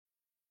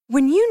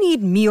When you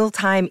need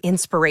mealtime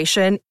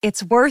inspiration,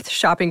 it's worth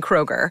shopping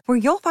Kroger, where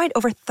you'll find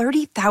over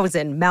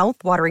 30,000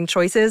 mouth-watering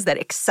choices that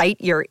excite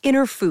your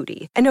inner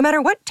foodie. And no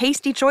matter what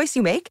tasty choice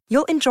you make,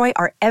 you'll enjoy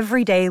our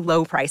everyday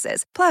low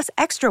prices, plus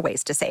extra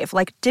ways to save,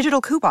 like digital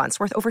coupons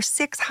worth over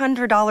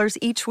 $600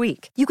 each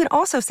week. You can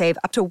also save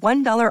up to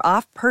 $1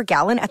 off per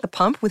gallon at the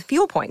pump with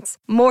fuel points.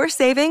 More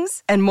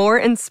savings and more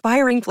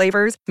inspiring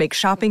flavors make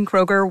shopping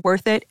Kroger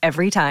worth it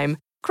every time.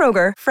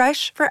 Kroger,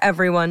 fresh for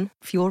everyone.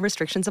 Fuel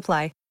restrictions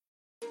apply.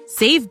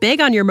 Save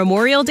big on your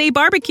Memorial Day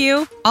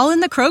barbecue, all in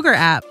the Kroger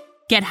app.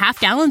 Get half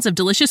gallons of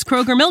delicious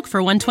Kroger milk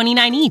for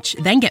 $1.29 each.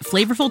 Then get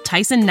flavorful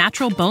Tyson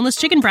natural boneless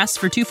chicken breasts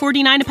for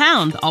 $2.49 a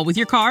pound, all with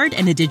your card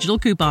and a digital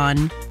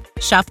coupon.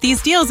 Shop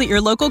these deals at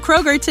your local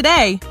Kroger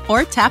today,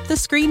 or tap the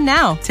screen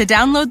now to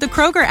download the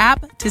Kroger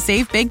app to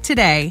save big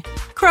today.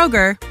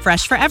 Kroger,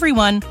 fresh for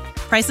everyone.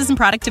 Prices and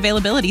product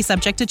availability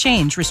subject to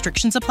change.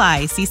 Restrictions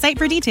apply. See site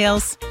for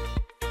details.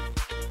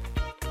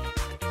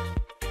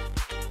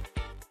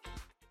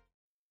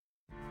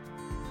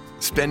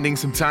 Spending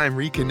some time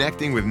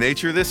reconnecting with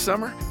nature this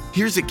summer?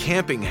 Here's a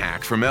camping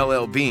hack from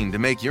LL Bean to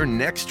make your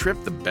next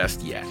trip the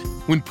best yet.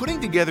 When putting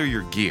together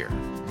your gear,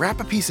 wrap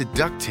a piece of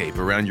duct tape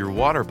around your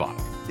water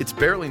bottle. It's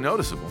barely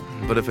noticeable,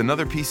 but if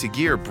another piece of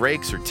gear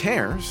breaks or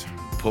tears,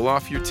 pull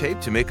off your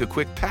tape to make a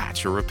quick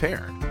patch or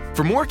repair.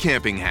 For more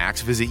camping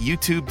hacks, visit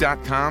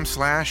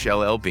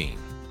youtube.com/LLbean.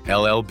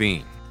 LL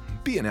Bean.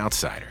 Be an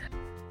outsider.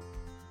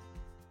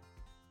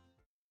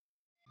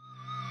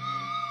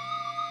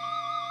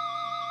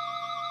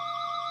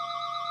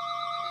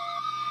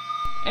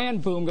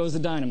 And boom goes the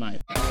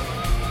dynamite.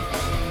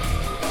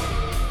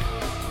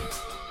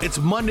 It's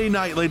Monday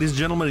night, ladies and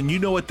gentlemen, and you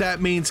know what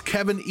that means.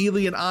 Kevin,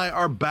 Ely, and I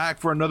are back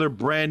for another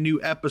brand new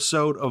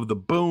episode of The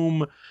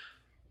Boom.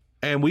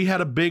 And we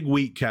had a big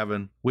week,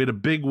 Kevin. We had a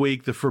big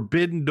week. The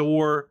Forbidden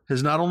Door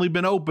has not only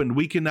been opened,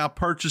 we can now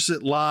purchase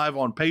it live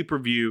on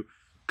pay-per-view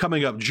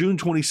coming up June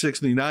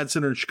 26th in the United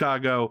Center in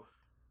Chicago.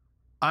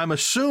 I'm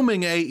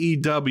assuming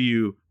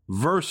AEW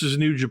versus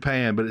New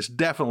Japan, but it's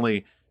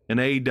definitely an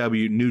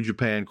AEW New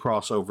Japan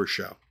crossover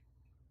show.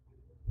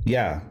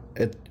 Yeah,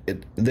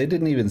 they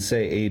didn't even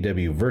say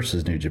AEW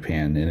versus New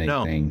Japan in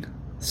anything,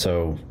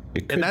 so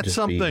it could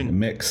just be a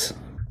mix.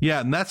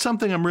 Yeah, and that's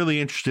something I'm really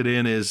interested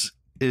in. Is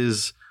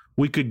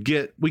we could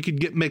get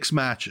mixed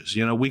matches.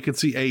 You know, we could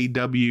see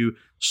AEW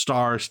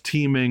stars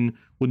teaming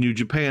with New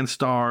Japan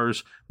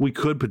stars. We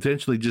could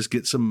potentially just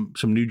get some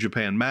New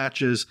Japan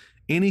matches.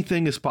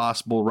 Anything is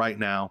possible right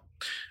now.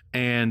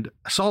 And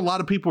I saw a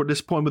lot of people are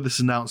disappointed with this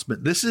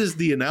announcement. This is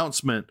the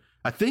announcement.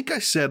 I think I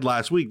said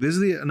last week, this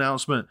is the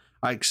announcement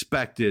I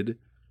expected.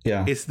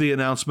 Yeah. It's the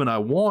announcement I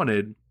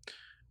wanted.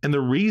 And the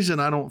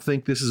reason I don't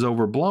think this is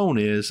overblown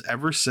is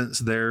ever since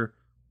the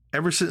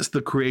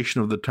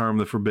creation of the term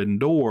the Forbidden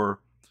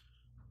Door,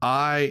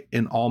 I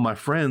and all my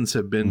friends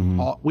have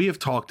been, we have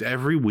talked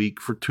every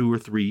week for 2 or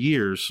 3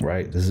 years.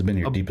 Right. This has been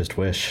your deepest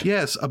wish.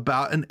 Yes.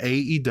 About an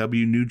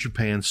AEW New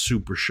Japan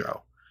Super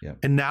Show. Yep.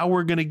 And now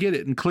we're going to get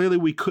it. And clearly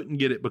we couldn't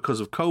get it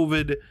because of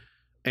COVID.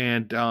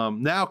 And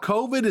now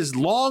COVID is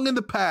long in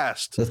the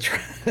past. That's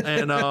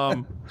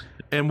right.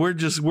 and we're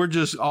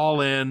just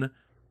all in.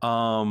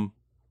 I'm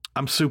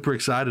super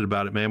excited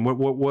about it, man.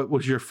 What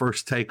was your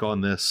first take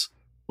on this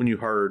when you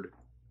heard?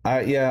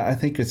 I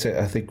think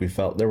we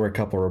felt there were a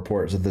couple of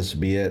reports that this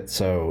would be it.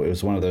 So it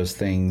was one of those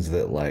things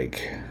that I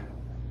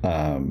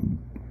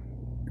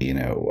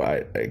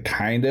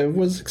kind of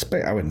was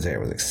I wouldn't say I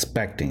was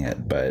expecting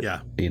it, but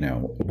yeah.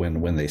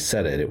 When they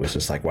said it, it was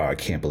just like, wow, I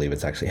can't believe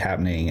it's actually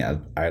happening.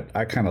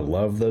 I kind of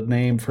love the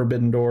name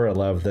Forbidden Door. I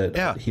love that,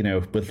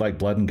 with like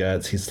Blood and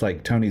Guts, he's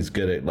like, Tony's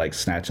good at like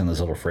snatching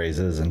those little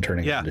phrases and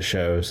turning it into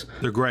shows.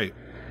 They're great.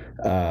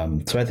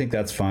 So I think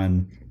that's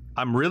fun.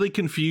 I'm really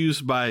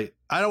confused by,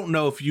 I don't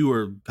know if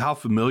how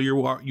familiar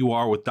you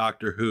are with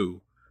Doctor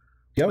Who.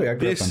 Yeah, I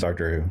grew up on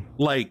Doctor Who.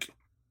 Like,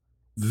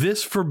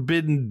 this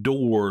Forbidden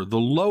Door, the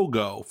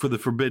logo for the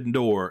Forbidden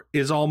Door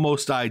is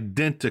almost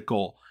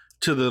identical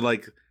to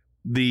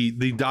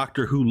the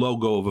Doctor Who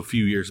logo of a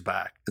few years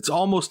back. It's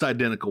almost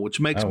identical, which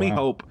makes me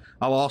hope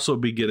I'll also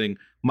be getting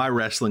my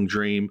wrestling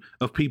dream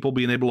of people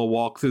being able to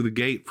walk through the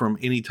gate from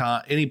any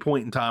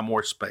point in time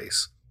or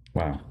space.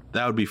 Wow.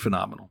 That would be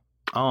phenomenal.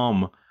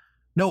 I'm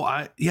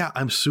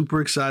super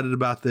excited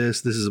about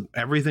this. This is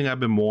everything I've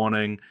been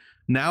wanting.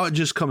 Now it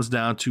just comes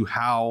down to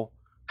how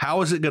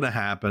is it going to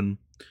happen?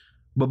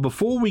 But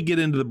before we get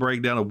into the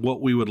breakdown of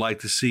what we would like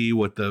to see,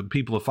 what the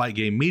people of Fight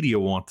Game Media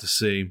want to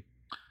see,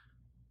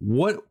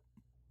 what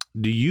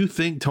do you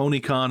think Tony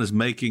Khan is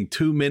making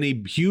too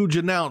many huge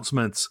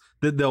announcements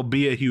that there'll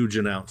be a huge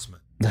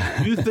announcement?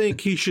 Do you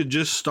think he should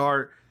just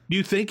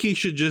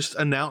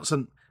announce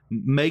and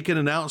make an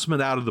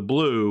announcement out of the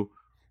blue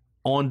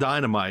on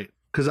Dynamite?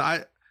 Because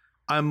I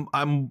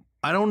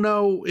don't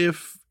know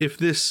if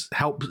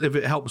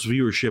it helps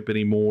viewership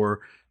anymore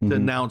to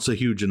announce a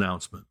huge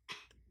announcement.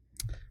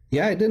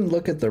 Yeah, I didn't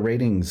look at the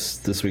ratings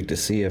this week to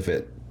see if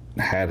it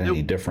had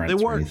any difference.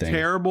 They weren't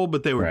terrible,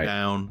 but they were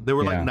down. They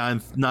were like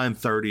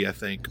 930, I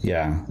think.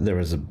 Yeah, there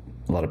was a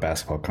lot of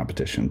basketball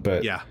competition,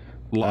 but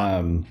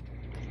The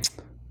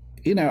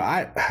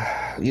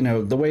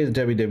way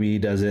the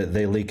WWE does it,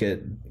 they leak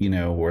it,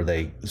 or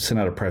they send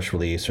out a press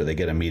release, or they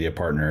get a media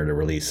partner to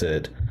release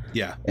it.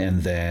 Yeah.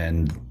 And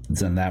then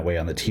that way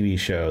on the TV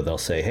show, they'll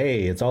say,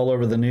 hey, it's all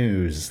over the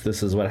news.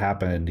 This is what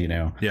happened,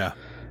 Yeah.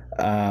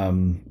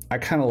 I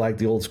kind of like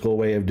the old school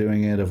way of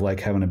doing it, of like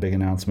having a big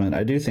announcement.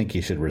 I do think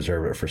you should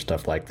reserve it for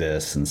stuff like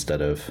this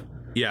instead of,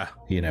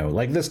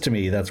 like this. To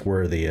me, that's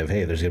worthy of,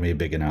 hey, there's going to be a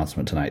big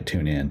announcement tonight.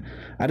 Tune in.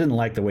 I didn't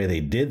like the way they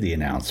did the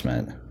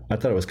announcement. I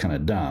thought it was kind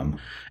of dumb.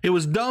 It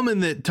was dumb in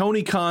that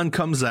Tony Khan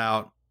comes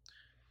out.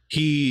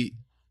 He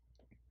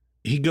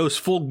goes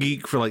full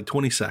geek for like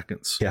 20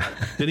 seconds. Yeah.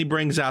 Then he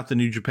brings out the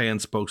New Japan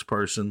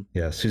spokesperson.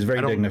 Yes, she's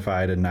very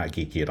dignified and not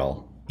geeky at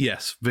all.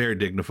 Yes, very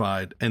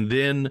dignified. And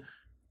then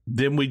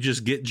we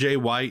just get Jay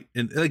White,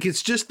 and like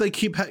it's just they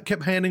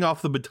kept handing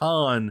off the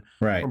baton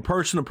from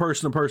person to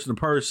person to person to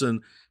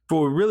person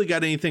before we really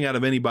got anything out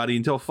of anybody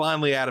until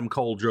finally Adam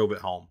Cole drove it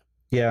home.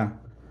 Yeah,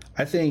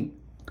 I think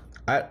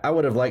I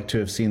would have liked to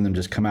have seen them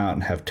just come out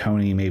and have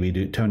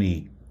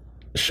Tony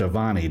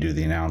Schiavone do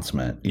the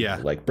announcement.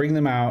 Yeah, like bring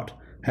them out,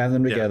 have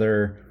them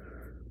together,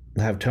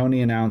 have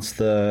Tony announce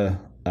the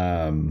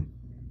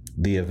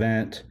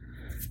event.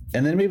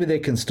 And then maybe they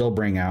can still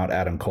bring out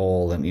Adam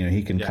Cole, and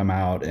he can come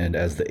out and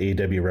as the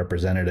AEW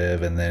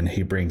representative, and then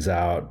he brings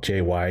out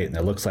Jay White, and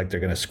it looks like they're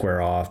going to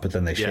square off, but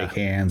then they shake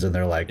hands and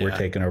they're like, we're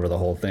taking over the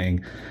whole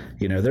thing.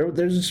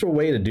 There's just a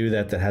way to do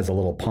that has a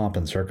little pomp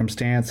and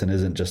circumstance and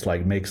isn't just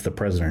like makes the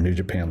president of New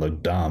Japan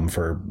look dumb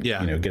for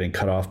getting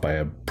cut off by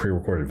a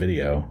pre-recorded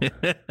video.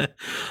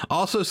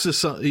 Also,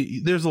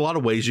 there's a lot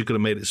of ways you could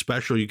have made it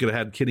special. You could have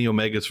had Kenny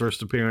Omega's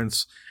first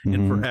appearance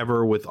in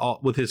forever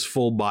with his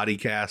full body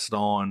cast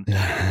on.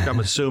 I'm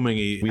assuming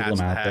he has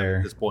to have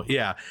at this point.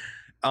 Yeah.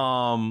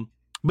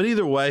 But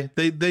either way,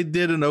 they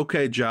did an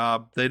okay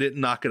job. They didn't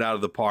knock it out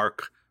of the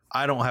park.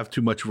 I don't have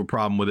too much of a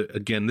problem with it.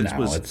 Again, it's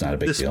not a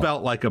big deal.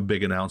 Felt like a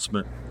big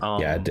announcement.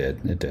 It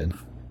did.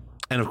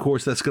 And of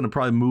course, that's going to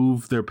probably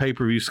move their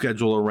pay-per-view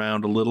schedule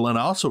around a little. And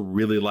I also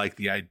really like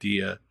the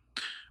idea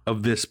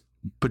of this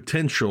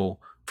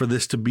potential for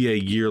this to be a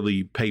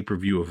yearly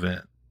pay-per-view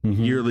event.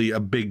 Yearly,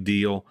 a big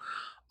deal.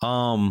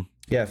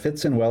 It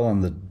fits in well on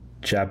the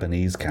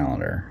Japanese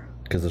calendar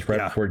because it's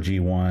right before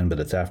G1, but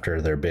it's after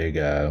their big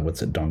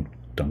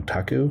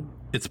Dontaku.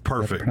 It's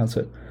perfect. Pronounce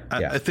it.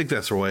 I think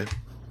that's the way.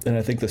 And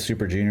I think the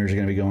Super Juniors are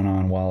going to be going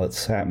on while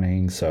it's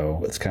happening,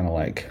 so it's kind of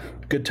like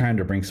good time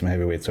to bring some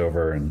heavyweights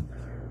over and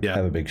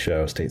have a big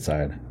show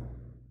stateside.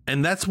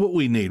 And that's what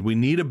we need. We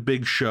need a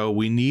big show.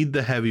 We need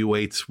the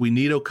heavyweights. We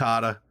need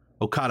Okada.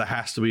 Okada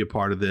has to be a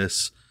part of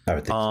this. I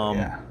would think so,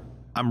 yeah.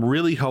 I'm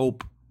really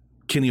hope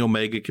Kenny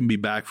Omega can be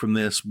back from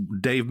this.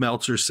 Dave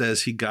Meltzer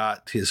says he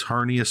got his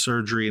hernia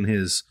surgery and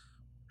his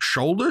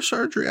shoulder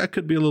surgery. I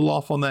could be a little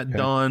off on that.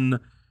 Done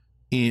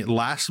in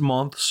last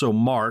month, so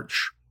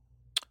March,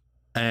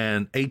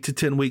 and 8 to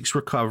 10 weeks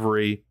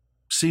recovery.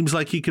 Seems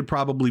like he could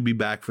probably be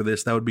back for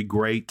this. That would be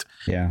great.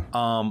 Yeah.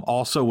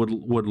 Also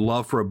would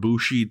love for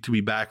Ibushi to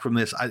be back from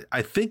this.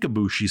 I think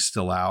Ibushi's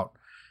still out,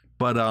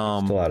 but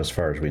still out as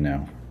far as we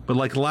know. But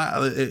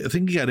I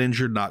think he got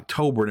injured in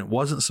October, and it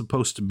wasn't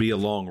supposed to be a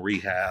long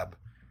rehab.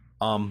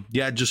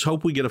 Just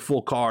hope we get a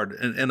full card,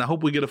 and I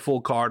hope we get a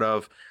full card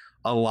of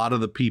a lot of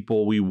the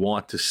people we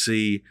want to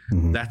see.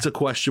 That's a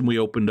question we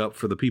opened up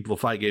for the People of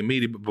Fight Game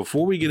Media. But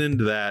before we get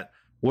into that,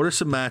 what are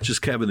some matches,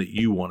 Kevin, that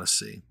you want to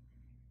see?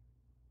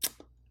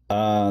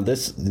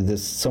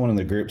 This someone in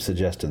the group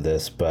suggested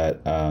this,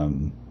 but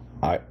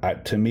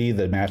to me,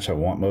 the match I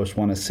most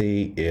want to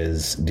see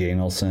is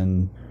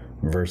Danielson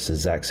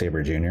versus Zack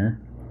Sabre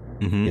Jr.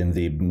 In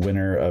the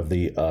winner of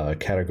the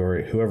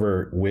category,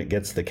 whoever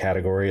gets the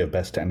category of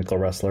best technical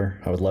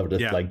wrestler. I would love to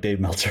like Dave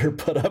Meltzer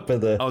put up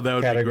in the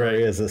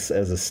category as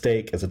a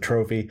stake, as a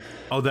trophy.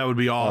 Oh, that would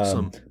be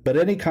awesome. But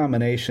any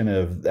combination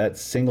of that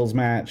singles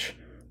match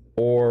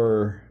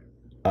or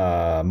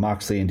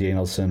Moxley and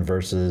Danielson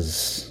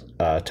versus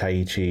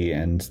Taichi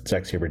and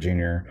Zack Sabre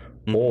Jr.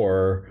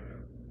 Or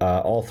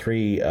all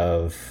three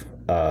of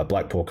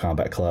Blackpool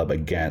Combat Club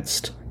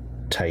against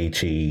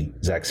Taichi,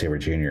 Zack Sabre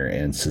Jr.,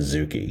 and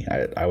Suzuki.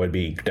 I would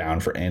be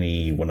down for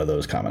any one of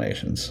those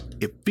combinations.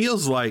 It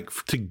feels like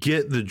to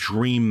get the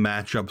dream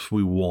matchups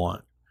we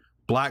want,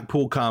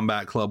 Blackpool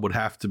Combat Club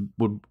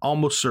would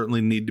almost certainly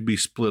need to be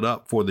split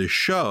up for this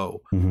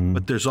show.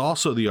 But there's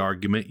also the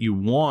argument you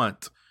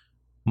want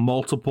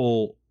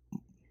multiple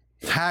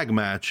tag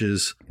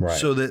matches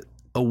so that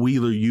a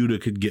Wheeler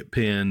Yuta could get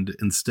pinned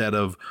instead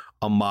of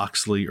a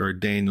Moxley or a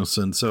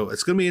Danielson. So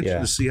it's going to be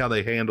interesting to see how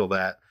they handle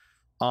that.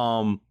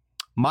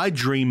 My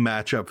dream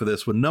matchup for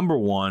this one, number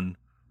one,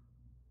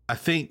 I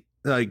think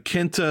like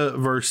Kenta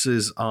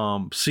versus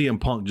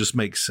CM Punk just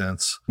makes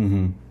sense.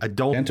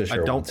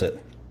 Kenta wants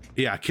it.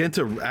 Yeah,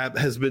 Kenta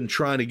has been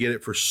trying to get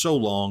it for so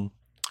long.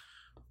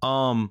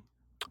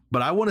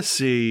 But I want to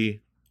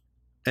see,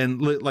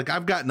 and like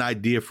I've got an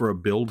idea for a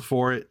build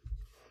for it,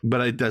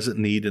 but it doesn't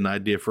need an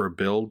idea for a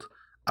build.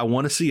 I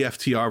want to see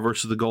FTR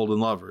versus the Golden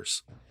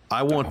Lovers.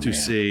 I want to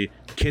see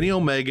Kenny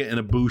Omega and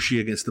Ibushi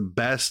against the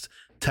best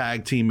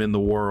tag team in the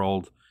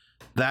world.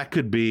 That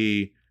could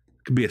be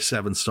a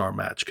 7-star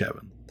match,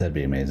 Kevin. That'd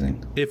be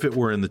amazing. If it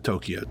were in the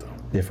Tokyo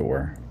Dome. If it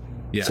were.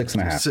 Yeah.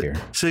 6.5 here.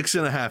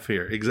 6.5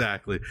 here.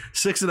 Exactly.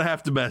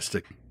 6.5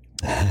 domestic.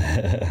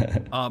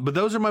 But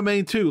those are my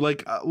main two.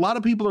 Like, a lot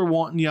of people are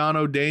wanting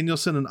Yano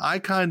Danielson, and I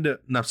kind of,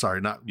 no,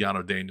 sorry, not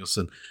Yano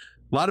Danielson.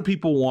 A lot of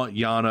people want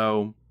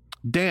Yano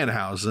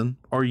Danhausen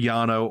or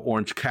Yano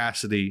Orange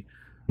Cassidy.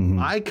 Mm-hmm.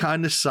 I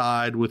kind of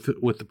side with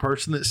the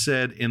person that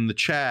said in the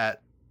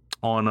chat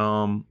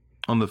on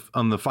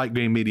the Fight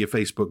Game Media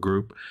Facebook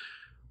group,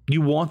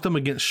 you want them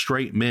against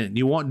straight men.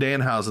 You want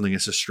Danhausen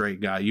against a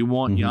straight guy. You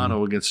want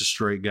Yano against a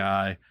straight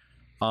guy.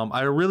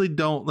 I really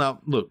don't.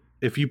 Now, look,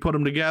 if you put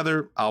them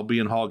together, I'll be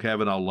in hog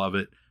heaven. I'll love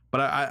it.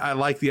 But I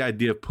like the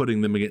idea of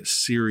putting them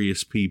against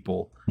serious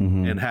people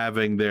and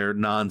having their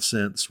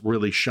nonsense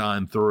really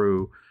shine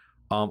through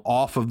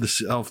off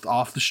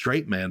the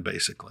straight man,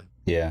 basically.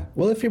 Yeah.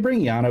 Well, if you bring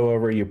Yano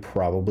over, you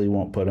probably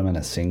won't put him in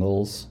a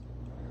singles.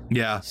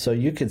 Yeah. So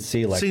you could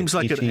see like seems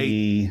like an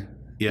 8.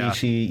 Yeah.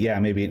 Ishii, yeah,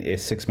 maybe a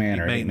 6-man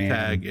or 8-man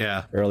tag.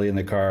 Yeah. Early in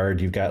the card,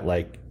 you've got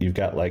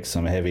like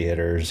some heavy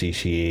hitters,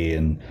 Ishii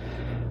and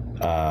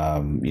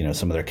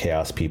some of their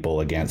chaos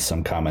people against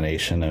some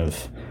combination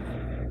of,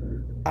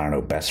 I don't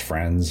know, best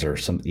friends or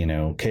some,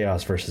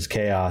 chaos versus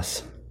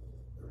chaos.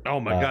 Oh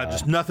my God,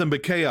 just nothing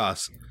but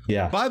chaos.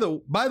 Yeah. By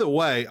the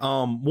way,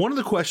 one of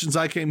the questions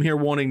I came here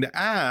wanting to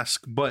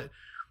ask, but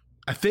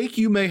I think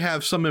you may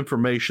have some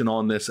information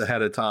on this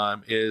ahead of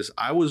time, is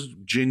I was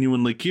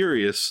genuinely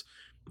curious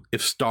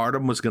if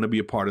Stardom was going to be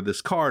a part of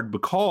this card,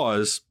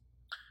 because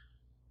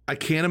I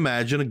can't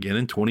imagine again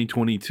in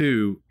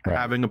 2022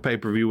 having a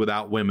pay-per-view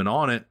without women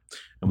on it,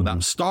 and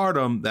without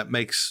Stardom, that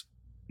makes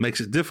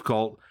it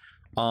difficult.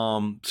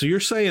 So you're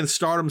saying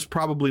Stardom's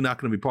probably not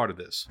going to be part of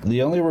this?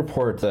 The only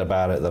report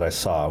about it that I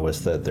saw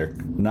was that they're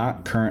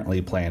not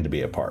currently planned to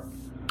be a part.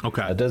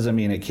 Okay. That doesn't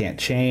mean it can't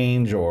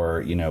change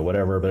or,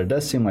 whatever, but it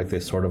does seem like they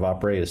sort of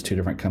operate as two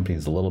different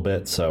companies a little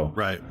bit. So,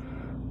 right.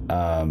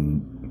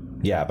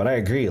 Yeah, but I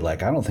agree.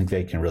 Like, I don't think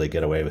they can really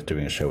get away with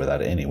doing a show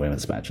without any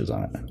women's matches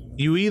on it.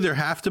 You either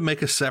have to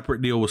make a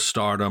separate deal with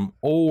Stardom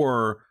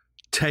or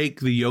take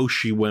the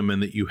Yoshi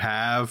women that you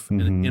have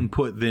and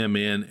put them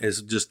in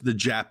as just the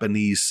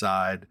Japanese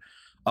side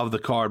of the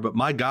card. But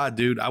my God,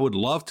 dude, I would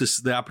love to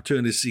see the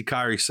opportunity to see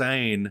Kairi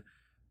Sane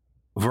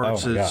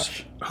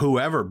versus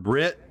whoever.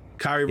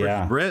 Kairi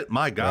versus Britt.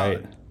 My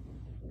God. Right.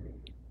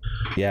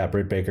 Yeah,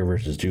 Britt Baker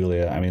versus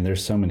Julia. I mean,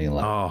 there's so many.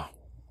 Yeah.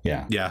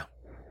 Yeah.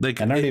 I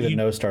don't even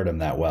know Stardom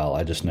that well.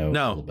 I just know a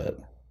little bit.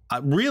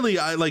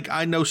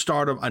 I know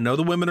Stardom. I know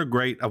the women are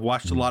great. I've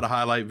watched a lot of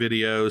highlight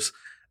videos,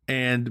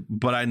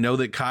 but I know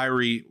that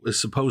Kairi is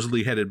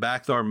supposedly headed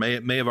back there.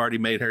 May have already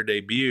made her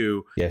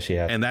debut. Yeah, she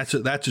has. And that's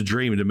a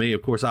dream to me.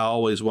 Of course, I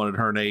always wanted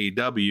her in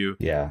AEW.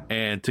 Yeah.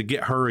 And to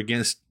get her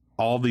against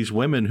all these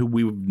women who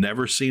we've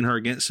never seen her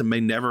against and may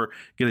never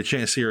get a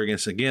chance to see her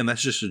against again,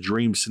 that's just a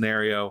dream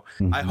scenario.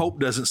 I hope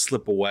doesn't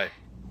slip away.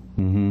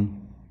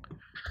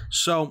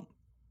 So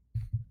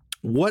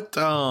what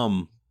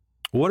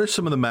are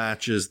some of the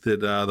matches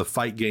that the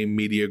Fight Game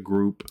Media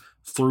Group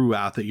threw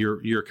out that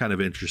you're kind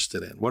of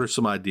interested in? What are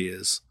some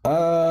ideas?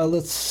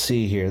 Let's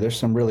see here. There's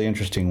some really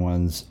interesting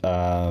ones.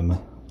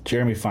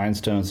 Jeremy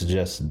Finestone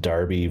suggests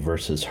Darby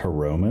versus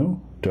Hiromu.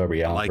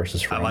 Darby Allin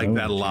versus Hiromu. I like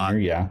that a lot.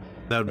 Yeah.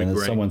 That would be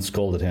great. Someone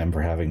scolded him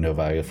for having no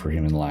value for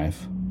human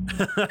life.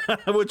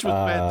 Which was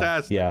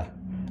fantastic. Yeah.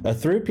 A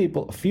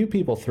few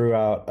people threw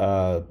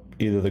out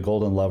either the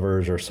Golden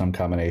Lovers or some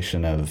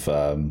combination of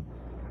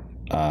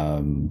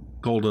Golden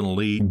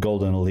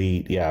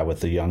Elite, yeah, with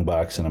the Young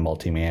Bucks and a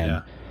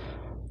multi-man.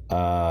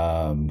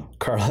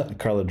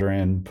 Carla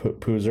Duran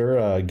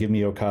Poozer, give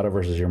me Okada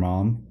versus your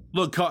mom.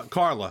 Look,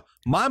 Carla,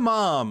 my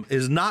mom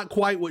is not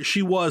quite what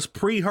she was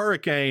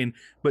pre-Hurricane,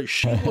 but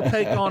she will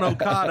take on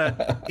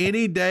Okada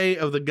any day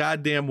of the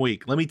goddamn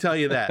week. Let me tell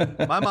you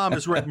that. My mom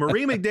is ready.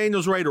 Marie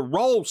McDaniel's ready to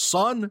roll,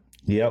 son.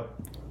 Yep,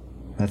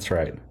 that's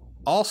right.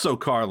 Also,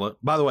 Carla,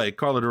 by the way,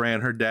 Carla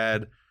Duran, her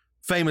dad,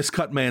 famous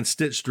cut man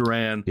Stitch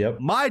Duran. Yep.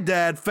 My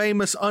dad,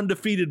 famous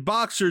undefeated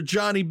boxer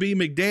Johnny B.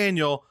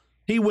 McDaniel.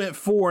 He went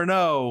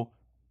 4-0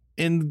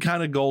 in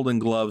kind of Golden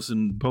Gloves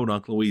in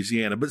Podunk,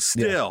 Louisiana, but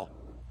still. Yeah.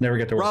 Never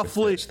get to work with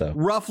Stitch, though.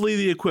 Roughly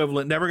the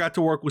equivalent. Never got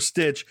to work with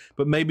Stitch,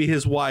 but maybe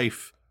his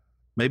wife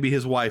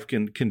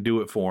can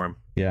do it for him.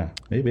 Yeah,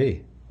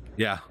 maybe.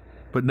 Yeah.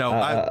 But no,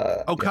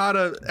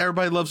 Okada,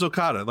 everybody loves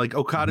Okada. Like,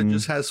 Okada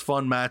just has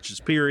fun matches,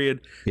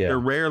 period. Yeah. They're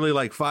rarely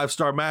like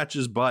 5-star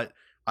matches, but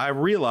I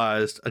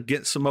realized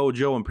against Samoa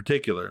Joe in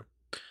particular,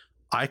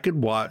 I could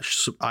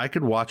watch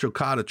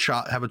Okada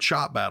have a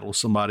chop battle with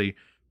somebody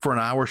for an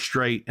hour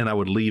straight, and I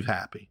would leave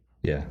happy.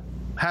 Yeah.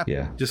 Happy.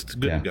 Yeah. Just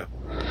good to go.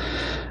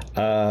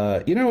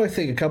 I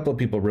think a couple of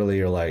people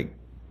really are like,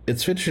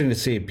 it's interesting to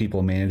see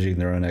people managing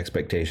their own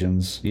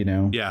expectations,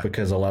 Yeah.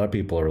 Because a lot of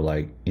people are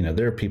like,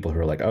 there are people who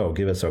are like, oh,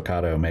 give us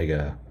Okada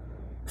Omega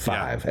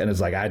 5. Yeah. And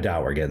it's like, I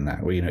doubt we're getting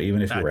that. Well,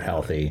 even if you were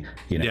healthy,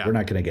 we're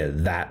not going to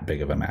get that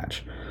big of a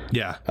match.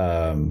 Yeah.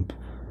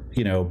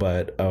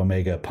 But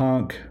Omega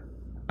Punk,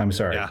 I'm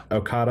sorry. Yeah.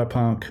 Okada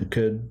Punk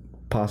could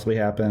possibly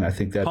happen. I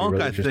think that'd be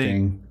really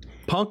interesting.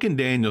 Punk and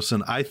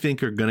Danielson, I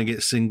think, are going to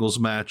get singles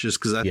matches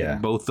because I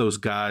think both those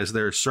guys,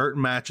 there are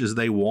certain matches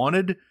they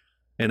wanted,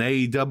 and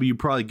AEW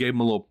probably gave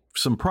them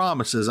some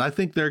promises. I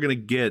think they're going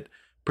to get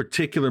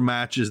particular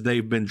matches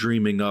they've been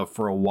dreaming of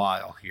for a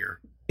while here.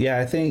 Yeah,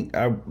 I think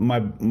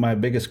my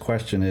biggest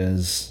question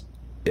is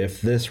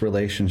if this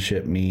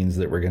relationship means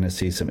that we're going to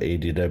see some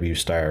AEW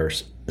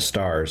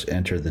stars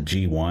enter the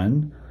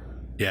G1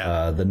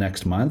 the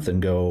next month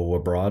and go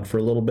abroad for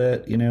a little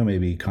bit.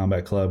 Maybe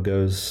Combat Club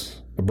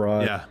goes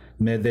abroad. Yeah.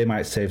 They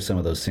might save some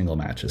of those single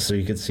matches. So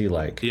you could see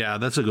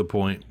that's a good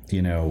point.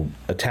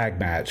 A tag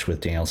match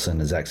with Danielson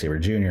and Zack Sabre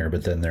Jr.,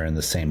 but then they're in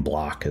the same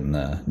block in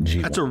the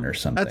G1 or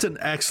something. That's an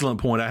excellent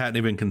point I hadn't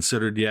even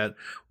considered yet.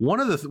 One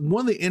of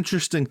the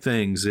interesting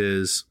things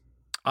is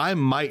I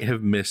might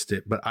have missed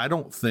it, but I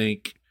don't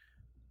think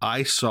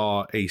I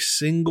saw a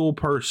single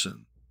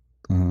person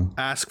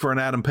ask for an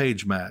Adam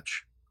Page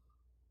match.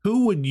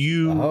 Who would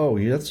you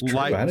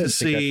like to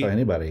see? I saw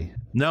anybody.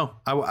 No,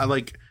 I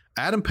like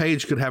Adam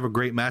Page could have a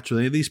great match with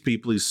any of these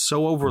people. He's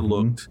so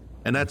overlooked,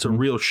 and that's a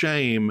real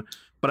shame.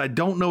 But I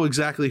don't know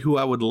exactly who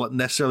I would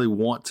necessarily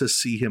want to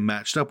see him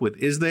matched up with.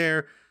 Is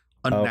there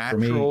a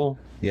natural?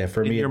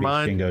 For me, your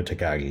mind? Shingo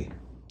Takagi.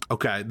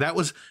 Okay, that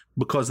was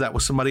because that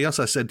was somebody else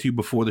I said to you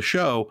before the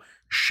show.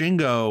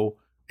 Shingo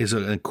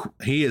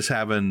he is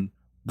having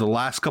the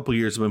last couple of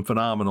years have been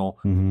phenomenal,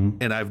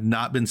 and I've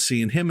not been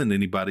seeing him in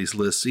anybody's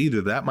lists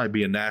either. That might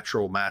be a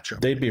natural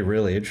matchup. They'd be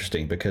really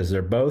interesting because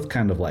they're both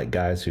kind of like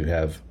guys who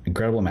have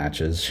incredible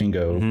matches.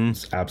 Shingo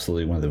is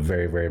absolutely one of the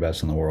very, very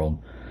best in the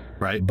world.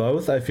 Right.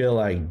 Both, I feel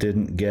like,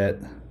 didn't get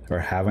or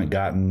haven't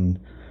gotten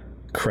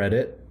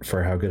credit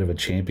for how good of a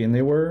champion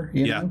they were,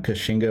 because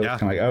Shingo was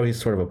kind of like, he's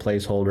sort of a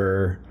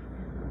placeholder,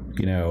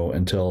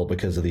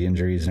 because of the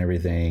injuries and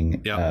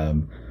everything. Yeah.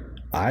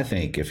 I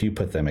think if you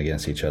put them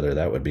against each other,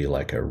 that would be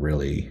like they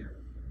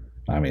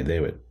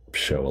would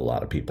show a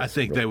lot of people. I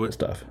think they would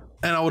stuff.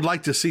 And I would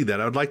like to see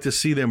that. I would like to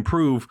see them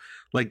prove,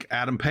 like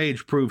Adam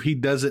Page prove he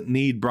doesn't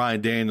need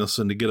Bryan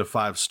Danielson to get a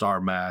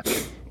 5-star match.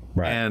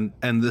 Right.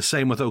 And the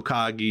same with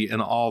Okagi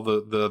and all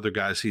the other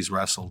guys he's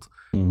wrestled.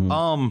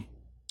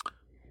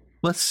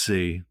 Let's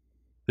see.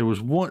 There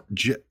was one.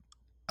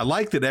 I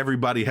like that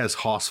everybody has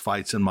Hoss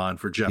fights in mind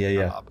for Jeff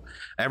Cobb.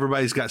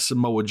 Everybody's got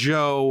Samoa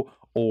Joe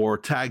or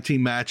tag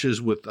team matches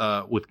with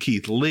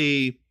Keith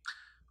Lee.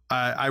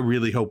 I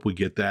really hope we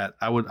get that.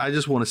 I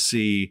just want to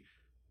see.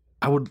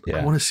 I want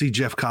to see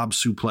Jeff Cobb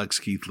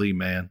suplex Keith Lee,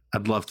 man.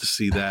 I'd love to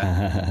see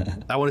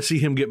that. I want to see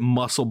him get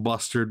muscle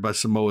busted by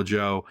Samoa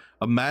Joe.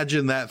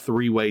 Imagine that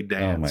 3-way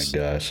dance. Oh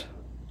my gosh.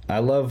 I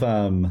love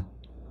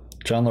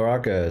John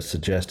LaRocca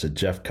suggested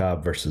Jeff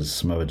Cobb versus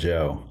Samoa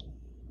Joe.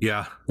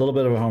 Yeah. A little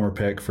bit of a homer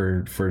pick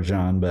for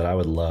John, but I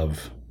would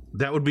love.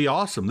 That would be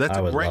awesome.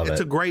 It's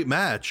a great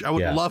match. I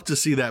would love to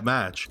see that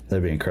match.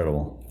 That'd be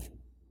incredible.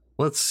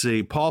 Let's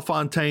see. Paul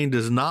Fontaine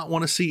does not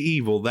want to see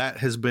Evil. That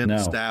has been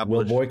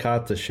established. We'll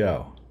boycott the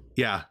show.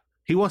 Yeah.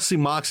 He wants to see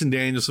Mox and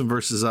Danielson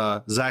versus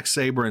Zack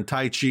Sabre and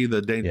Taichi,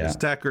 the Dangerous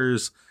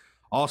Techers.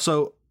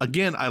 Also,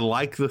 again, I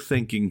like the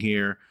thinking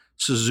here.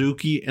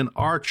 Suzuki and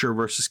Archer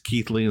versus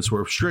Keith Lee and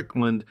Swerve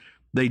Strickland.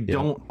 They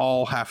don't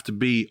all have to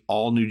be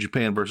all New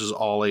Japan versus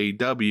all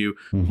AEW,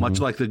 much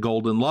like the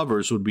Golden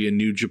Lovers would be a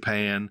New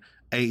Japan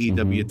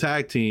AEW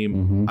tag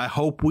team. I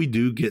hope we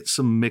do get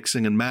some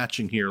mixing and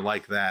matching here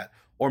like that.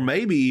 Or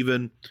maybe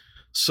even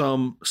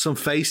some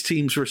face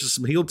teams versus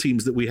some heel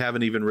teams that we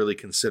haven't even really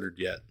considered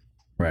yet.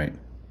 Right.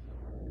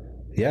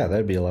 Yeah,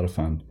 that'd be a lot of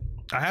fun.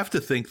 I have to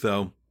think,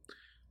 though.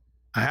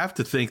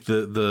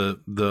 The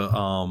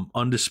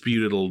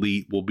Undisputed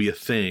Elite will be a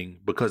thing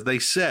because they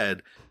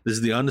said this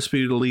is the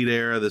Undisputed Elite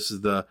era. This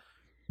is the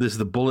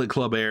Bullet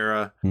Club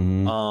era.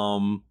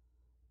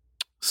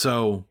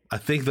 So I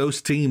think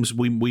those teams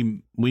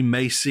we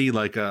may see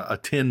like a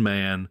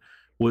 10-man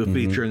with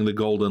featuring the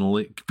Golden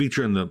Elite,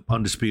 featuring the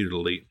Undisputed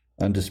Elite,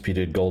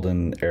 Undisputed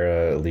Golden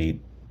Era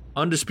Elite,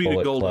 Undisputed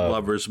Bullet Golden Club.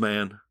 Lovers,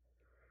 man.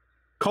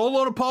 Coal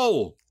on a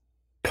pole.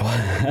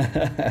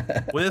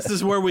 Well, this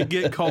is where we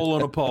get coal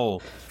on a pole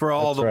for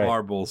all the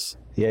marbles.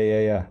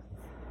 Yeah.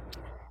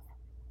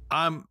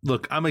 I'm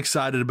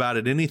excited about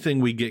it. Anything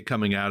we get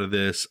coming out of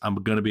this, I'm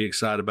going to be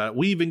excited about it.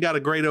 We even got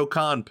a Great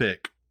O'Khan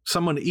pick.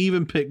 Someone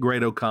even picked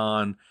Great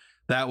O'Khan.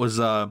 That was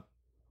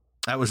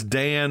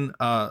Dan.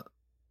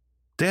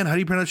 Dan, how do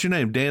you pronounce your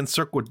name? Dan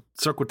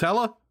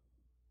Cirquitella?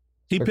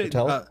 He picked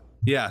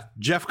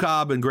Jeff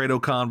Cobb and Great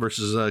O'Khan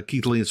versus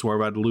Keith Lee and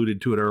Swerve. I'd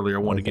alluded to it earlier.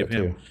 I want to give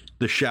him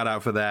the shout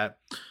out for that.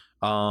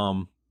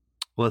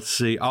 Let's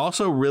see. I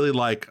also really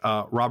like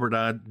Robert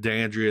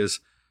D'Andrea's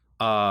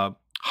Hanma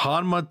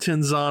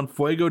Tenzan,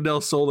 Fuego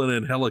del Sol, and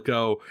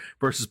Angelico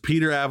versus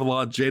Peter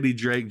Avalon, JD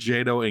Drake,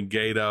 Jado, and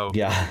Gato.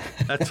 Yeah.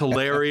 That's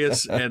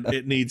hilarious, and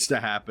it needs to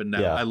happen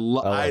now. Yeah,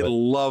 I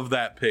love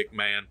that pick,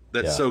 man.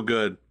 That's so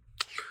good.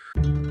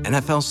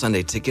 NFL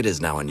Sunday Ticket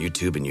is now on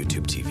YouTube and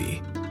YouTube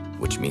TV,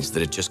 which means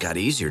that it just got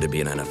easier to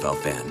be an NFL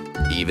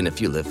fan, even if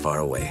you live far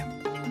away.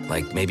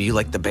 Like maybe you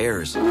like the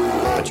Bears,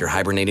 but you're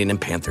hibernating in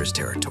Panthers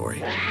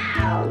territory.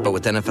 But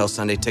with NFL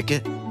Sunday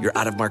Ticket, your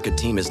out-of-market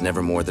team is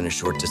never more than a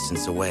short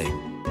distance away.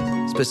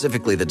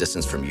 Specifically, the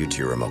distance from you to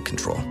your remote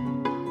control.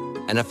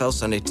 NFL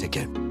Sunday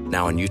Ticket,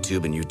 now on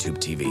YouTube and YouTube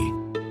TV.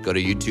 Go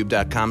to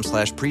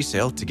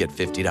youtube.com/presale to get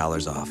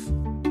 $50 off.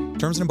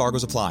 Terms and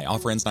embargoes apply.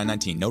 Offer ends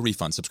 9/19. No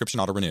refund. Subscription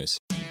auto renews.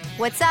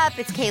 What's up?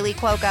 It's Kaylee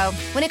Cuoco.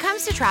 When it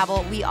comes to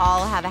travel, we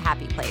all have a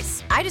happy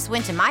place. I just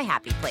went to my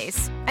happy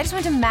place. I just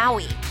went to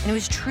Maui, and it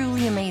was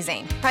truly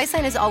amazing.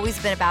 Priceline has always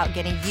been about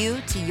getting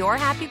you to your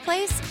happy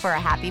place for a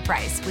happy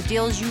price with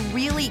deals you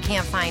really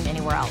can't find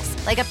anywhere else.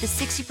 Like up to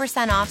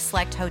 60% off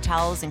select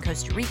hotels in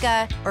Costa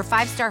Rica or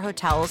 5-star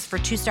hotels for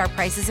 2-star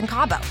prices in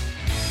Cabo.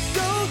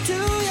 Go to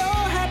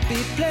your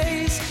happy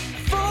place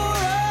for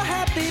a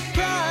happy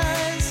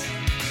price.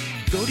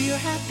 Go to your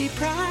happy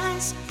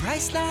price,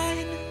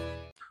 Priceline.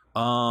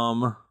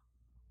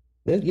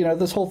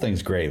 This whole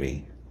thing's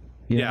gravy.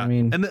 You know what I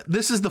mean? And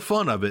this is the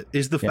fun of it,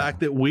 is the fact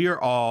that we are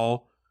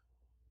all,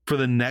 for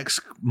the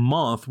next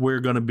month, we're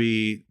going to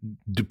be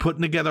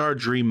putting together our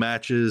dream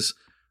matches.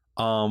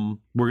 We're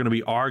going to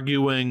be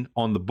arguing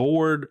on the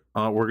board.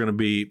 We're going to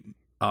be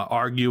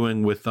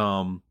arguing with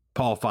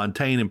Paul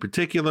Fontaine in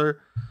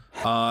particular.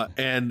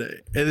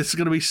 And it's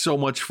going to be so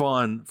much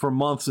fun for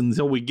months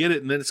until we get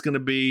it. And then it's going to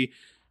be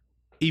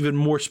even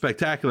more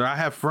spectacular. I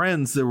have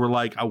friends that were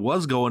like, I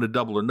was going to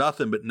Double or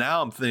Nothing, but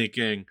now I'm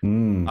thinking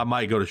I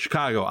might go to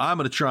Chicago. I'm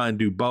going to try and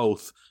do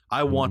both.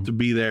 I want to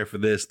be there for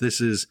this. This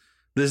is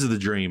the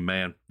dream,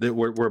 man. That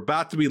we're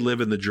about to be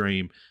living the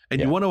dream. And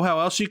you want to know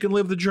how else you can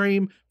live the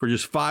dream? For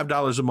just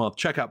 $5 a month.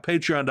 Check out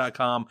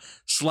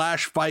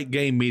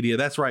patreon.com/FightGameMedia.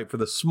 That's right. For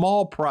the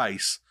small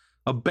price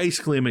of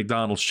basically a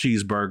McDonald's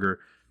cheeseburger,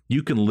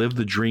 you can live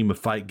the dream of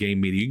Fight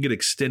Game Media. You can get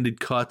extended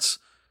cuts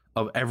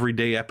of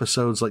everyday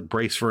episodes like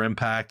Brace for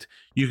Impact.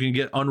 You can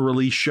get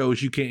unreleased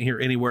shows you can't hear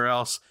anywhere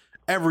else.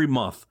 Every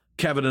month,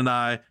 Kevin and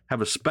I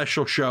have a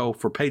special show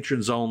for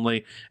patrons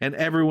only, and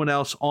everyone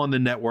else on the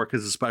network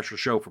has a special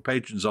show for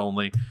patrons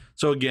only.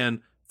 So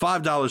again,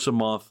 $5 a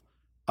month.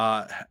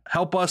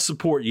 Help us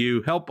support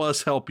you. Help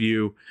us help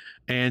you.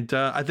 And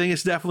I think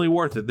it's definitely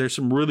worth it. There's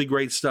some really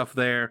great stuff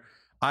there.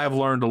 I have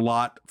learned a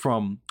lot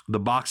from the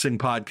boxing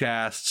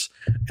podcasts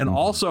and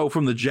also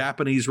from the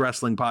Japanese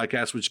wrestling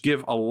podcasts, which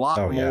give a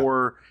lot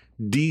more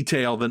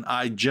detail than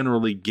I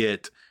generally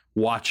get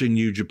watching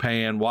New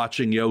Japan,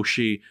 watching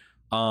Yoshi.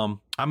 I'm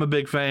a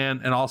big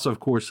fan. And also, of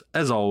course,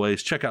 as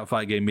always, check out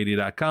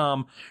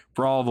fightgamemedia.com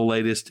for all the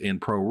latest in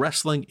pro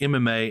wrestling,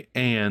 MMA,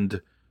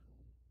 and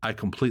I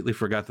completely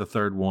forgot the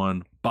third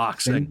one,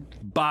 boxing.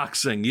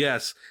 Boxing,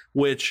 yes.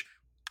 Which,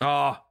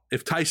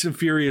 if Tyson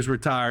Fury is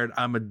retired,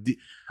 I'm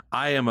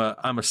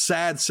a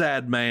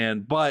sad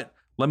man, but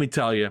let me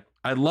tell you,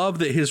 I love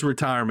that his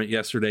retirement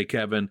yesterday,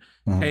 Kevin,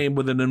 came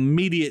with an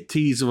immediate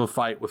tease of a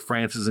fight with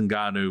Francis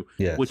Ngannou,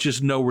 which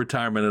is no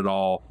retirement at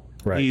all.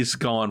 Right. He's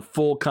gone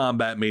full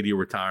combat media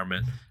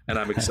retirement, and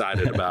I'm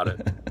excited about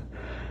it.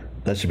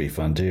 That should be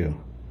fun,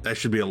 too. That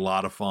should be a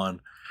lot of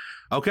fun.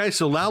 Okay,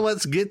 so now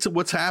let's get to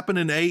what's happened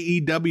in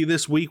AEW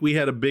this week. We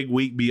had a big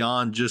week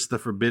beyond just the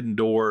Forbidden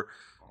Door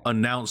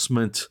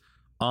announcement.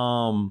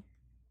 What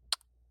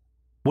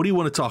do you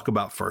want to talk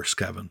about first,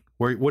 Kevin?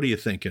 What are you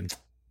thinking?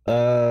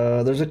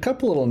 There's a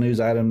couple little news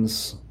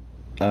items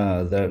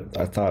that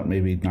I thought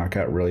maybe knock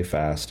out really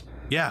fast.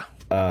 Yeah.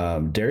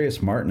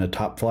 Darius Martin, a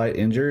top flight,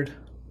 injured.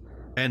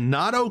 And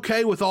not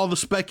okay with all the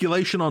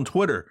speculation on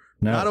Twitter.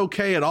 No. Not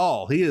okay at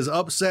all. He is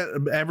upset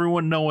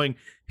everyone knowing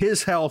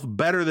his health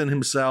better than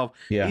himself.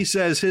 Yeah. He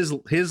says his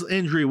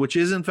injury, which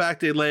is in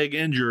fact a leg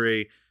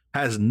injury,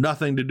 has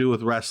nothing to do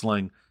with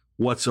wrestling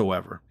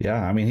whatsoever.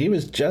 Yeah, I mean, he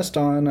was just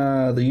on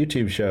the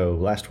YouTube show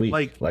last week.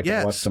 I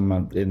watched him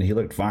and he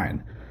looked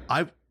fine.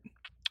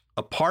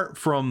 Apart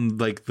from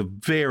like the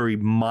very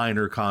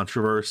minor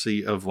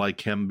controversy of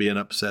like him being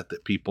upset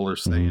that people are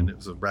saying it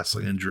was a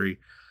wrestling injury,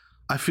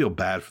 I feel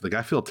bad for the guy.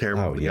 I feel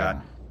terrible for the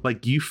guy.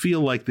 Like, you feel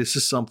like this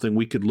is something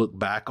we could look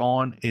back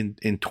on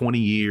in 20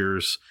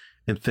 years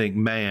and think,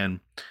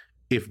 man,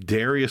 if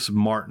Darius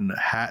Martin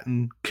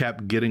hadn't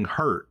kept getting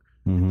hurt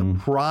at the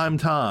prime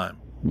time,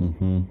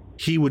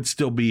 he would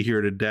still be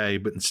here today.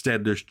 But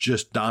instead, there's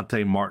just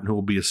Dante Martin who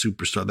will be a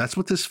superstar. That's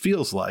what this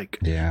feels like.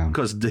 Yeah,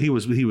 because he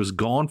was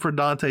gone for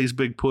Dante's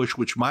big push,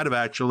 which might have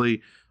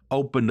actually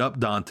opened up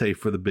Dante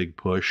for the big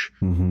push.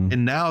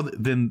 And now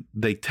then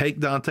they take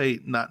Dante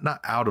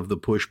not out of the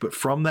push, but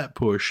from that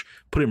push,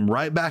 put him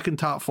right back in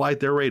Top Flight.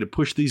 They're ready to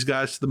push these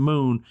guys to the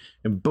moon,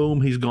 and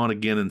boom, he's gone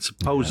again. And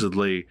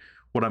supposedly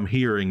what I'm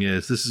hearing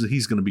is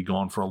he's going to be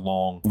gone for a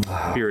long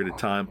period of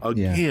time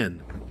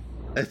again.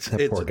 It's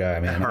poor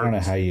guy, man. I don't know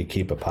how you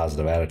keep a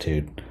positive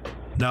attitude.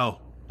 No.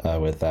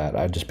 With that,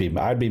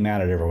 I'd be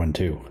mad at everyone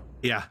too.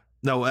 Yeah.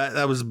 No,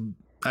 that was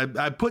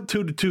I put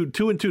two and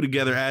two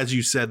together as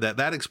you said that.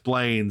 That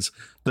explains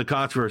the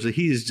controversy.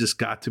 He's just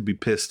got to be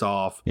pissed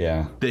off.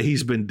 Yeah, that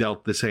he's been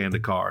dealt this hand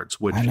of cards.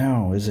 Which I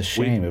know is a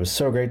shame. It was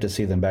so great to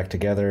see them back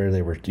together.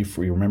 They were.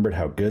 You remembered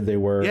how good they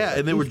were. Yeah,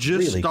 and they were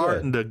just really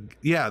starting to.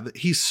 Yeah,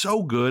 he's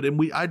so good,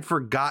 and I'd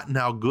forgotten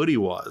how good he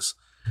was.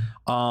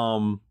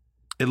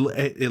 At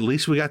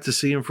least we got to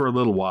see him for a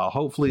little while.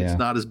 Hopefully, it's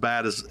not as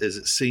bad as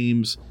it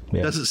seems. Yeah.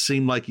 It doesn't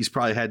seem like he's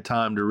probably had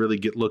time to really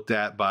get looked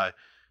at by,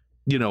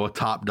 a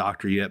top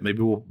doctor yet. Maybe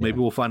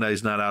we'll find out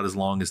he's not out as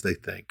long as they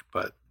think.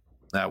 But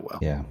well,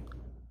 yeah,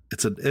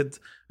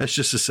 it's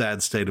just a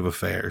sad state of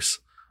affairs.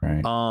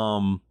 Right.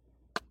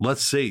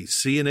 Let's see.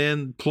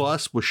 CNN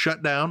Plus was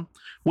shut down,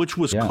 which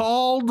was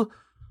called.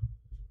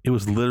 It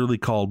was literally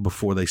called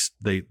before they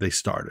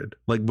started.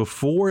 Like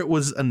before it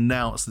was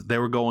announced that they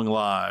were going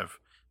live.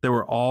 There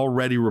were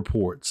already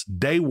reports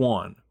day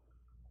one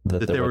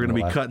that they were going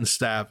to be cutting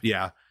staff.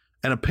 Yeah.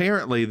 And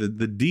apparently the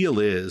deal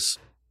is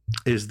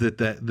that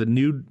the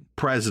new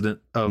president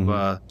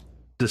of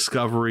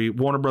Discovery,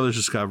 Warner Brothers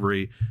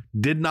Discovery,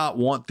 did not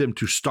want them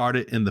to start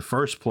it in the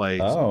first place.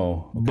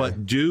 Oh, okay.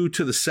 But due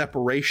to the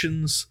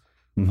separations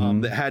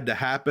that had to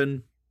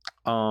happen,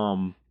 they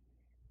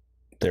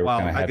were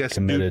I guess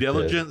due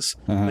diligence,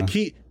 like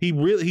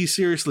he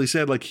seriously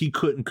said like he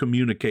couldn't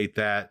communicate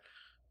that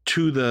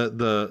to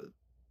the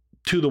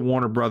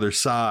Warner Brothers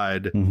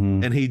side,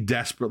 and he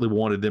desperately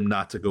wanted them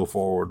not to go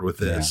forward with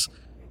this.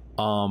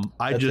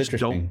 I just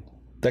don't.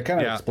 That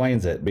kind of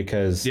explains it,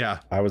 because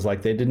I was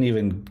like, they didn't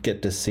even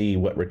get to see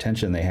what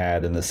retention they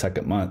had in the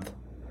second month.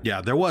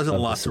 Yeah, there wasn't a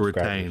lot to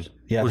retain.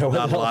 Yeah, there was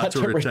not a lot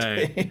to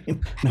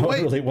retain. No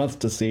one really wants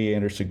to see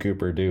Anderson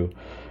Cooper do.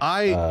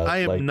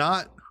 I'm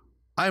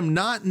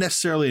not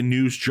necessarily a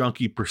news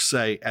junkie per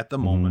se at the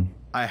moment.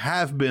 I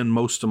have been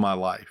most of my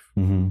life.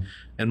 And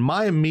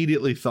my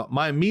immediate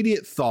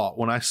thought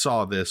when I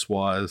saw this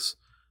was,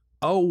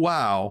 oh,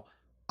 wow,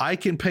 I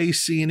can pay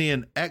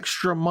CNN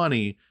extra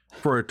money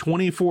for a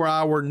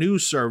 24-hour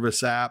news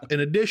service app in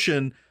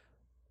addition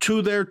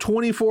to their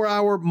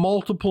 24-hour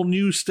multiple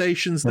news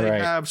stations they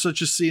have,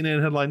 such as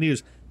CNN Headline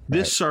News.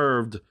 This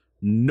served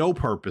no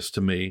purpose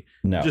to me.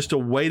 No. Just a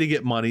way to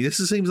get money. This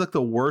seems like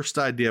the worst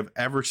idea I've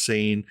ever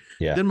seen.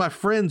 Yeah. Then my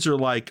friends are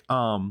like,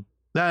 I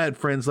had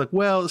friends like,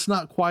 well, it's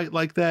not quite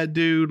like that,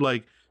 dude.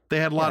 Like, they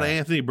had a lot of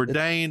Anthony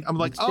Bourdain. I'm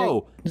like,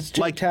 it's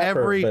like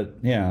Tapper,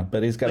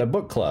 but he's got a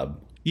book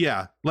club.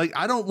 Yeah, like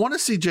I don't want to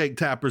see Jake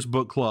Tapper's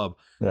book club.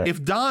 Right.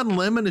 If Don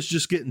Lemon is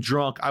just getting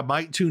drunk, I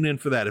might tune in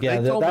for that. If they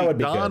told me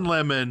Don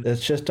Lemon,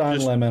 it's just Don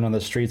Lemon on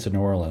the streets of New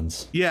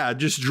Orleans. Yeah,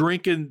 just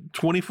drinking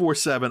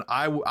 24/7.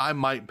 I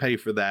might pay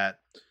for that.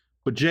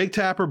 But Jake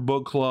Tapper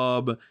book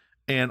club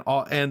and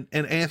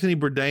Anthony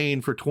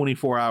Bourdain for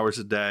 24 hours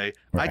a day,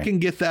 I can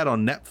get that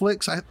on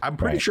Netflix. I'm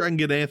pretty sure I can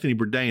get Anthony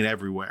Bourdain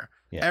everywhere.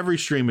 Yeah. Every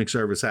streaming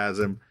service has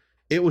him.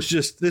 It was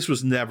just this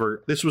was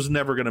never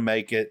going to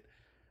make it.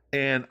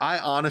 And I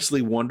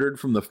honestly wondered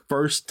from the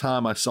first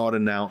time I saw it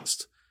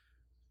announced,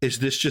 is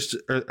this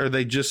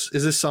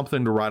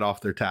something to write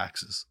off their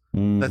taxes?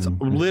 That's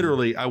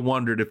literally, I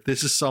wondered if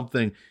this is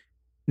something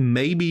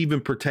maybe even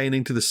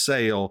pertaining to the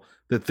sale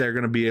that they're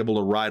going to be able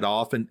to write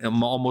off, and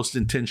almost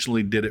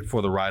intentionally did it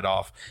for the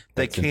write-off.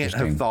 They can't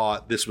have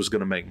thought this was going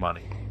to make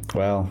money.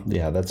 Well,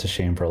 yeah, that's a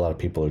shame for a lot of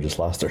people who just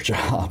lost their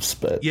jobs.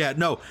 But yeah,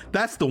 no,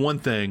 that's the one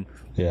thing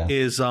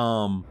is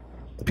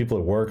people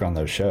who work on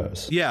those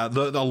shows. Yeah,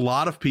 a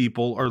lot of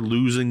people are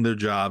losing their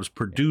jobs.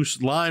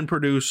 Line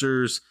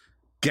producers,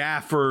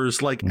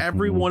 gaffers, like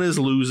everyone is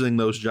losing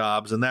those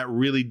jobs, and that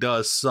really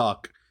does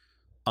suck.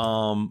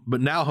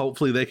 But now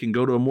hopefully they can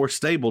go to a more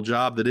stable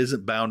job that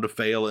isn't bound to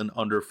fail in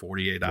under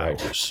 48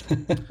 hours.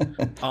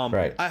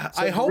 Right.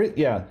 I hope.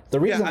 The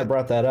reason I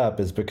brought that up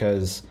is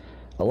because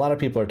a lot of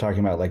people are talking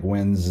about like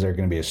when's there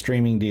going to be a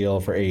streaming deal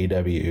for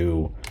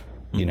AEW.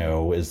 You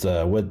know,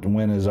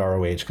 when is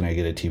ROH going to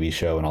get a TV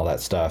show and all that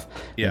stuff?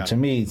 Yeah. And to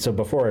me, so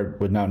before,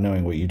 with not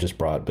knowing what you just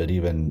brought, but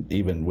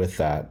even with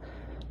that,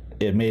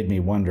 it made me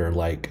wonder.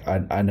 Like,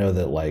 I know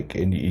that, like,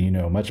 and you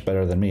know much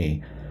better than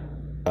me,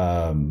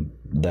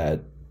 that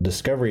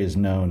Discovery is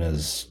known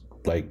as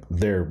like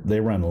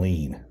they run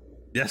lean.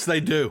 Yes, they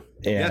do.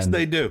 Yes,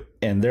 they do.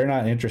 And they're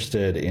not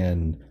interested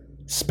in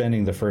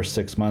spending the first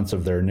 6 months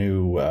of their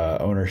new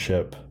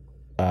ownership.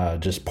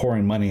 Just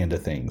pouring money into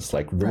things.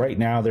 Like right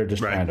now, they're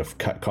just trying to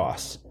cut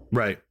costs.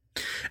 Right.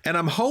 And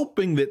I'm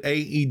hoping that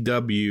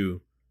AEW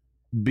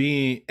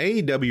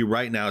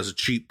right now is a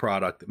cheap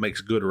product that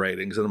makes good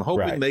ratings. And I'm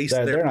hoping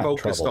they're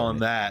focused on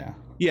that.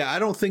 Yeah, I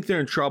don't think they're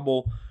in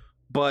trouble.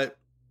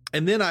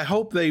 And then I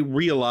hope they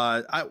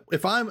realize,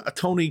 if I'm a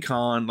Tony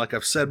Khan, like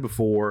I've said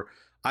before,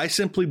 I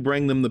simply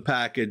bring them the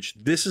package.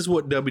 This is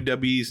what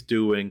WWE is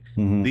doing.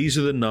 These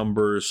are the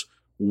numbers.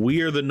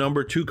 We are the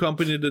number 2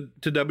 company to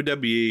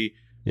WWE.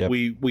 Yep.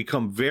 We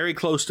come very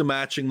close to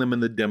matching them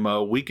in the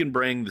demo. We can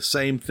bring the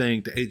same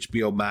thing to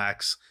HBO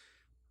Max.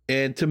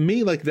 And to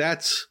me, like,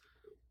 that's,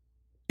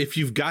 if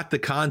you've got the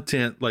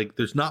content, like,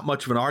 there's not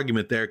much of an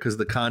argument there because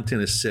the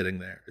content is sitting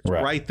there. It's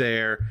right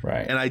there.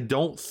 Right. And I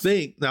don't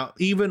think, now,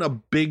 even a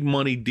big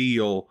money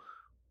deal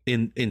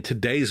in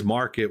today's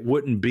market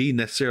wouldn't be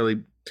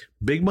necessarily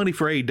big money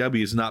for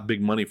AEW is not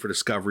big money for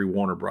Discovery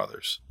Warner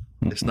Brothers.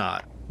 It's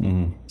not.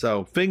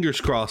 So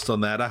fingers crossed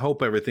on that. I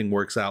hope everything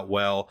works out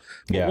well.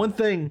 But one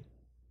thing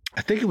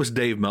I think it was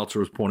Dave Meltzer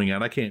was pointing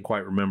out, I can't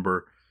quite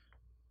remember.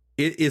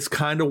 It is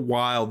kind of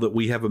wild that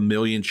we have 1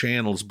 million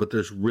channels, but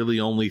there's really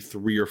only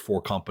 3 or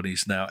 4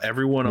 companies now.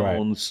 Everyone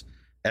owns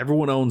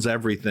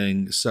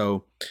everything.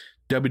 So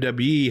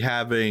WWE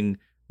having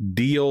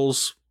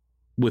deals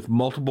with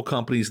multiple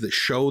companies that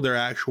show their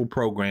actual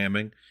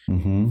programming.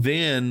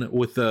 Then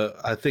with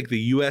I think the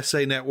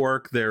USA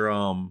Network, they're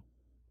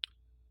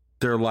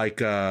like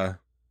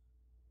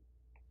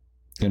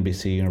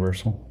NBC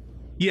Universal.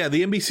 Yeah,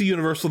 the NBC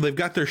Universal, they've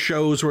got their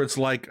shows where it's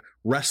like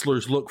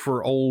wrestlers look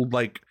for old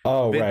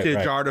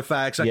vintage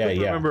artifacts. I can't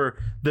remember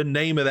the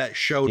name of that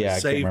show to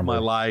save my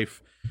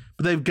life.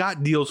 But they've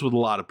got deals with a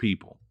lot of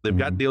people. They've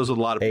got deals with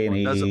a lot of people.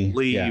 A&E, it doesn't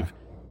leave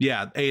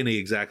A&E,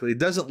 exactly. It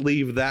doesn't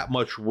leave that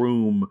much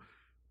room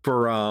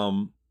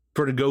for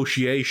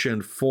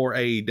negotiation for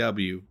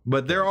AEW.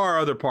 But there are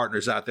other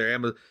partners out there.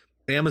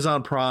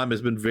 Amazon Prime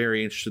has been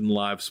very interested in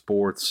live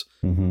sports.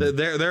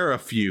 There are a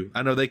few.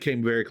 I know they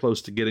came very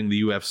close to getting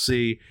the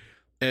UFC.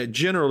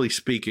 Generally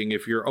speaking,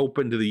 if you're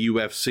open to the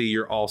UFC,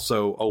 you're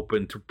also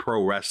open to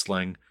pro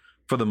wrestling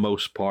for the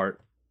most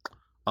part.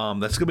 That's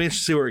going to be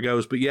interesting to see where it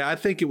goes. But yeah, I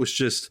think it was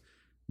just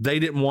they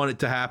didn't want it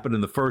to happen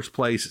in the first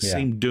place. It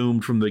seemed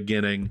doomed from the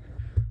beginning.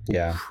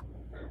 Yeah.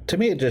 To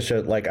me, it just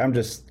showed, like,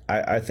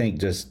 I think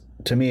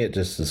to me, it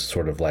just is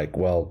sort of like,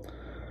 well,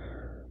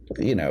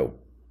 you know,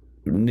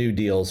 new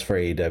deals for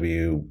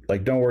AEW.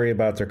 Like, don't worry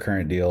about their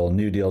current deal.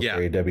 New deals for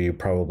AEW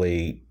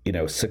probably,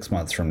 6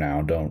 months from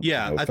now. Don't.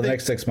 For the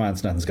next 6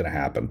 months, nothing's going to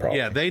happen. Probably.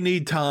 Yeah, they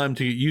need time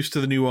to get used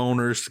to the new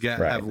owners, to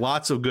have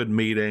lots of good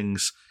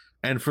meetings,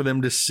 and for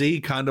them to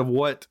see kind of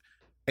what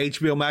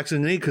HBO Max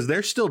need, because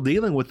they're still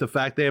dealing with the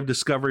fact they have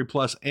Discovery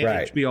Plus and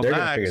HBO they're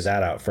Max. Gonna figure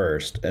that out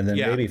first, and then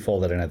maybe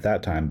fold it in at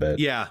that time. But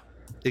yeah,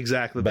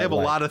 exactly. They have a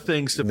lot of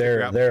things to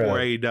figure out before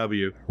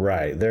AEW.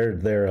 Right.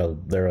 They're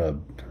a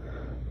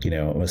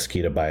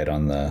mosquito bite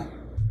on the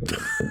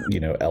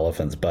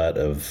elephant's butt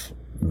of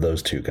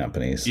those two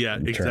companies. Yeah,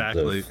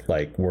 exactly. Of,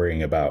 like,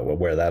 worrying about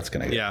where that's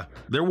going to go. Yeah,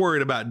 they're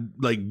worried about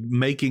like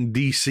making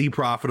DC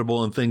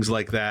profitable and things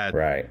like that.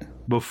 Right.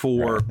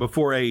 Before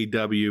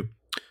AEW.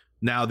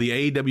 Now the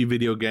AEW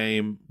video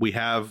game, we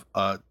have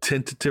a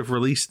tentative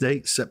release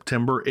date,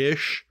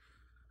 September-ish,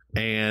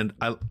 and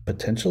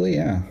potentially,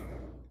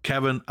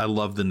 Kevin, I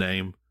love the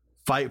name.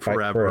 Fight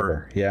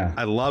Forever. Yeah,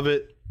 I love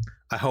it.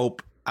 I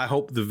hope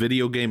the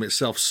video game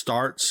itself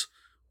starts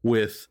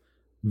with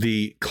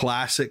the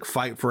classic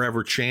Fight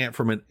Forever chant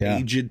from an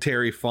aged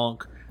Terry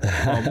Funk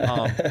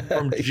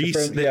from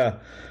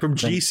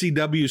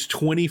GCW's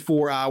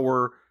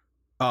 24-hour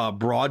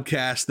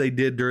broadcast they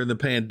did during the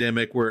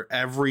pandemic, where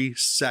every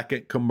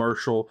second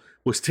commercial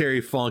was Terry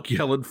Funk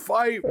yelling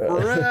 "Fight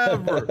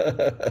Forever."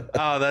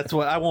 That's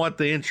what I want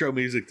the intro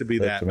music to be.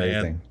 That's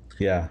amazing. Man.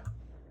 Yeah.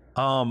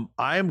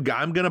 I'm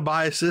gonna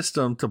buy a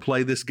system to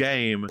play this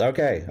game.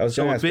 Okay, I was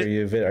gonna ask,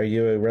 are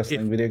you a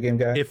wrestling video game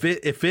guy?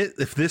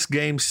 If this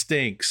game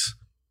stinks,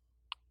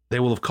 they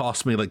will have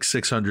cost me like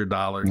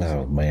 $600.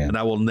 Oh man, and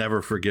I will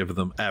never forgive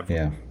them ever.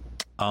 Yeah.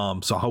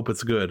 So I hope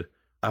it's good.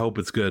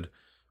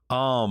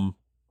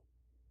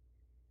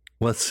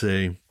 Let's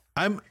see.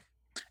 I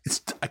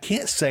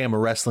can't say I'm a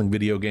wrestling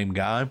video game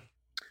guy,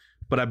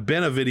 but I've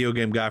been a video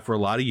game guy for a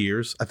lot of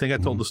years. I think I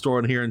told the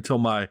story in here until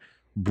my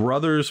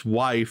brother's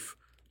wife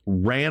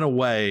ran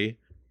away,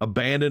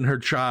 abandoned her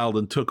child,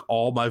 and took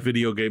all my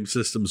video game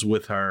systems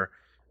with her.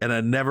 And I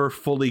never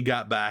fully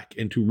got back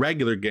into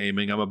regular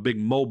gaming. I'm a big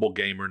mobile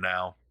gamer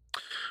now.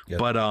 Yep.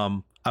 But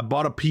I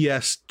bought a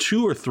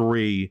PS2 or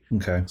 3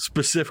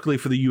 specifically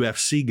for the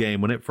UFC game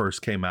when it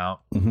first came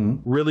out.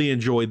 Really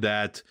enjoyed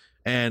that.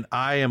 And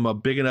I am a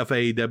big enough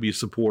AEW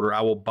supporter. I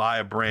will buy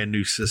a brand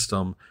new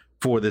system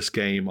for this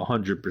game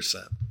 100%.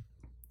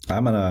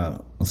 I'm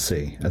gonna, let's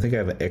see. I think I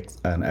have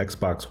an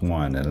Xbox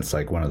One, and it's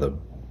like one of the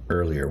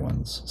earlier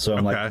ones. So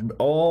I'm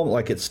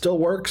like, it still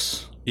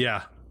works.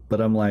 Yeah.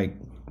 But I'm like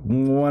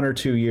 1 or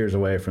 2 years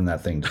away from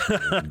that thing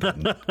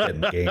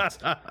getting games.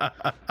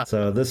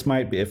 So this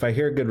might be, if I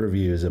hear good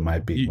reviews, it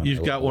might be.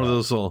 You've got one of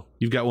those old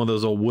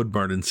wood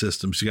burning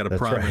systems. You got to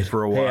prime it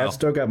for a while. Hey, I've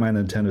still got my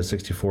Nintendo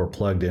 64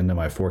 plugged into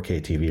my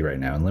 4K TV right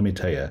now, and let me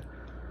tell you,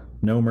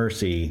 no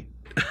mercy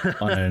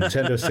on a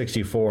Nintendo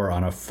 64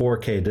 on a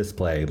 4K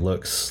display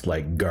looks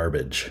like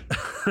garbage.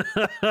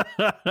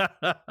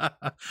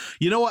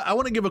 You know what? I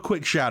want to give a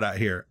quick shout out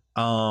here.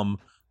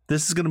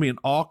 This is going to be an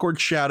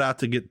awkward shout out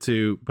to get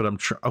to, but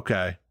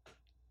okay.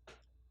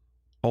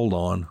 Hold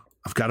on.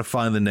 I've got to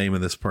find the name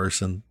of this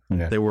person.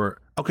 Okay. They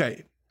were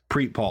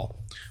Preet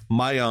Paul.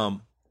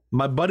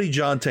 My buddy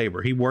John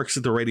Tabor, he works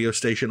at the radio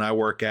station I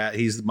work at.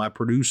 He's my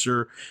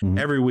producer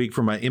every week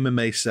for my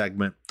MMA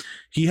segment.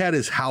 He had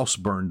his house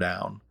burned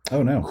down.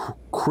 Oh no.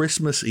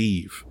 Christmas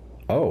Eve.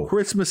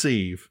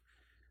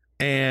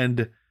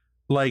 And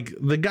like,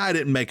 the guy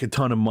didn't make a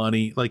ton of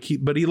money, but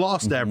he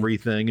lost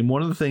everything. And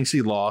one of the things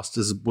he lost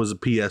was a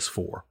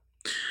PS4.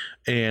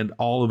 and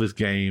all of his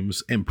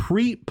games. And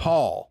Preet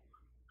Paul,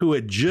 who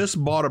had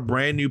just bought a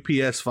brand new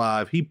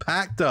PS5, he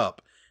packed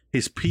up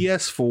his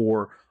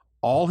PS4,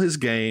 all his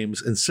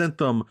games, and sent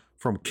them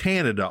from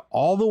Canada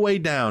all the way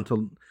down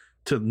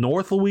to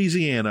North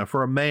Louisiana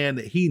for a man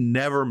that he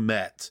never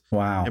met.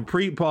 Wow. And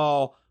Preet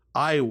Paul,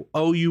 I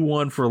owe you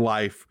one for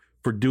life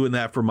for doing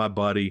that for my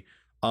buddy.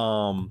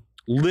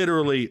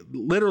 Literally,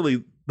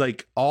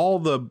 like all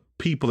the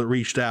people that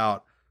reached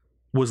out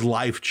was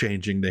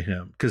life-changing to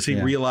him because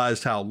he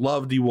realized how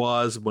loved he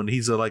was when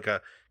he's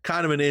a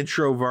kind of an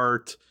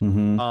introvert.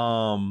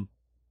 Mm-hmm.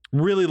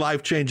 Really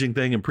life-changing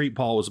thing, and Preet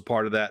Paul was a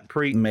part of that.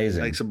 Preet,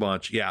 amazing. Thanks a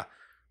bunch. Yeah.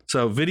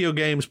 So video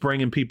games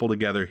bringing people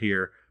together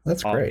here.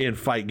 That's great. In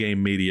fight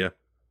game media.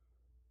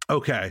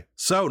 Okay,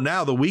 so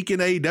now the week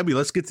in AEW.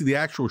 Let's get to the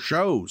actual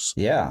shows.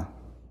 Yeah.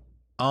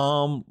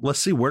 Let's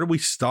see. Where do we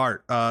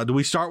start? Do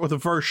we start with the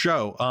first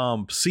show?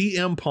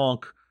 CM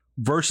Punk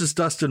versus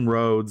Dustin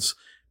Rhodes.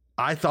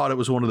 I thought it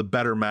was one of the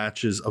better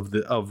matches of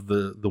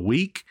the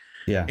week.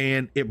 Yeah.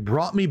 And it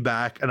brought me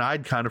back, and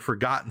I'd kind of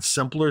forgotten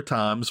simpler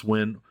times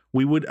when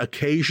we would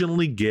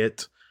occasionally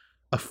get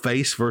a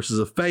face versus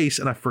a face,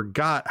 and I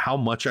forgot how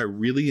much I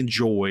really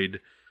enjoyed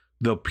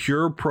the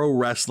pure pro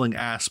wrestling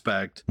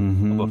aspect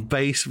of a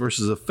face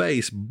versus a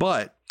face.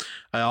 But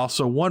I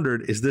also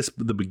wondered, is this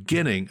the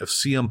beginning of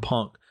CM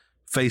Punk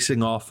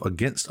facing off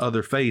against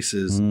other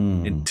faces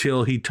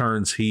until he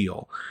turns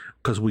heel?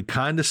 Because we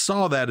kind of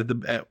saw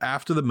that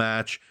after the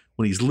match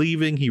when he's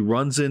leaving, he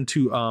runs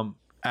into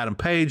Adam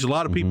Page. A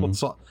lot of people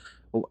saw.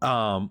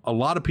 A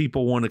lot of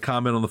people want to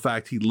comment on the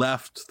fact he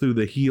left through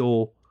the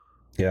heel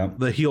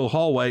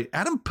hallway.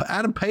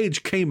 Adam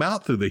Page came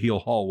out through the heel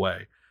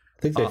hallway.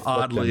 I think they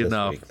oddly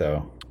enough, week,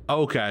 though.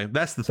 Okay,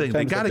 that's the thing.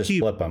 They got to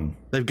keep them.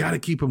 They've got to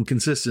keep them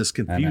consistent. It's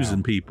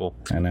confusing people.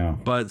 I know.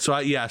 But so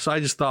I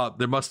just thought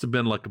there must have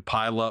been like a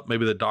pile up.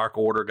 Maybe the Dark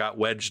Order got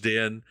wedged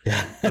in.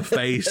 The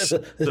face,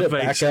 the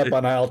face back up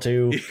on aisle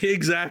 2.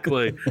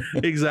 Exactly.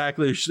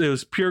 It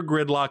was pure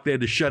gridlock. They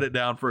had to shut it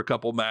down for a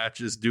couple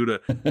matches due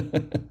to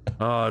the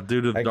I Dark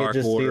could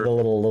just Order. See the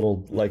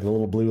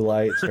little blue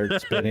lights start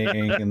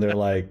spinning, and they're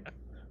like,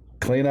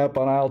 clean up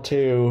on aisle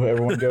 2.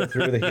 Everyone go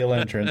through the heel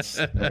entrance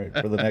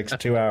for the next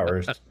 2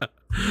 hours.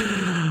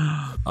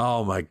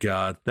 Oh my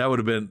God, that would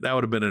have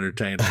been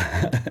entertaining.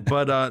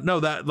 But no,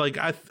 that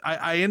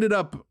I ended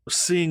up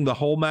seeing the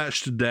whole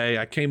match today.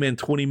 I came in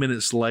 20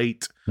 minutes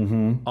late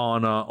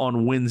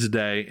on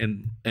Wednesday,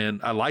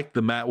 and I liked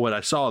the match. What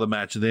I saw of the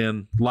match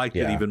then, liked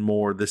it even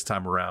more this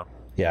time around.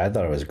 Yeah, I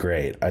thought it was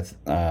great.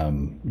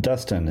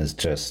 Dustin is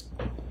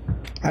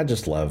I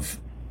just love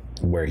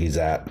where he's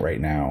at right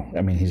now.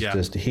 I mean, he's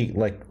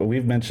like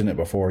we've mentioned it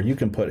before. You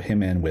can put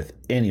him in with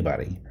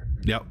anybody.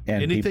 Yep.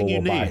 And anything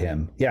people will buy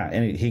him. Yeah,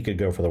 and he could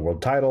go for the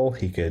world title.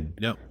 He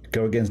could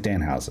go against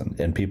Danhausen,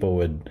 and people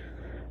would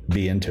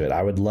be into it.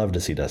 I would love to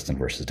see Dustin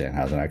versus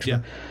Danhausen,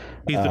 actually.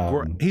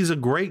 Yeah. He's a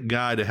great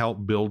guy to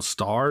help build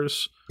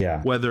stars.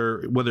 Yeah.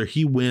 Whether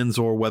he wins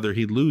or whether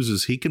he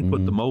loses, he can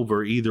put them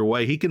over either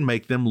way. He can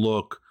make them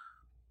look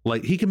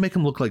like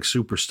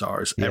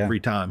superstars every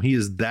time. He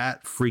is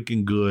that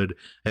freaking good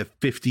at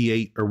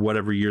 58 or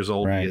whatever years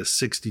old he is,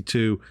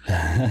 62.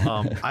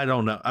 I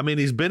don't know. I mean,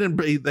 he's been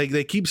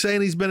they keep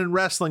saying he's been in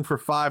wrestling for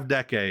 5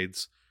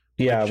 decades.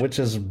 Yeah, which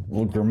is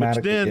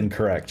grammatically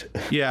incorrect.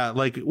 Yeah,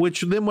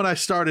 which then when I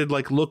started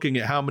looking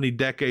at how many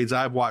decades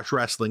I've watched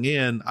wrestling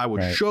in, I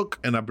was shook,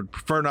 and I would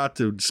prefer not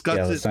to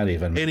discuss it not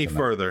even any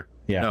further.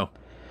 Yeah.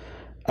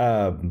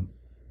 No.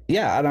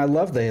 Yeah, and I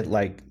love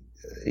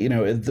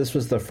this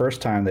was the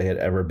first time they had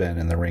ever been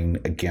in the ring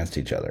against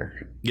each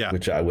other. Yeah,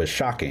 which I was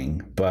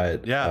shocking,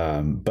 but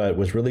but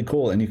was really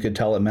cool, and you could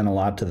tell it meant a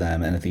lot to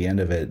them. And at the end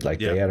of it,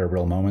 they had a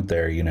real moment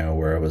there,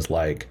 where it was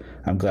like,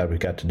 "I'm glad we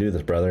got to do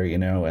this, brother,"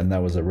 and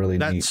that was a really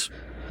neat.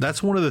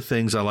 That's one of the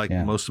things I like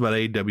most about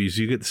AEW is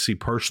you get to see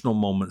personal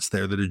moments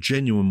there that are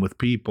genuine with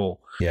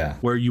people. Yeah,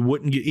 where you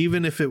wouldn't get,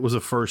 even if it was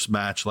a first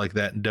match like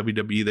that in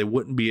WWE, they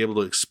wouldn't be able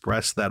to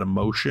express that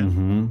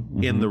emotion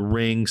in the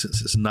ring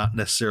since it's not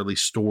necessarily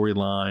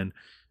storyline.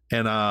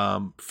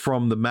 And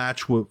from the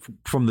match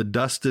from the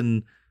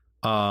Dustin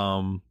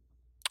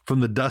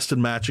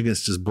match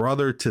against his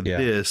brother to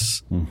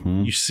this,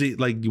 you see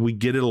we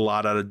get it a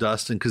lot out of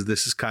Dustin because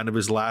this is kind of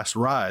his last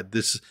ride.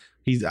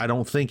 I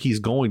don't think he's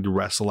going to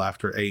wrestle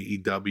after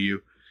AEW.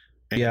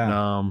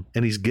 And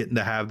he's getting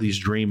to have these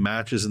dream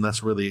matches, and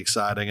that's really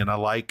exciting. And I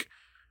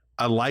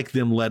like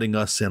them letting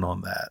us in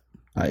on that.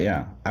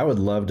 I would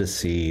love to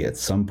see at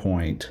some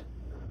point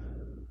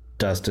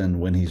Dustin,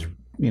 when he's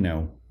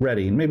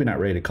ready, and maybe not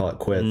ready to call it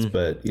quits,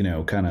 but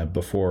kind of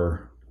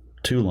before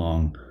too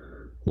long,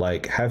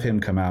 have him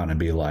come out and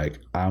be like,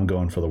 I'm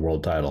going for the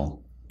world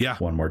title. Yeah,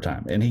 one more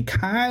time. And he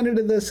kind of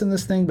did this in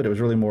this thing, but it was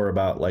really more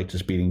about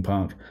just beating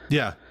Punk.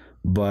 Yeah.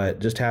 But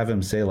just have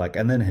him say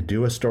and then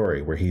do a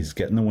story where he's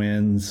getting the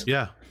wins.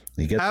 Yeah.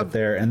 He gets up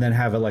there, and then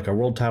have a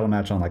world title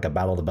match on a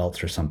Battle of the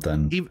Belts or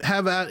something.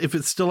 If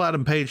it's still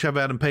Adam Page, have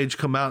Adam Page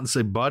come out and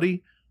say,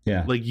 buddy,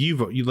 yeah,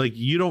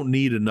 you don't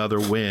need another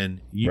win.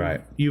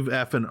 You've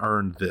effing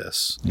earned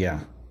this.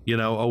 Yeah.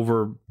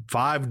 over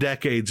 5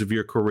 decades of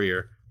your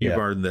career, you've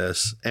earned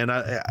this. And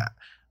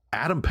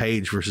Adam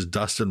Page versus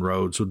Dustin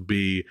Rhodes would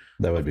be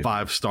a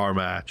 5-star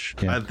match.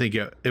 Yeah. I think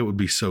it would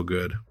be so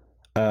good.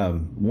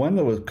 One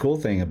of the cool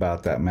thing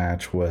about that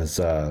match was,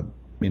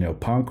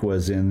 Punk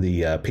was in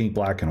the pink,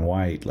 black, and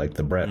white, like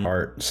the Bret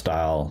Hart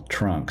style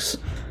trunks.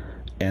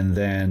 And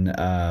then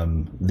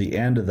the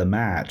end of the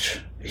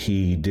match,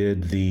 he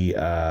did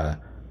the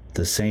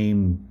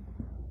same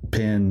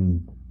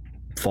pin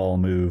fall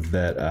move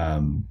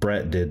that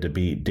Bret did to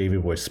beat Davey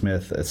Boy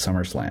Smith at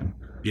SummerSlam.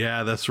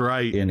 Yeah, that's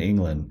right. In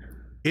England.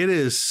 It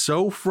is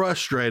so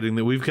frustrating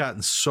that we've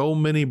gotten so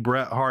many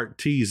Bret Hart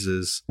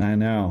teases. I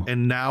know.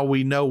 And now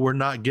we know we're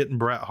not getting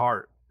Bret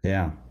Hart.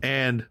 Yeah.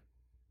 And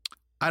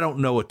I don't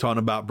know a ton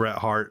about Bret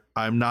Hart.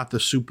 I'm not the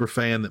super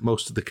fan that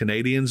most of the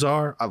Canadians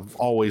are. I've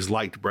always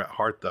liked Bret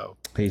Hart, though.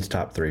 He's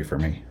top 3 for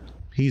me.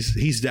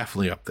 He's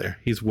definitely up there.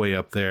 He's way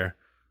up there.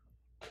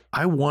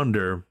 I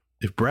wonder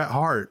if Bret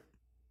Hart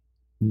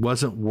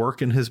wasn't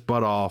working his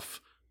butt off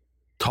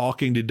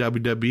talking to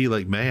WWE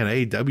like, man,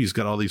 AEW's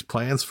got all these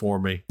plans for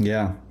me.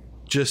 Yeah.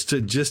 Just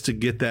to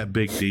get that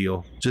big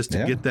deal. Just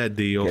to get that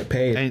deal. Get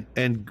paid.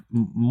 And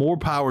more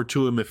power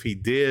to him if he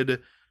did.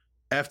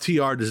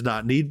 FTR does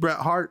not need Bret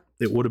Hart.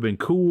 It would have been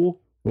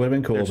cool. Would have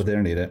been cool, but they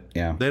don't need it.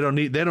 Yeah. They don't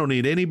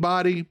need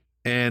anybody.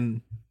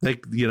 And they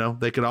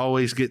could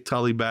always get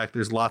Tully back.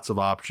 There's lots of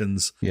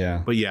options.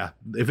 Yeah. But yeah,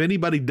 if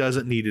anybody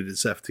doesn't need it,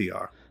 it's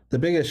FTR. The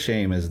biggest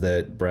shame is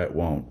that Bret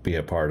won't be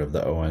a part of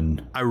the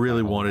Owen. I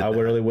really wanted. I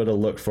really would have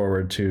looked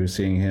forward to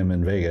seeing him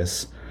in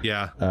Vegas.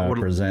 Yeah,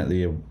 present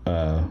the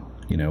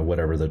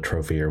whatever the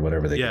trophy or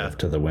whatever they give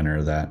to the winner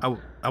of that.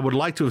 I would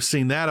like to have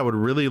seen that. I would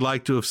really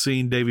like to have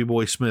seen Davey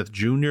Boy Smith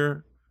Jr.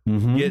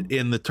 Get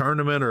in the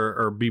tournament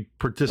or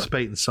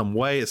participate in some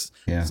way. It's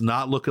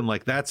not looking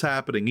like that's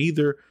happening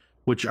either,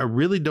 which I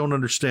really don't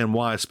understand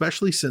why,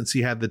 especially since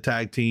he had the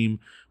tag team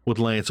with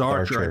Lance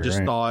Archer. I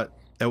just thought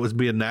that would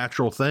be a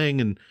natural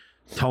thing and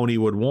Tony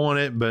would want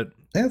it, but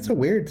that's a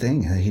weird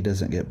thing that he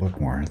doesn't get booked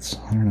more.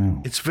 I don't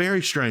know. It's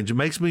very strange. It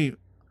makes me,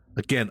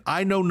 again,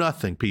 I know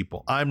nothing,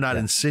 people. I'm not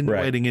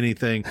insinuating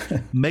anything.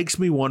 Makes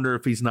me wonder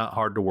if he's not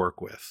hard to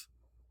work with.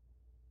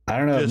 I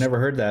don't know. I've never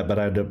heard that, but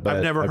I've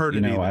never heard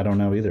it either. I don't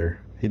know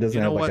either. He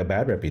doesn't have a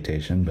bad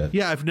reputation, but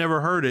yeah, I've never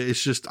heard it.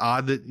 It's just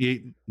odd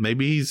that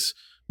maybe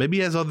he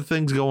has other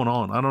things going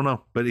on. I don't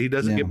know, but he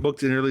doesn't get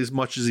booked nearly as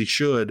much as he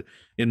should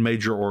in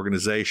major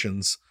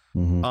organizations.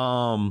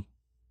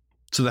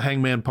 So the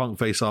Hangman Punk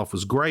face-off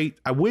was great.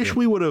 I wish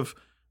we would have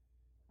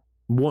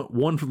one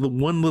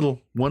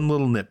little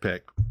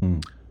nitpick.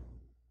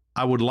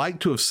 I would like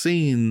to have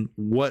seen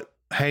what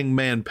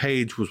Hangman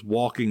Page was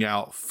walking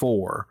out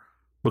for,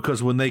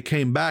 because when they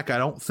came back, I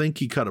don't think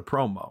he cut a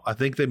promo. I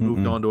think they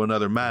moved on to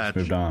another match.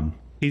 Moved on.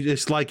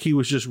 It's like he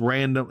was just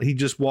random. He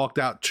just walked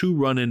out to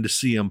run into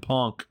CM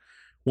Punk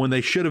when they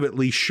should have at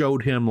least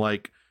showed him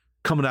like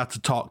coming out to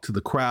talk to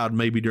the crowd,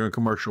 maybe during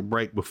commercial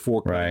break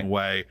before cutting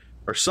away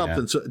or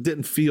something. So it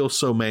didn't feel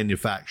so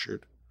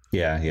manufactured.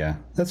 Yeah,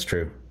 that's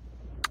true.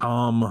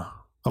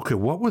 Okay,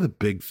 what were the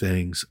big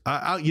things?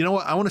 You know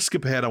what? I want to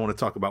skip ahead. I want to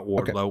talk about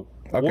Wardlow.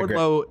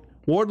 Okay,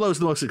 Wardlow's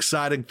the most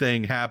exciting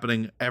thing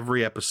happening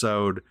every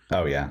episode.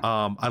 Oh yeah.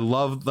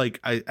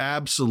 I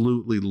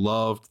absolutely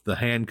loved the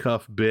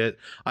handcuff bit.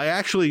 I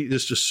actually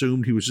just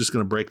assumed he was just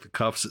going to break the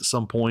cuffs at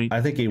some point.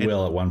 I think he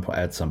will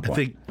at some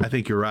point. I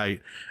think you're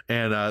right.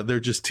 And they're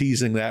just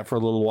teasing that for a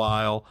little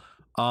while.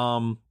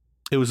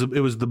 It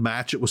was the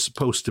match it was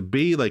supposed to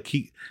be. Like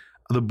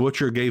the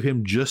Butcher gave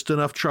him just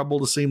enough trouble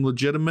to seem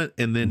legitimate,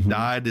 and then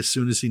died as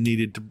soon as he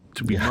needed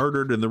to be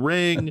murdered in the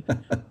ring.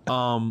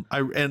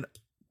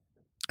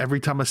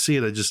 Every time I see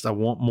it, I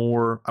want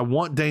more. I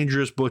want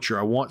Dangerous Butcher.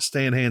 I want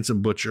Stan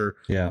Hansen Butcher.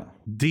 Yeah.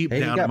 Deep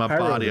down in my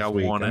body, I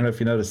want it. I don't know if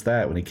you noticed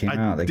that when he came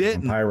out, they gave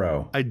him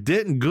pyro. I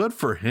didn't. Good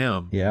for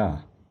him. Yeah.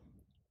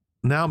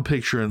 Now I'm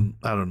picturing,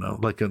 I don't know,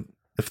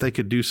 if they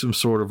could do some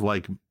sort of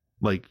like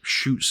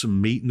shoot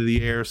some meat into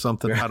the air or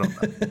something. I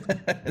don't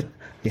know.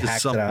 He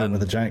hacked it out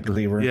with a giant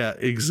cleaver. Yeah,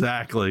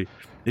 exactly.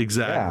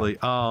 Yeah.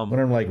 When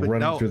I'm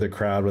running through the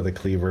crowd with a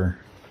cleaver.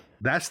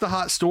 That's the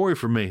hot story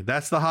for me.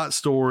 That's the hot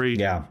story.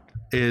 Yeah.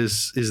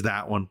 Is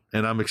that one,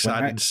 and I'm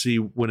excited to see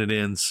when it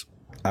ends.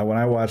 When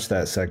I watched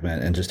that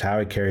segment and just how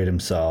he carried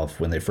himself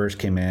when they first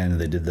came in and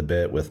they did the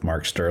bit with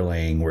Mark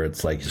Sterling where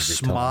it's like he's just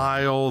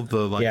smile,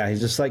 he's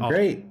just like,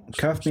 great,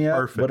 cuff me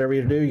up, whatever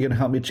you do, you're gonna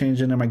help me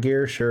change into my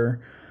gear, sure.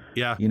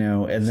 Yeah,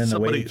 and then the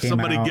way he came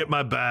out, get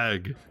my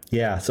bag.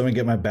 Yeah, somebody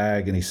get my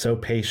bag, and he's so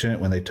patient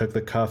when they took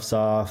the cuffs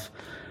off,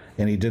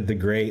 and he did the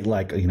great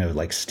like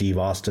Steve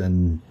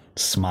Austin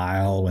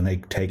smile when they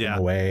take him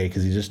away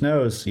because he just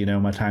knows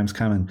my time's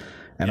coming.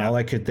 And all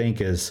I could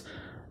think is,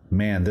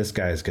 man, this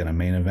guy's going to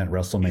main event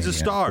WrestleMania He's a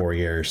star. in 4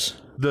 years.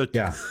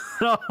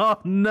 Oh,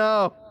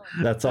 no.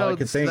 That's all I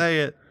could think.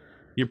 Say it.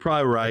 You're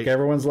probably right. Like,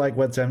 everyone's like,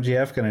 what's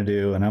MGF going to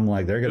do? And I'm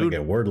like, they're going to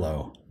get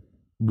Wardlow.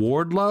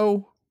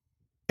 Wardlow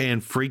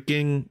and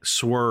freaking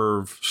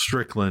Swerve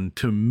Strickland,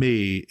 to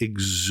me,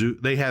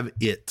 they have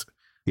it.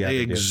 Yeah, they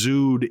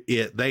exude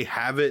it. They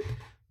have it.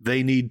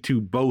 they need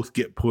to both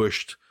get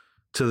pushed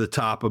to the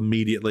top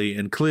immediately.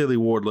 And clearly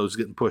Wardlow's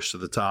getting pushed to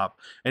the top.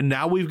 And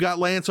now we've got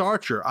Lance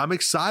Archer. I'm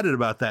excited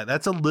about that.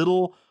 That's a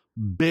little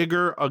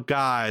bigger a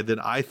guy than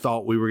I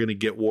thought we were going to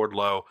get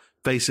Wardlow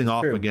facing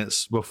off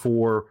against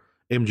before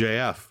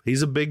MJF.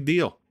 He's a big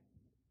deal.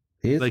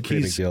 He is a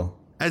big deal.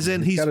 As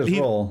in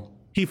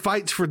he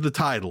fights for the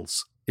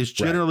titles. It's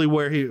generally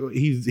where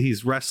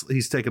he's wrestling.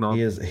 He's taken on.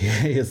 He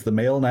is the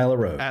male Nyla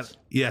Rose.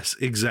 Yes,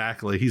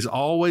 exactly. He's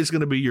always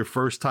going to be your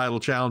first title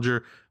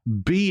challenger,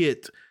 be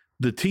it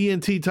the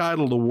TNT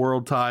title, the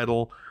world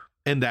title,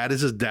 and that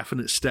is a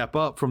definite step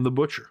up from the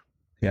Butcher.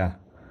 Yeah.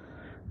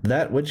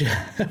 That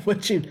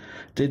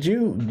did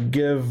you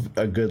give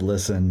a good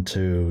listen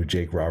to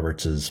Jake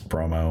Roberts'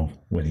 promo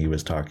when he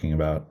was talking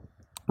about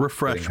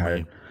refresh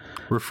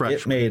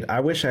me? I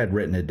wish I had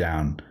written it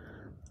down.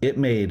 It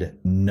made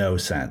no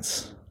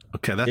sense.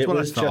 Okay, that's what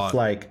I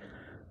thought.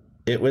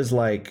 It was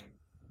like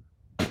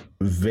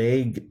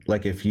vague,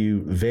 like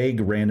vague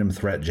random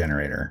threat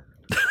generator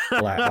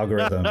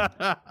algorithm.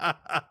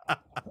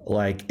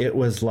 Like it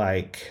was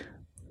like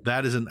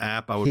that is an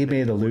app. He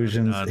made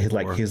illusions.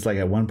 He's like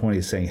at one point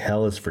he's saying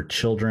hell is for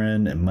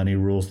children and money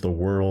rules the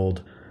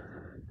world.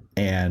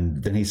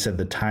 And then he said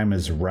the time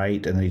is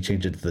right, and then he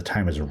changed it to the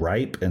time is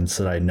ripe and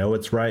said I know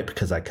it's ripe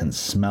because I can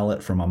smell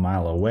it from a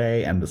mile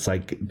away. And it's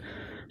like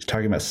he's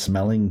talking about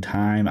smelling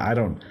time.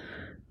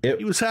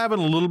 He was having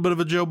a little bit of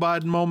a Joe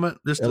Biden moment,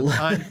 just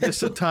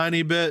a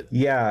tiny bit.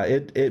 Yeah,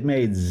 it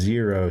made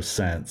zero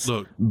sense.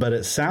 Look, but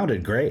it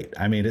sounded great.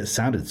 I mean, it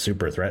sounded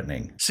super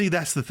threatening. See,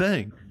 that's the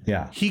thing.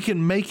 Yeah. He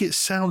can make it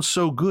sound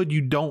so good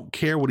you don't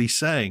care what he's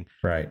saying.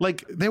 Right.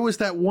 Like there was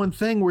that one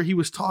thing where he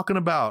was talking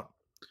about,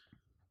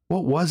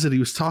 what was it? He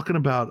was talking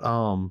about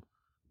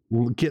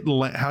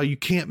how you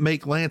can't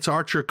make Lance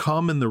Archer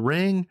come in the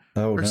ring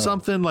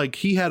something. Like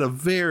he had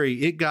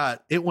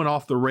it went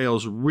off the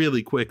rails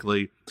really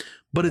quickly.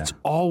 But it's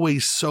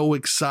always so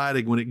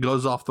exciting when it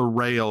goes off the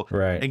rail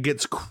and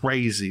gets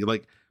crazy.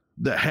 Like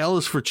the hell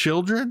is for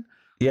children.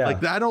 Yeah.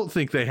 Like I don't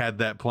think they had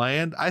that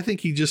planned. I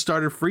think he just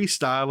started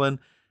freestyling,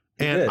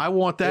 and I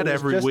want that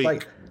every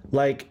week.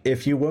 Like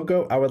if you will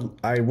go,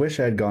 I wish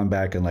I had gone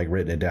back and like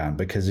written it down,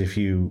 because if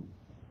you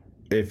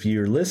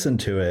listen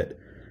to it,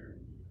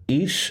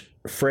 each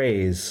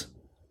phrase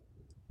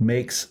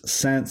makes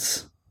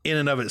sense in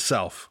and of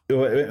itself.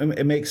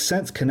 It makes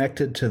sense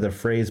connected to the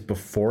phrase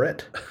before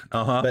it,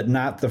 but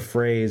not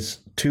the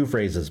two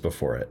phrases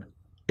before it.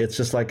 It's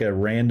just like a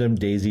random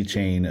daisy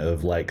chain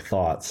of like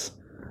thoughts.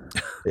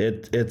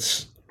 It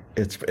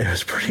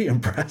was pretty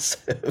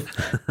impressive.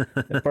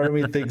 And part of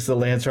me thinks the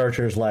Lance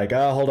Archer's like,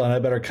 oh, hold on, I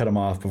better cut him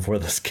off before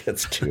this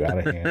gets too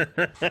out of hand.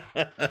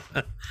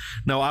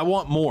 No, I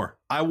want more.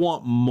 I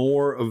want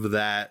more of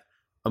that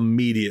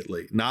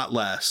immediately, not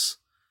less.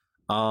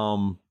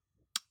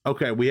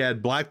 Okay, we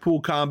had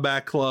Blackpool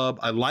Combat Club.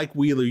 I like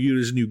Wheeler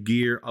Yuta's new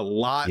gear a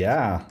lot.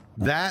 Yeah.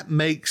 That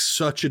makes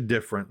such a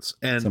difference.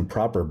 And some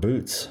proper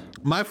boots.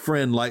 My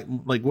friend, like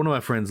one of my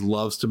friends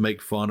loves to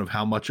make fun of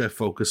how much I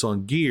focus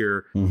on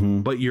gear,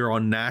 but you're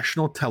on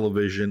national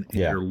television and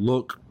your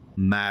look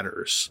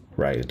matters.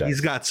 Right, it does.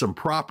 He's got some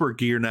proper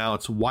gear now.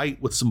 It's white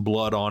with some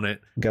blood on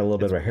it. Got a little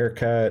bit of a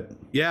haircut.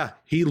 Yeah,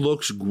 he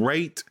looks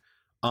great.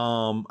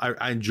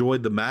 I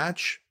enjoyed the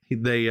match.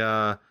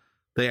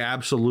 They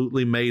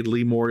absolutely made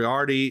Lee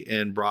Moriarty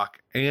and Brock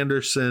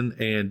Anderson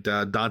and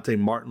Dante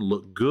Martin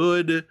look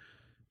good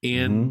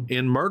in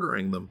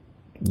murdering them.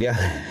 Yeah,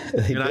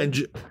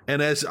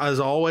 and as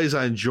always,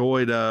 I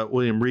enjoyed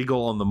William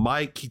Regal on the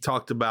mic. He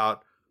talked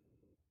about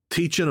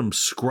teaching them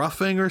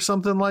scruffing or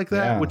something like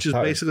that, which is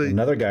basically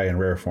another guy in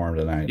rare form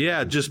tonight.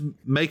 Yeah, just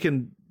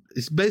making.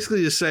 It's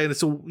basically just saying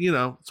it's a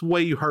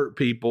way you hurt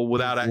people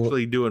without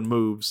actually doing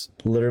moves.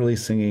 Literally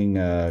singing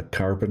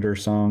Carpenter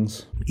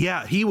songs.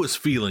 Yeah, he was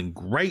feeling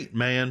great,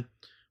 man.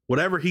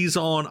 Whatever he's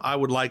on,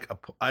 I'd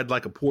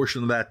like a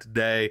portion of that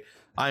today.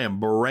 I am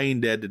brain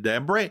dead today.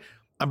 I'm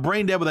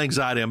brain dead with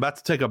anxiety. I'm about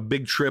to take a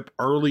big trip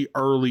early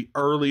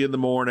in the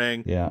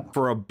morning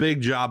for a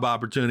big job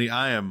opportunity.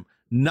 I am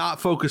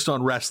not focused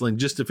on wrestling.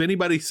 Just if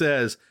anybody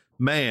says,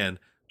 man,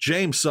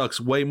 James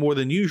sucks way more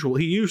than usual.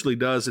 He usually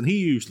does, and he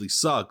usually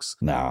sucks.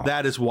 No,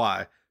 that is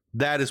why.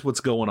 That is what's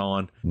going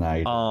on.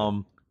 Nice.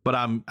 But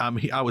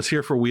I was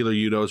here for Wheeler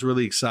Yuta. I was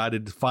really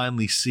excited to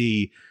finally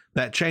see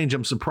that change.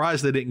 I'm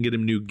surprised they didn't get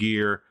him new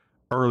gear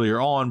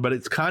earlier on, but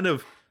it's kind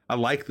of, I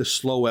like the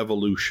slow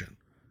evolution.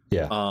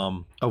 Yeah.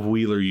 Of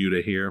Wheeler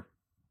Yuta here.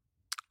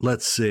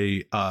 Let's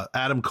see.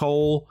 Adam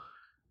Cole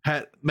he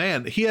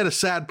had a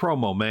sad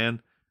promo,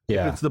 man.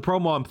 Yeah. It's the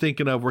promo I'm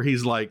thinking of where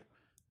he's like,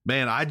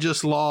 man, I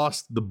just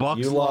lost. The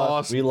Bucks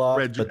lost. We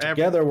lost. But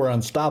together we're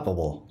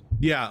unstoppable.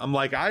 Yeah, I'm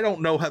like, I don't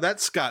know how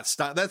that's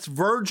that's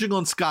verging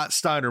on Scott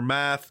Steiner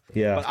math.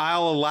 Yeah, but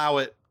I'll allow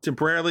it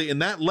temporarily.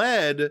 And that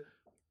led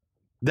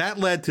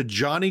to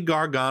Johnny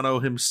Gargano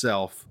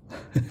himself,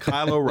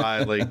 Kyle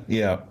O'Reilly.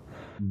 Yeah,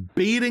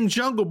 beating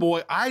Jungle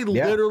Boy. I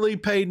literally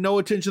paid no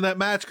attention to that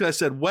match because I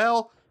said,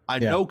 well, I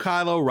know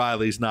Kyle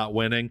O'Reilly's not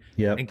winning.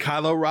 Yeah, and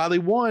Kyle O'Reilly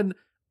won.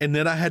 And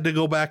then I had to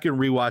go back and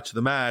rewatch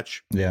the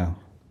match. Yeah.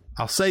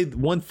 I'll say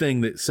one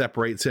thing that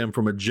separates him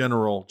from a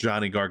general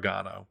Johnny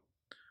Gargano.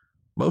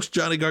 Most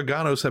Johnny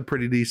Garganos have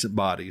pretty decent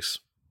bodies.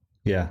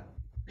 Yeah.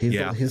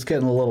 He's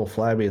getting a little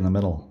flabby in the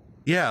middle.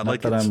 Yeah,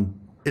 Not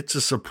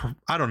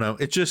I don't know.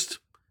 It's just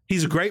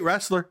he's a great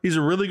wrestler. He's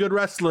a really good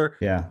wrestler.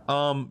 Yeah.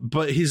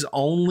 But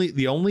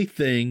the only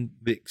thing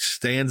that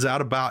stands out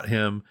about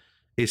him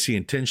is he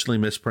intentionally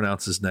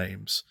mispronounces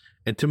names.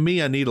 And to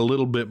me, I need a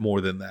little bit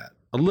more than that.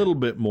 A little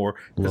bit more,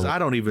 because I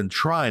don't even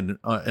try and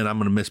I'm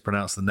going to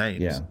mispronounce the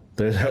names. Yeah.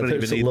 I don't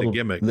even need the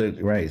gimmick.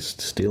 Right.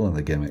 Stealing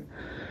the gimmick.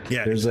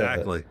 Yeah,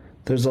 exactly.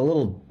 There's a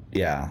little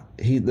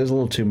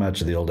too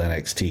much of the old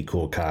NXT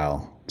Cool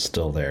Kyle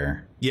still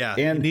there. Yeah,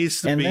 and he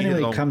needs to be then his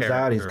when own he comes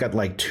character. out, he's got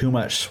like too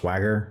much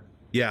swagger.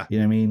 Yeah, you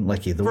know what I mean.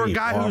 Like for a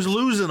guy who's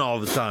losing all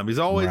the time, he's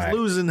always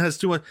losing. Has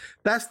too much.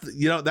 That's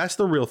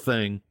the real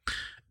thing.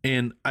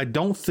 And I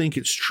don't think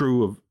it's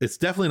true it's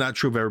definitely not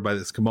true of everybody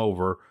that's come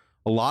over.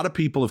 A lot of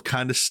people have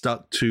kind of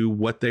stuck to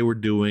what they were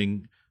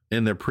doing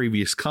in their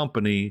previous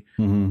company,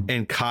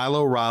 and Kyle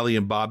O'Reilly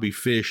and Bobby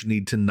Fish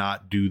need to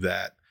not do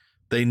that.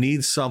 They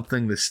need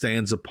something that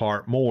stands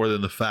apart more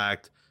than the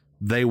fact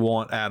they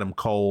want Adam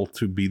Cole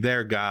to be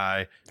their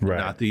guy,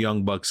 not the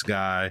Young Bucks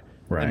guy,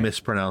 and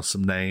mispronounce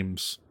some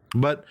names.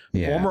 But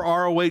former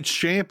ROH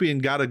champion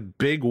got a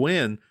big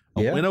win.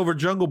 A win over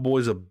Jungle Boy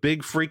is a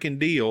big freaking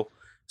deal.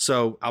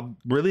 So I'm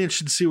really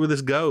interested to see where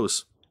this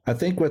goes. I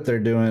think what they're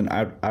doing,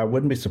 I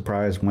wouldn't be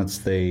surprised once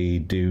they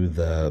do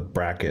the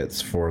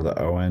brackets for the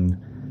Owen,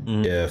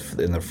 if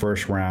in the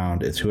first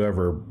round it's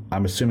whoever,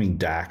 I'm assuming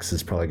Dax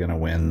is probably going to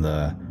win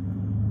the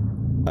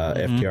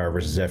FTR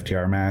versus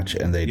FTR match,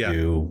 and they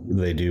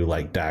do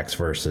like Dax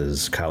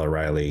versus Kyle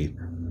O'Reilly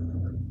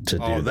to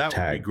do the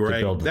tag. Would be great.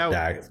 To build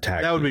the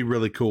tag. That would be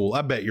really cool.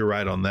 I bet you're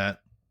right on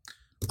that.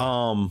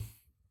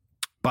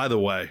 By the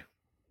way,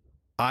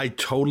 I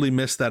totally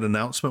missed that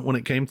announcement when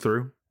it came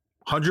through.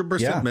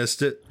 100%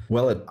 missed it.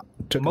 Well, it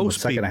took most a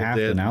second and a half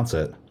to announce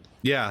it.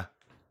 Yeah.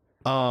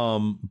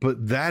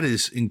 But that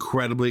is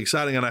incredibly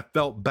exciting, and I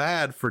felt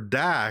bad for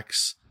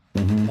Dax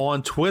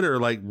on Twitter,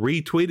 like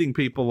retweeting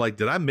people like,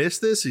 did I miss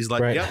this? He's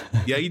like, yep,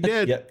 yeah, you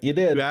did. Yep, you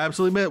did. You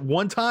absolutely missed.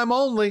 One time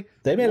only.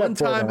 They made one up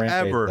for time the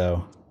Rampage, ever.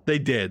 Though. They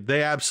did.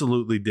 They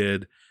absolutely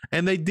did.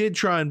 And they did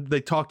try, and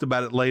they talked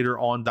about it later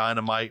on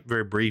Dynamite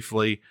very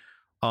briefly.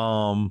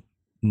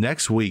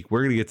 Next week,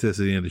 we're going to get to this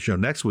at the end of the show.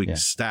 Next week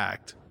is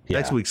stacked.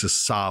 Next week's a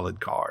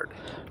solid card.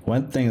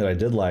 One thing that I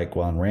did like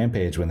on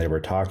Rampage, when they were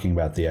talking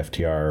about the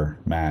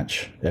FTR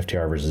match,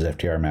 FTR versus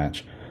FTR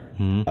match,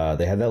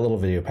 they had that little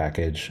video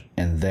package,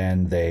 and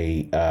then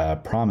they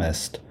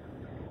promised,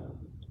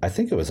 I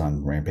think it was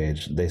on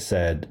Rampage, they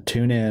said,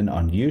 tune in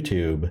on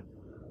YouTube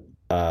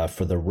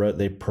for the road.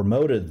 They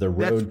promoted the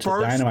Road to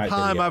Dynamite That's the first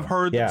time I've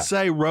heard them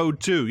say Road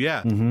to,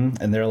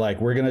 And they're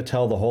like, we're going to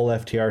tell the whole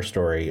FTR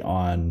story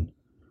on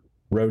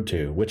Road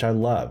to, which I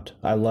loved.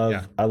 I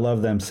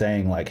love them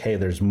saying like, hey,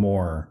 there's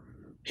more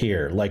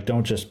here. Like,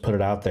 don't just put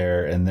it out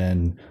there and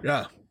then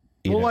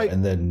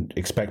and then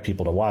expect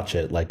people to watch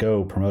it. Like,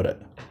 go promote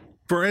it.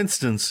 For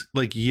instance,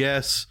 like,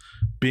 yes,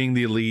 being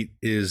the Elite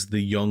is the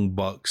Young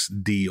Bucks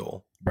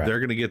deal. Right. They're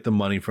going to get the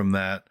money from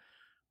that.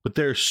 But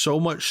there's so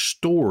much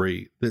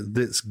story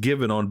that's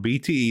given on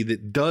BTE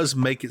that does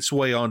make its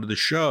way onto the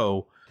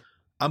show.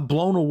 I'm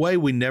blown away.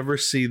 We never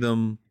see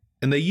them.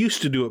 And they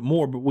used to do it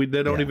more, but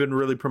they don't even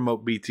really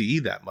promote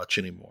BTE that much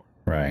anymore.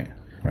 Right.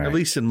 At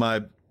least from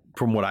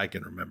what I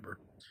can remember.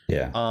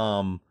 Yeah.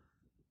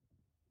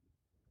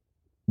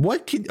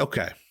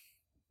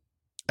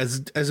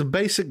 As a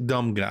basic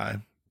dumb guy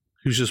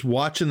who's just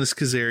watching this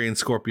Kazarian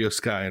Scorpio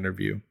Sky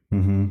interview,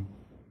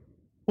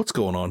 what's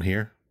going on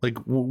here? Like,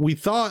 we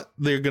thought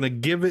they're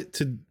going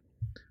to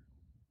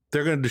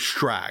they're going to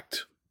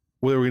distract.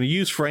 Well, they were going to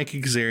use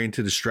Frankie Kazarian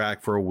to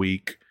distract for a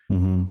week.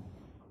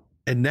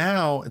 And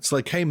now it's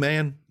like, hey,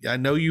 man, I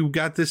know you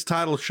got this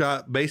title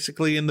shot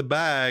basically in the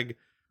bag.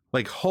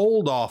 Like,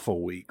 hold off a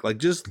week. Like,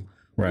 just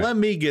let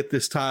me get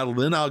this title,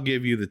 then I'll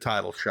give you the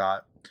title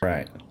shot.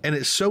 Right. And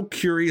it's so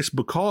curious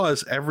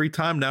because every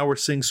time now we're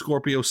seeing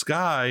Scorpio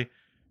Sky,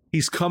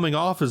 he's coming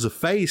off as a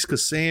face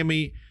because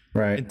Sammy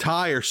and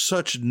Ty are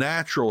such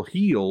natural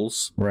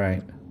heels.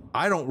 Right.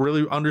 I don't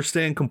really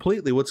understand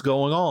completely what's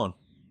going on.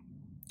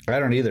 I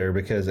don't either,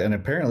 because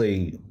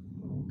apparently,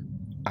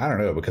 I don't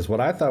know, because what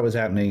I thought was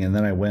happening, and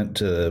then I went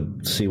to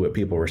see what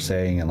people were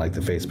saying in like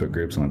the Facebook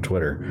groups and on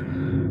Twitter,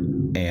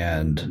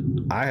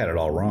 and I had it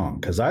all wrong,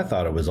 because I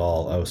thought it was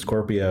all,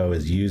 Scorpio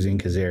is using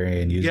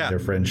Kazarian, using their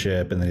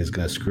friendship, and then he's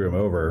going to screw him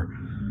over.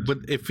 But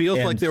it feels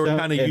like they were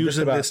kind of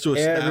using this to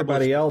establish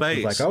everybody else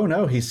face. Was like, oh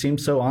no, he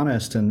seems so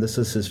honest, and this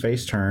is his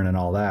face turn and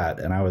all that.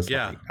 And I was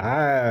like,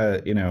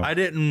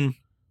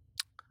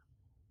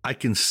 I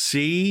can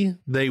see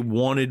they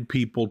wanted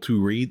people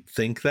to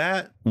rethink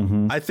that.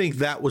 I think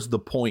that was the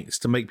point, is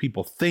to make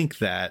people think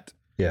that.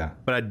 Yeah.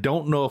 But I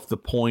don't know if the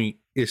point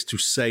is to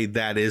say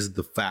that is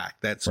the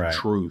fact. That's the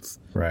truth.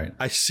 Right.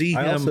 I see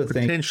him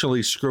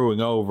potentially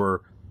screwing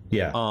over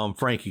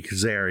Frankie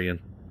Kazarian.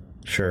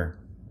 Sure.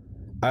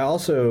 I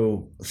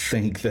also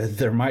think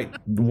that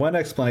one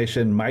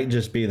explanation might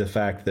just be the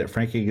fact that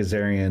Frankie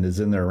Kazarian is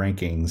in their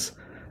rankings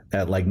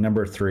at like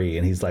number 3,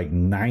 and he's like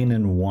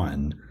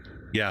 9-1.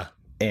 Yeah.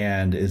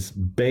 And is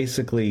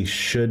basically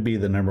should be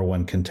the number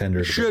 1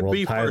 contender to the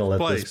world title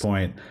at this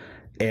point.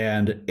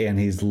 And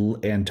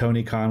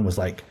Tony Khan was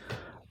like,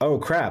 oh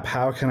crap,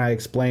 how can I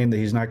explain that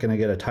he's not going to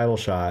get a title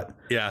shot?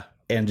 Yeah.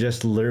 And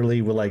just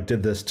literally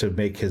did this to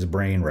make his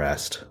brain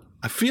rest.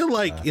 I feel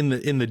like in the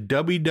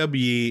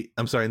WWE,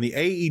 in the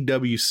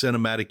AEW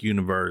cinematic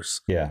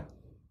universe,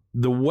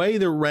 the way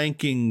the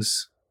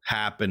rankings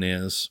happen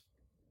is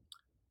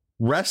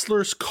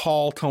wrestlers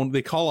call Tony,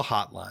 they call a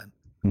hotline,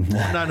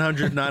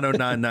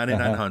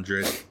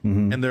 1-900-909-9900,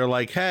 and they're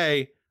like,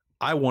 hey,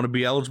 I want to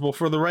be eligible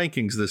for the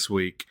rankings this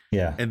week.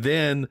 Yeah. And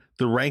then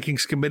the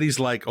rankings committee's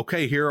like,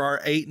 okay, here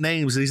are 8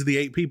 names. These are the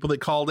 8 people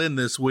that called in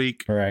this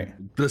week. All right.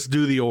 Let's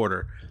do the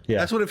order. Yeah.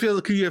 That's what it feels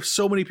like. You have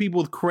so many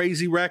people with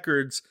crazy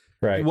records.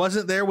 Right. He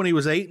wasn't there when he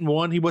was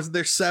 8-1. He wasn't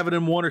there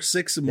 7-1 or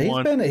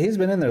 6-1. He's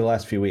been in there the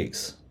last few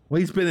weeks. Well,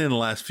 he's been in the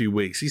last few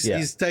weeks.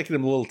 He's taken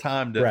him a little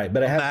time to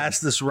amass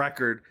this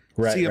record.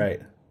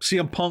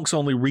 CM Punk's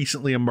only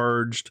recently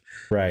emerged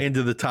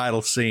into the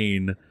title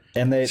scene.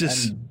 And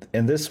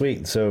and this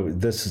week, so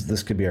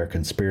this could be our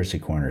conspiracy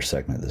corner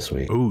segment this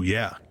week. Oh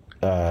yeah.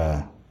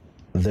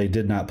 They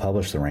did not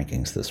publish the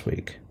rankings this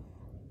week,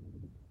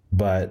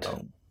 but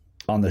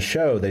on the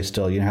show they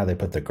still, you know how they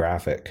put the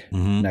graphic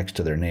next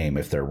to their name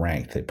if they're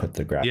ranked, they put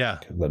the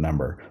graphic, the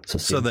number. So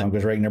CM Punk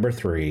was ranked number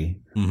 3.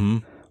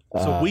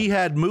 So we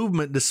had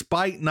movement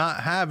despite not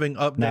having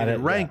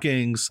updated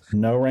rankings.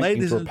 No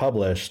rankings were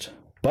published,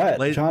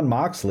 but Jon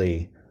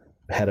Moxley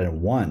had a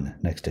 1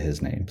 next to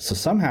his name. So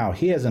somehow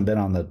he hasn't been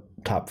on the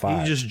top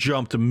 5. He just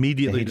jumped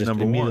immediately to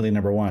number 1.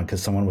 Number 1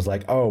 because someone was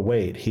like, oh,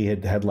 wait, he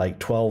had like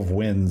 12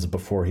 wins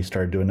before he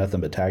started doing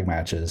nothing but tag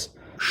matches.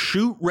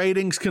 Shoot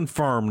ratings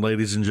confirmed,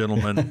 ladies and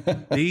gentlemen.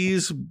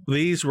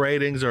 These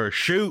ratings are a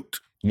shoot.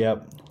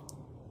 Yep.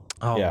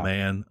 Oh,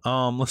 man.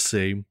 Let's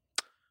see.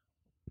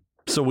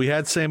 So we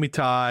had Sammy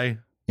Ty.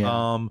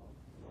 Yeah.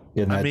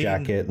 In that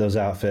jacket, those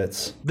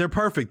outfits. They're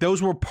perfect. Those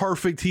were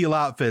perfect heel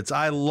outfits.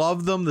 I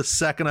loved them the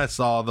second I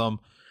saw them.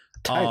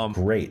 Ty's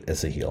great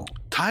as a heel.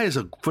 Ty is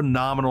a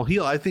phenomenal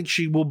heel. I think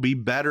she will be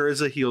better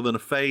as a heel than a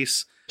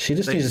face. She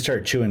just needs to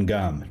start chewing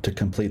gum to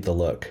complete the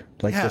look.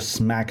 Like just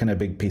smacking a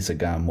big piece of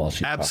gum while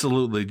she's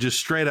absolutely talking. Just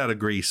straight out of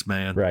Grease,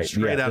 man. Right.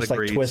 Straight out of like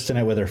Grease. Twisting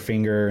it with her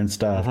finger and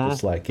stuff.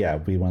 Just like,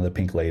 be one of the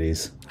pink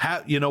ladies.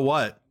 You know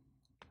what?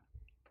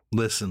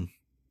 Listen,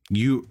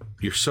 you're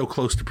so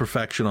close to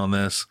perfection on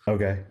this.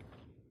 Okay.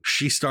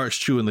 She starts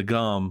chewing the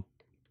gum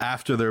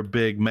after their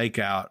big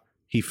makeout.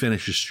 He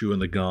finishes chewing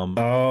the gum.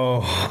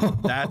 Oh,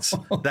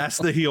 that's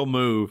the heel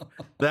move.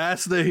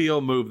 That's the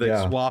heel move. They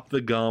swap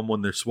the gum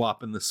when they're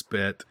swapping the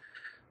spit.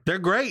 They're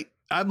great.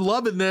 I'm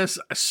loving this.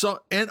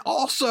 And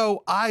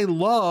also I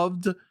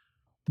loved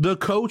the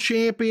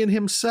co-champion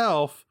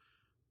himself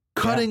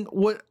cutting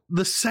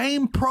the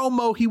same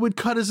promo he would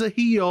cut as a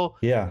heel.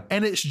 Yeah.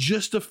 And it's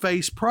just a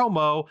face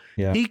promo.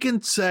 Yeah. He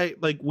can say,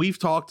 like, we've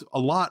talked a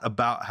lot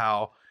about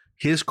how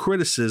his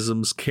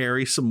criticisms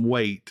carry some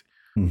weight,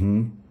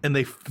 and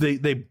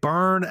they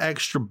burn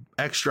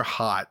extra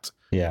hot,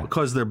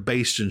 because they're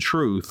based in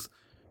truth.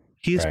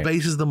 He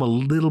bases them a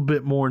little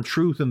bit more in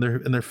truth in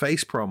their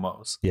face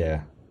promos.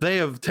 Yeah, they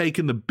have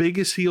taken the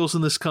biggest heels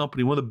in this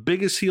company, one of the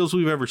biggest heels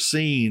we've ever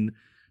seen,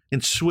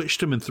 and switched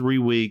them in 3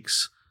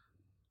 weeks,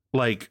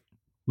 like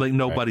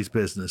nobody's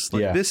business.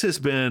 Like this has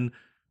been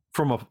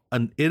from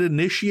it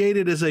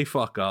initiated as a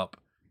fuck up,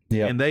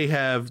 and they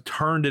have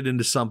turned it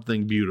into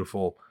something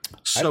beautiful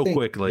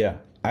quickly. Yeah.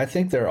 I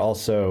think they're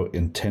also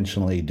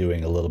intentionally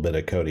doing a little bit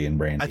of Cody and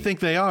Brandy. I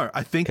think they are.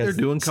 I think they're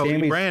doing Cody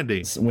and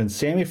Brandy. When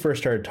Sammy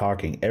first started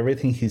talking,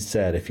 everything he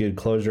said, if you had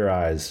closed your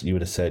eyes, you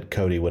would have said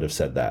Cody would have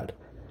said that.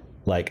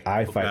 Like,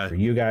 I fight for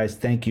you guys.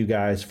 Thank you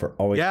guys for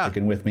always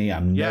sticking with me.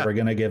 I'm never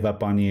going to give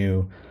up on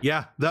you.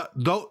 Yeah.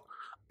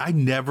 I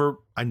never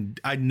in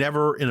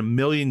a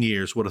million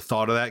years would have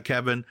thought of that,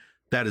 Kevin.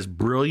 That is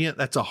brilliant.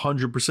 That's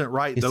 100%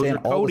 right. Those are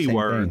Cody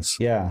words.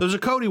 Yeah. Those are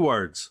Cody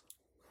words.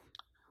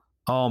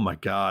 Oh my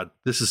God,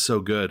 this is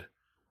so good.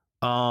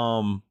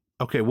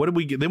 Okay, what did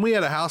we get? Then we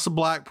had a House of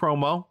Black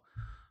promo.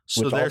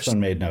 So which also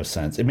made no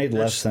sense. It made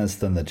less sense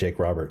than the Jake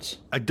Roberts.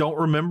 I don't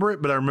remember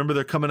it, but I remember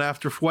they're coming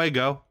after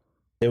Fuego.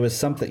 It was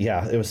something,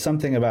 it was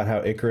something about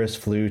how Icarus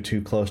flew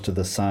too close to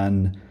the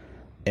sun,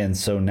 and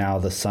so now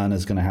the sun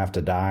is going to have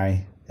to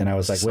die. And I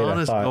was like, wait,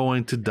 I thought,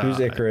 going to die.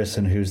 Who's Icarus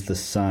and who's the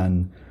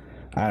sun?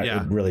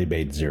 It really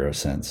made zero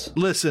sense.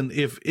 Listen,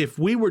 if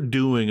we were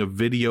doing a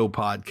video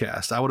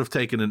podcast, I would have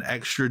taken an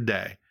extra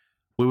day.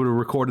 We would have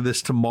recorded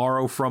this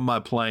tomorrow from my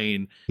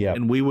plane,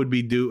 and we would be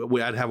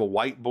I'd have a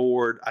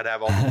whiteboard. I'd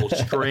have all the little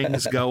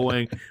strings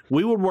going.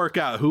 We would work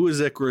out who is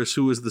Icarus,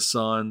 who is the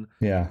sun.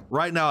 Yeah.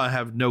 Right now, I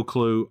have no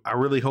clue. I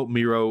really hope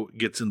Miro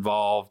gets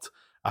involved.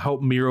 I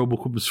hope Miro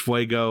becomes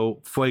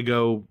Fuego,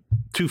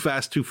 Too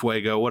Fast, Too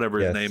Fuego, whatever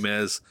his name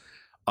is.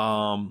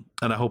 And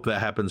I hope that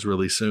happens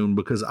really soon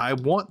because I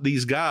want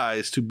these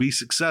guys to be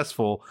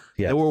successful.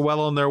 Yes. They were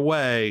well on their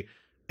way.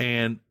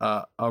 And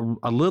a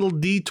little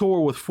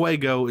detour with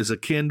Fuego is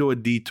akin to a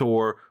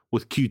detour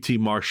with QT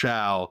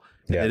Marshall,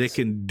 that it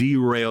can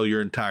derail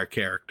your entire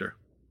character.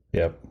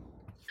 Yep.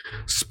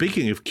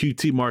 Speaking of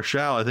QT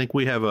Marshall, I think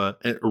we have a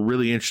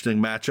really interesting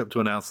matchup to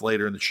announce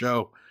later in the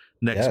show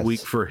next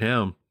week for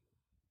him.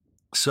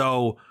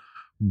 So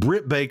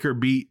Britt Baker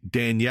beat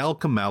Danielle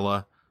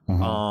Camella.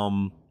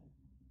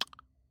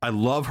 I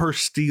love her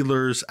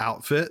Steelers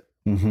outfit.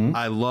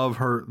 I love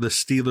the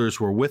Steelers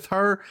were with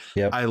her.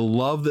 I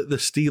love that the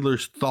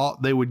Steelers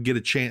thought they would get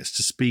a chance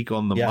to speak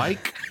on the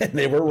mic.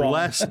 They were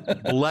wrong.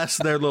 Bless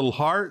their little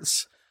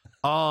hearts.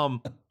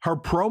 Her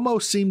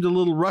promo seemed a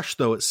little rushed,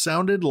 though. It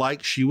sounded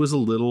like she was a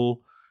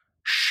little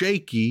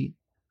shaky.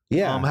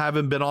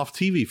 Having been off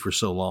TV for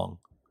so long.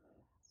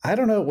 I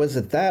don't know. Was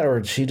it that, or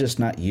is she just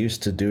not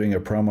used to doing a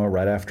promo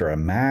right after a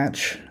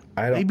match?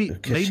 I don't.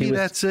 Maybe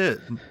that's it.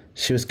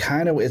 She was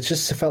kind of. It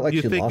just felt like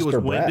she lost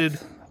her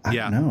breath. I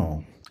don't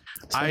know.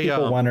 Some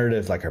people wondered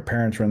if like her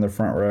parents were in the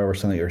front row or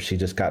something, or she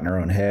just got in her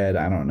own head.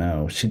 I don't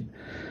know.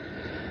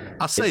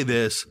 I'll say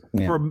this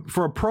for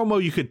a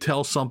promo, you could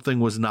tell something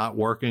was not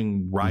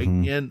working right,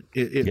 and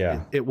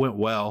it went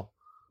well.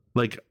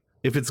 Like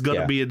if it's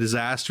going to be a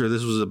disaster,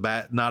 this was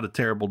not a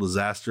terrible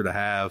disaster to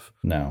have.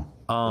 No,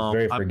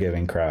 very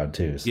forgiving crowd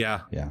too. So,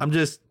 yeah. I'm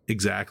just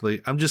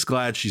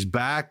glad she's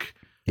back.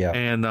 Yeah,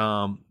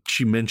 and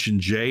she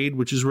mentioned Jade,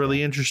 which is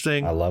really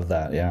interesting. I love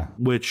that. Yeah,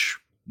 which.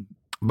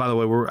 By the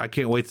way, I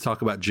can't wait to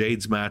talk about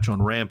Jade's match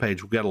on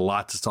Rampage. We've got a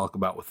lot to talk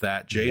about with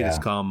that. Jade has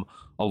come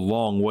a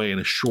long way in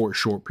a short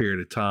period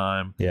of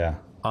time. Yeah.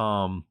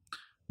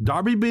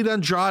 Darby beat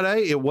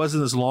Andrade. It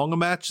wasn't as long a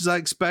match as I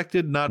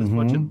expected. Not as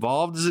much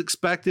involved as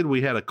expected.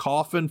 We had a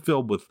coffin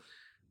filled with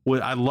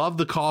I love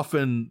the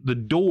coffin. The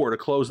door to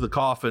close the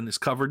coffin is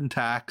covered in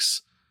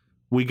tacks.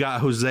 We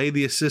got Jose,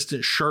 the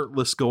assistant,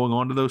 shirtless going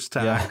onto those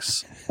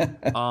tacks.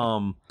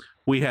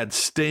 We had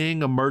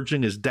Sting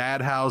emerging as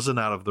Dadhausen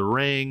out of the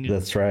ring.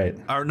 That's right.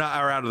 Or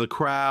out of the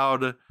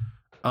crowd.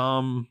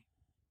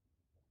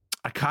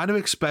 I kind of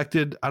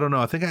expected, I don't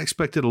know, I think I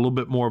expected a little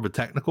bit more of a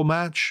technical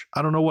match.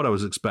 I don't know what I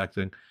was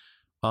expecting.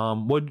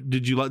 What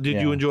did you like? Did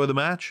you enjoy the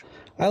match?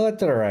 I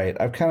liked it all right.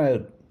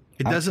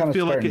 It doesn't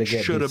feel like it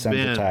should have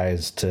been.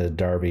 Desensitized to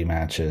Darby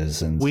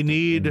matches, and we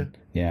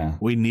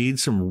need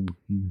some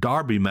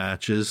Darby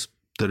matches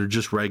that are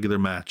just regular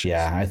matches.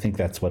 Yeah, I think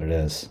that's what it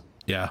is.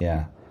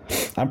 Yeah.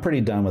 I'm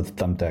pretty done with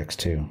thumbtacks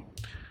too.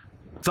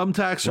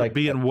 Thumbtacks are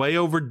being way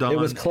overdone. It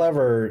was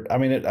clever. I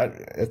mean,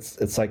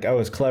 it's like I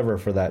was clever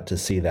for that to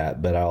see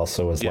that, but I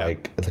also was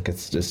like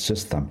it's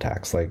just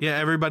thumbtacks. Like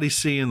everybody's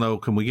seeing though.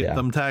 Can we get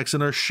thumbtacks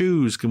in our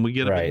shoes? Can we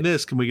get them in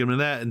this? Can we get them in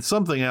that? And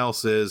something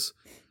else is,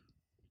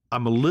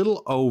 I'm a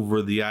little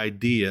over the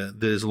idea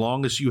that as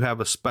long as you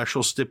have a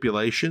special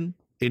stipulation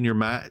in your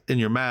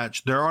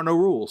match, there are no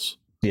rules.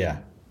 Yeah.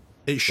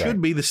 It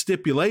should be the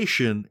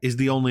stipulation is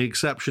the only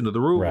exception to the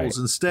rules. Right.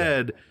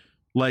 Instead,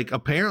 like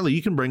apparently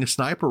you can bring a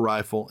sniper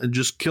rifle and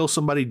just kill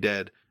somebody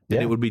dead,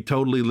 and it would be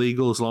totally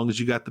legal as long as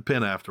you got the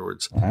pin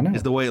afterwards. I know.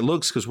 Is the way it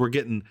looks because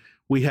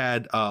we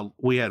had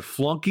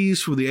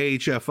flunkies from the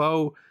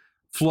AHFO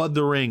flood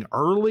the ring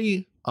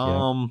early.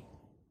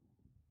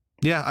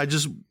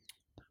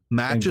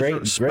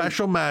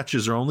 Special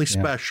matches are only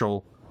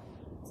special,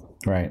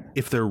 right?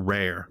 If they're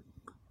rare.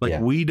 Like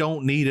we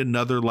don't need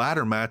another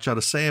ladder match out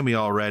of Sammy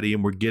already,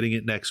 and we're getting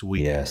it next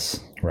week.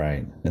 Yes,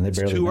 right. And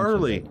it's too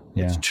early.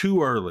 Yeah. It's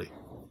too early.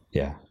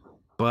 Yeah.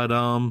 But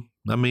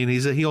I mean,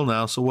 he's a heel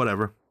now, so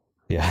whatever.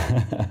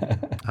 Yeah.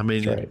 I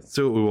mean,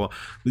 so we will.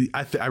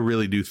 I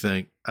really do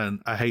think, and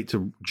I hate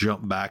to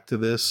jump back to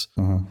this.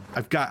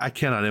 I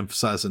cannot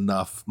emphasize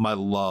enough my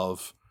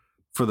love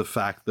for the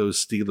fact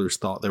those Steelers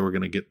thought they were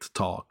going to get to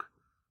talk.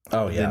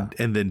 Oh yeah,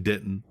 and then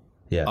didn't.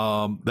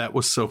 Yeah. That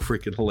was so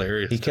freaking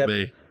hilarious to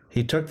me.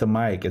 He took the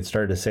mic and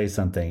started to say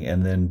something,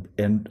 and then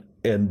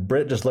and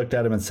Britt just looked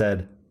at him and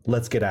said,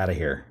 "Let's get out of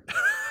here,"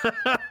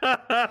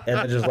 and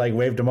then just like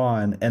waved him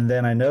on. And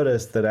then I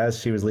noticed that as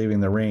she was leaving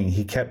the ring,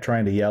 he kept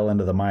trying to yell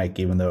into the mic,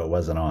 even though it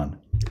wasn't on.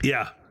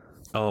 Yeah.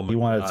 Oh my He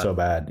wanted so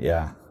bad.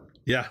 Yeah.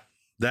 Yeah.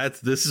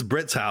 This is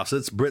Britt's house.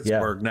 It's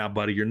Brittsburg now,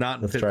 buddy. You're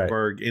not in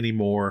Pittsburgh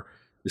anymore.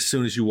 As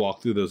soon as you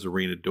walk through those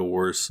arena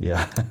doors.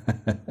 Yeah.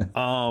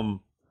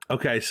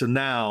 Okay. So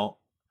now.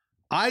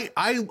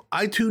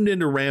 I tuned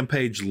into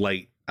Rampage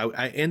late.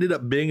 I ended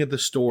up being at the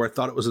store. I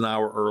thought it was an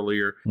hour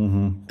earlier.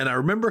 And I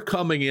remember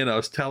coming in, I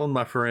was telling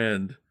my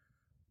friend,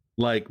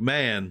 like,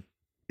 man,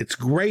 it's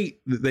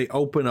great that they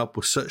open up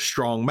with such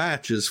strong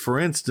matches. For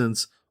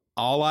instance,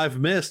 all I've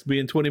missed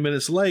being 20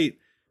 minutes late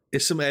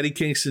is some Eddie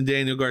Kingston,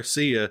 Daniel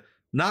Garcia,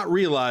 not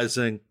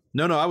realizing,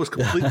 no, I was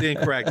completely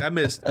incorrect. I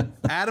missed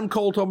Adam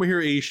Cole,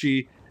 Tomohiro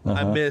Ishii.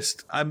 I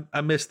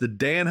missed the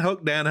Dan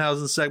Hook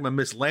Danhausen segment. I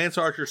missed Lance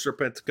Archer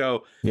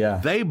Serpentico. Yeah.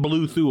 They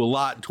blew through a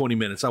lot in 20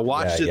 minutes. I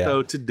watched it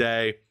though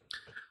today.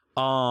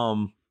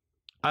 I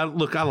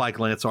like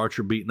Lance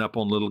Archer beating up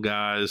on little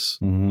guys.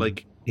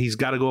 Like he's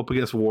got to go up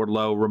against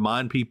Wardlow,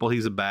 remind people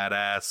he's a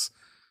badass.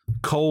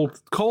 Cole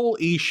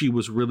Ishii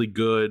was really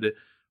good,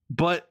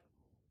 but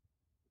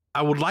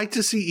I would like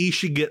to see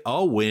Ishii get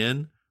a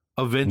win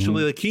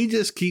eventually. Like, he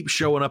just keeps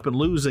showing up and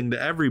losing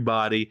to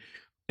everybody.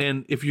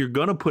 And if you're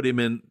going to put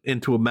him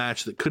into a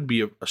match that could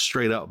be a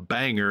straight up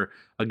banger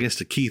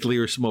against a Keith Lee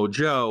or Samoa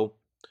Joe,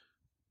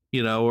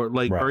 you know, or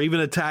or even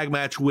a tag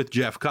match with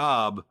Jeff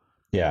Cobb,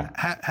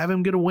 have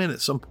him get a win at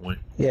some point.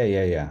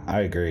 Yeah.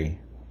 I agree.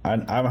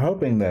 I'm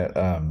hoping that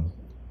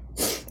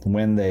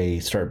when they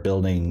start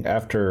building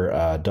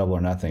after Double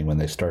or Nothing, when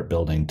they start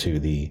building to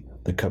the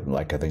cup,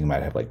 like I think it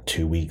might have like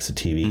 2 weeks of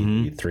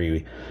TV,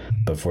 3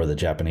 before the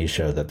Japanese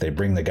show, that they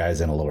bring the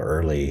guys in a little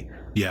early,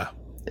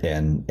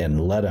 and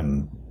let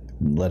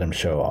them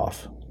show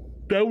off.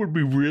 That would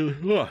be really.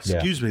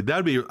 Excuse me.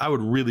 That'd be. I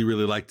would really,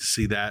 really like to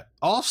see that.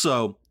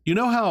 Also, you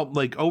know how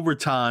like over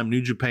time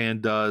New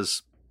Japan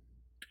does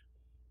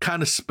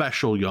kind of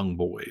special young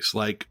boys.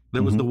 Like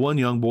there was the one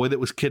young boy that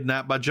was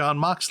kidnapped by John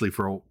Moxley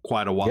for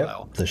quite a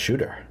while. The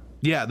Shooter.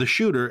 Yeah, the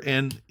Shooter.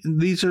 And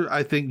these are,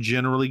 I think,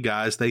 generally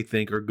guys they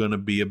think are going to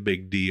be a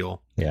big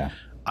deal. Yeah.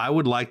 I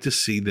would like to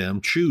see them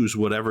choose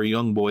whatever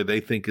young boy they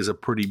think is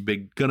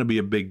going to be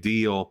a big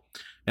deal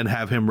and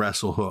have him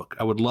wrestle Hook.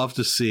 I would love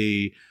to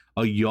see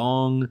a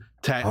young,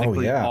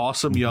 technically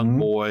awesome young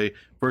boy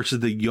versus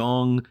the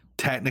young,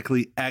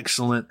 technically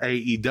excellent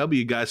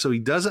AEW guy. So he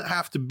doesn't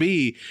have to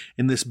be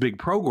in this big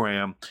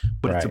program,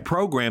 but it's a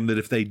program that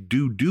if they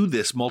do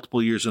this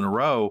multiple years in a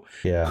row,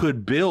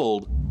 could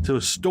build to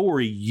a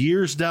story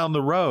years down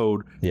the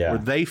road where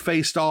they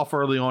faced off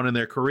early on in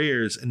their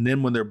careers. And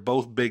then when they're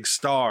both big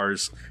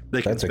stars,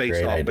 they can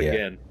face off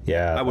again.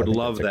 Yeah. I would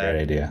love that.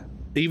 Great idea.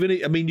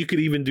 You could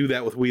even do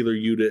that with Wheeler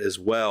Yuta as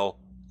well.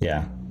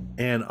 Yeah.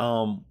 And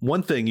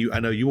one thing I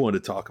know you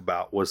wanted to talk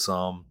about was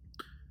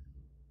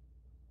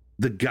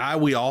the guy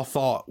we all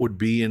thought would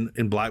be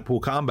in Blackpool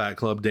Combat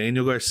Club,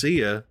 Daniel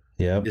Garcia,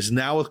 is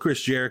now with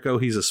Chris Jericho.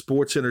 He's a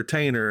sports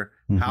entertainer.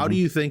 How do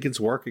you think it's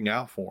working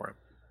out for him?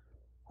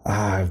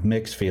 I have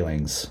mixed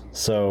feelings.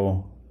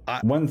 So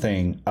one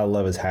thing, I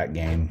love his hat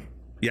game.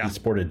 Yeah. He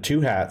sported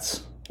 2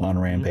 hats on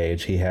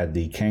Rampage. He had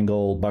the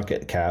Kangol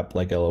bucket cap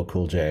like LL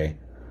Cool J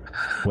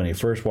when he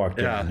first walked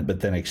in, but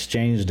then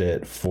exchanged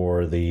it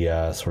for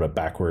the sort of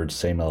backwards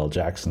Samuel L.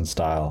 Jackson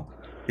style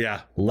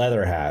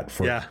leather hat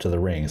to the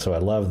ring. So I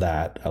love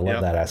that. I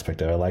love that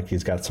aspect of it. I like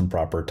he's got some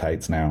proper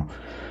tights now.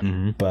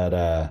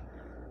 But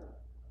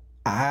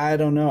I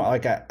don't know.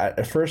 Like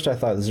at first I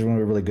thought this was going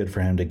to be really good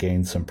for him to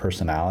gain some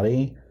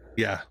personality.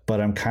 Yeah. But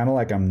I'm kind of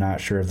like, I'm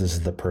not sure if this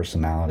is the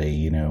personality,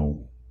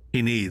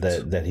 he needs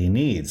that he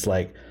needs.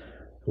 Like,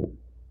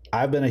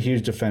 I've been a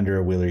huge defender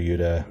of Wheeler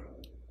Yuta.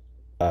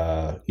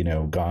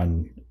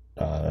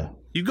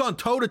 You've gone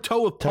toe to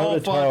toe with Paul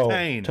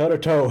Fontaine. Toe to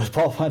toe with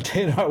Paul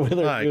Fontaine on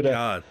Wheeler Yuta.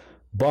 God.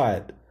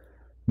 But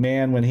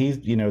man, when he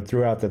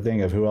threw out the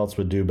thing of who else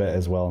would do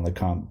as well in the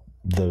comp,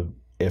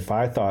 if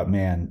I thought,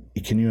 man,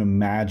 can you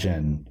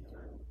imagine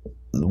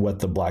what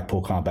the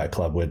Blackpool Combat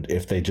Club would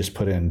if they just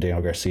put in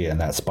Daniel Garcia in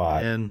that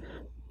spot,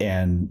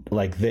 and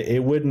like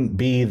it wouldn't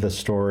be the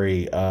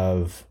story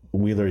of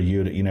Wheeler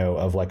Yuta,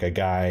 of like a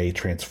guy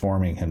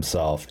transforming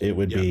himself. It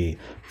would be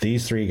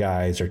these 3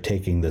 guys are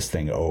taking this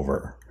thing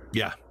over.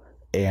 Yeah.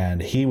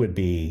 And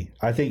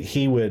I think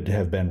he would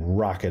have been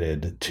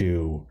rocketed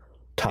to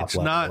top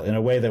level in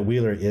a way that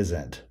Wheeler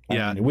isn't.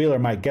 I mean, Wheeler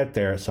might get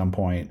there at some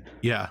point.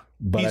 Yeah.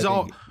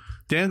 But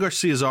Dan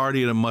Garcia is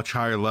already at a much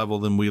higher level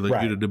than Wheeler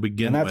Yuta to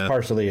begin with. And that's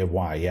partially of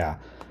why,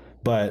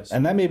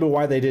 and that may be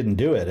why they didn't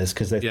do it, is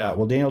because they thought,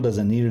 well, Daniel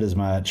doesn't need it as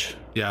much.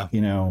 Yeah.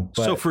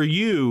 But, so for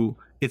you,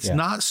 it's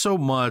not so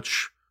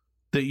much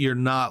that you're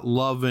not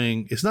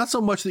loving. It's not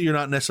so much that you're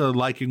not necessarily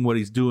liking what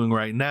he's doing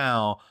right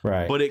now.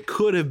 Right. But it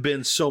could have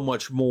been so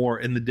much more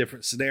in the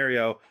different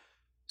scenario.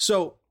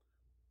 So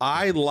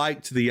I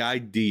liked the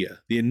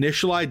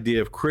initial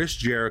idea of Chris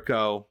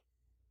Jericho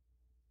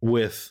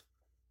with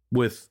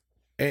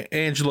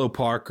Angelo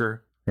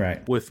Parker.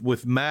 Right.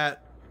 With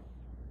Matt.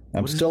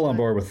 I'm still on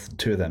board with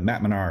 2 of them.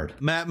 Matt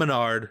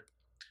Menard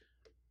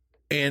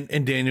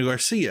and Daniel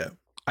Garcia.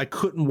 I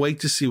couldn't wait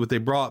to see what they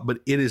brought, but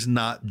it is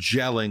not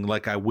gelling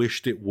like I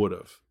wished it would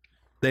have.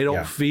 They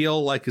don't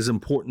feel like as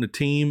important a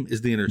team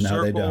as the Inner Circle.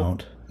 No, they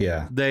don't.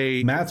 Yeah.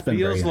 Matt's been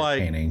very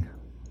entertaining.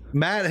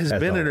 Matt has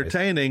been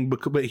entertaining,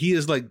 but he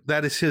is like,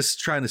 that is his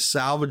trying to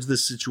salvage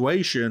this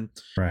situation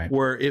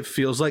where it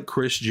feels like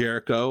Chris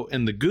Jericho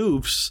and the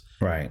Goofs.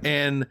 Right.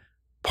 And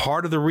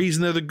part of the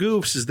reason they're the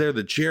Goofs is they're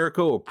the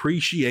Jericho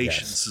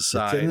Appreciation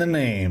Society. It's in the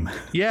name.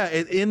 Yeah,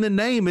 in the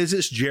name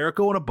it's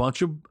Jericho and a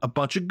bunch of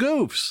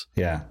Goofs.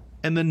 Yeah.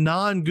 And the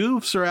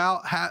non-Goofs are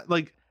out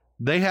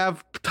they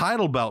have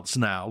title belts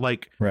now.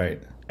 Like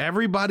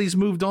everybody's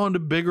moved on to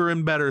bigger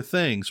and better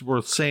things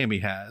where Sammy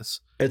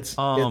has. It's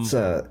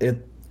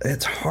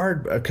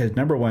hard because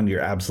number one, you're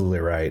absolutely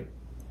right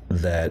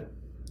that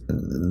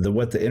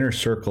what the Inner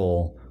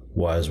Circle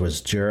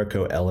was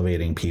Jericho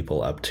elevating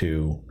people up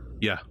to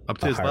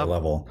his higher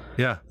level.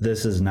 Yeah.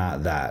 This is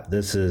not that.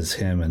 This is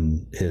him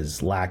and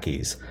his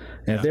lackeys.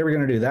 And if they were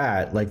going to do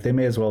that, like they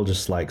may as well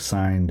just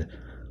signed,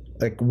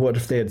 like what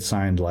if they had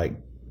signed like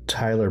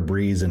Tyler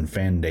Breeze and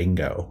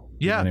Fandango.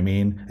 You know what I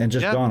mean? And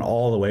just gone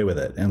all the way with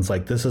it. And it's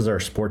like, this is our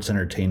sports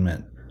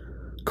entertainment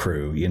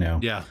crew, you know?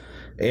 Yeah.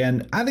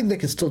 And I think they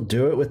can still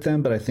do it with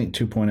them, but I think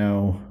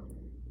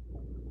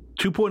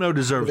 2.0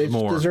 deserves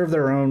more. They deserve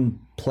their own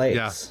place.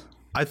 Yeah.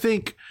 I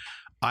think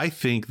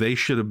they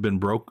should have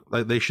been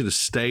they should have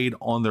stayed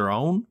on their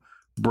own,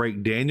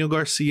 break Daniel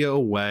Garcia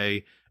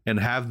away, and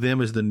have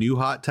them as the new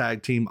hot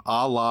tag team,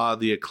 a la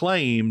the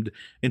Acclaimed,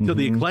 until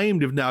the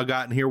Acclaimed have now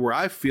gotten here where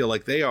I feel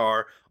like they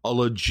are a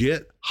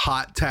legit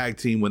hot tag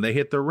team when they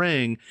hit the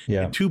ring.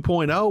 Yeah. And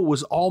 2.0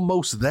 was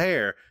almost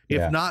there,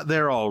 if not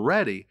there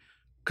already,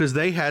 because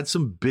they had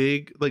some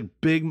big,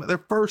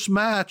 their first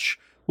match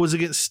was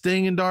against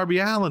Sting and Darby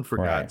Allin, for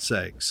God's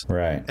sakes.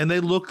 Right. And they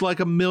looked like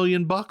 $1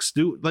 million,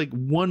 dude, like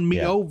won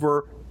me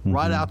over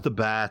right out the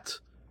bat.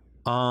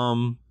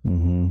 I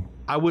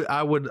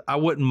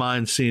wouldn't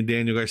mind seeing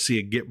Daniel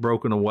Garcia get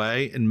broken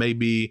away and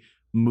maybe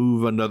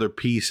move another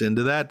piece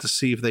into that to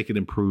see if they can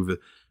improve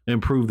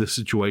the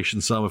situation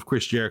some, if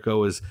Chris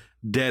Jericho is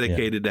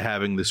dedicated to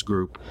having this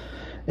group.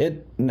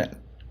 At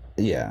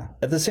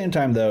the same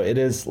time, though, it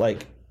is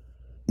like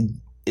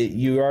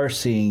you are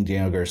seeing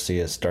Daniel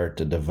Garcia start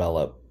to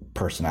develop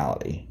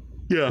personality,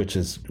 which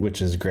is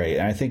great,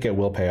 and I think it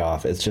will pay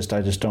off. It's just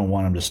I just don't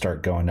want him to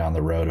start going down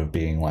the road of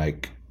being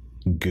like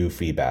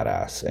goofy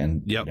badass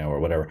and or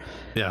whatever,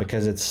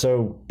 because it's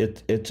so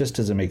it just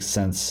doesn't make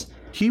sense.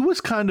 He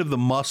was kind of the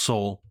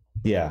muscle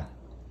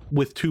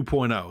with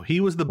 2.0.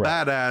 He was the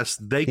badass.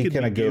 He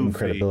kind of gave him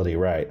credibility,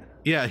 right?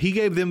 Yeah, he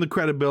gave them the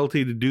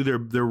credibility to do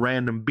their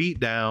random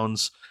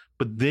beatdowns.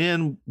 But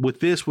then with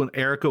this one,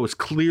 Erico is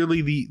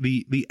clearly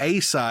the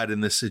A side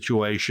in this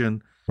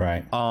situation.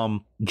 Right.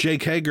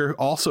 Jake Hager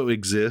also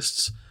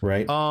exists.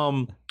 Right.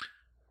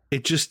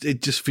 It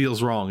just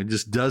feels wrong. It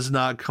just does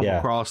not come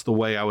across the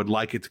way I would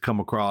like it to come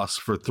across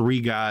for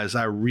three guys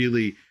I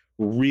really,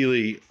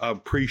 really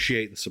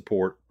appreciate and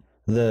support.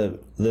 The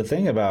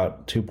thing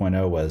about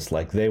 2.0 was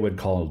like they would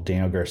call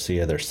Daniel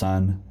Garcia their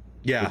son.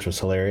 Yeah. Which was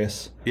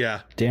hilarious.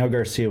 Yeah. Daniel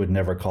Garcia would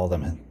never call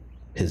them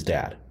his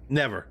dad.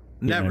 Never.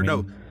 Never.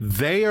 No.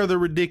 They are the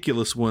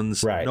ridiculous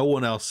ones. Right. No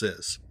one else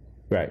is.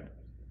 Right.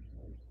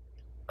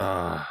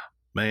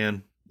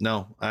 Man.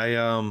 No.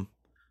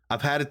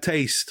 I've had a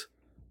taste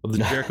of the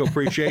Jericho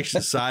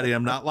Appreciation Society.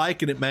 I'm not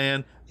liking it,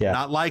 man. Yeah.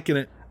 Not liking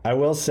it. I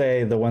will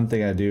say the one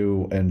thing I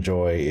do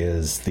enjoy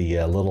is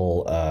the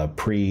little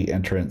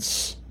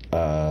pre-entrance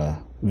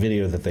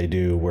video that they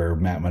do where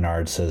Matt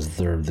Menard says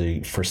they're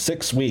for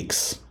 6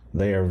 weeks.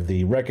 They are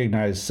the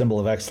recognized symbol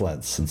of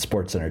excellence in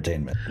sports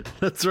entertainment.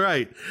 That's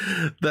right.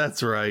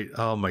 That's right.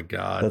 Oh my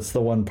God. That's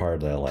the one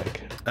part that I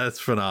like. That's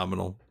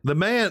phenomenal.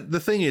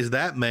 The thing is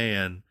that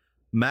man,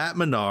 Matt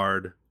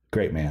Menard,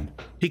 great man.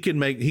 He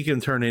can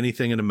turn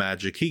anything into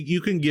magic.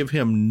 You can give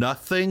him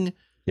nothing.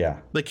 Yeah.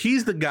 Like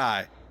he's the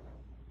guy.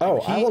 Oh,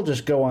 I will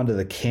just go onto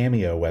the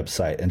Cameo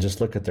website and just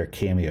look at their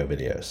Cameo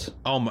videos.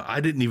 Oh, I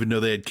didn't even know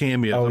they had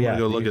Cameos. I'm gonna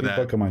go look at that.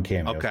 Book them on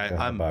Cameo. Okay,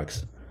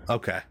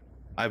 okay.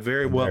 I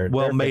very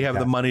well may have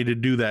the money to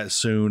do that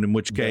soon. In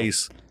which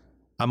case,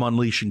 I'm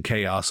unleashing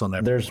chaos on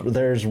that.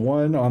 There's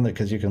one on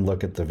because you can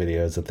look at the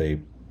videos that they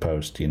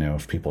post. You know,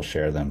 if people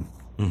share them.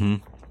 Mm-hmm.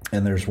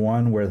 And there's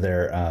one where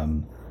they're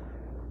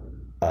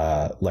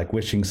like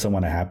wishing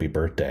someone a happy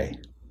birthday,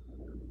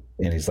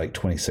 and he's like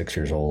 26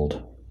 years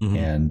old. Mm-hmm.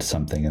 And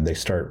something, and they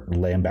start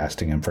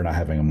lambasting him for not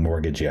having a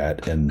mortgage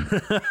yet, and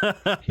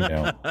you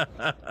know,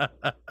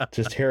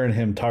 just hearing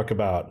him talk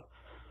about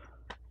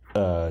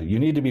you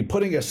need to be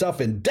putting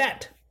yourself in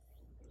debt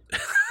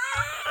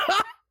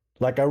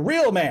like a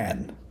real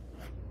man.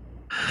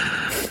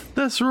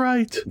 That's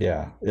right.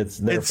 Yeah, it's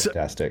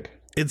fantastic.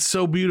 It's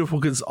so beautiful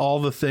because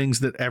all the things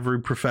that every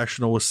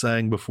professional was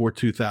saying before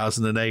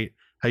 2008,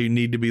 how you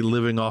need to be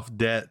living off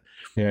debt,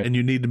 and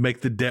you need to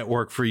make the debt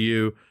work for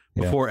you.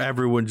 Before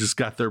everyone just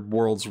got their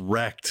worlds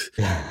wrecked.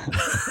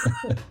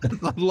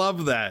 I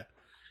love that.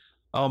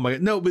 Oh my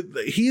God. No, but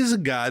he's a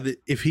guy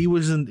that if he were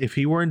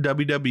in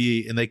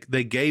WWE and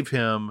they gave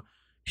him,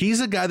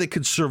 he's a guy that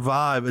could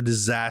survive a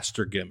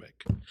disaster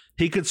gimmick.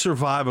 He could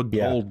survive a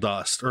Gold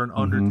Dust or an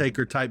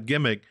Undertaker type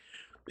gimmick.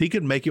 He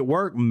could make it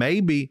work.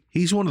 Maybe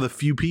he's one of the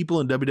few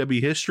people in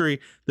WWE history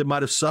that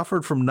might have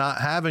suffered from not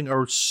having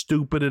a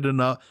stupid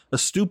enough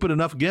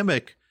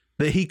gimmick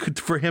that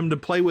for him to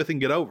play with and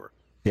get over.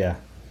 Yeah.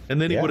 And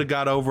then he would have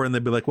got over, and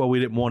they'd be like, "Well, we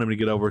didn't want him to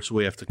get over, so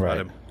we have to cut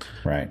him."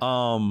 Right.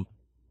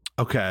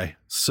 Okay.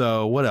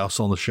 So what else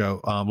on the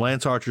show?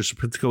 Lance Archer,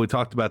 Serpentico, we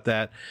talked about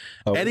that.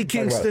 Eddie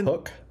Kingston.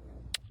 Hook?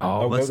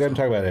 Go ahead and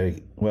talk about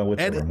Eddie. Well,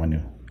 whichever one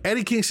you.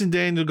 Eddie Kingston,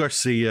 Daniel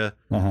Garcia.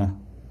 Did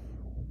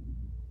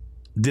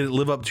it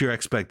live up to your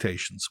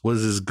expectations?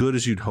 Was it as good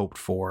as you'd hoped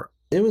for?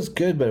 It was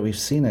good, but we've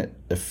seen it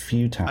a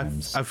few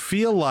times. I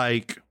feel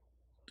like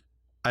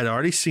I'd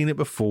already seen it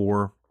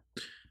before.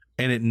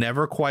 And it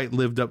never quite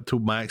lived up to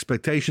my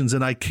expectations.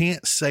 And I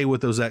can't say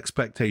what those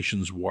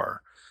expectations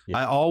were. Yeah.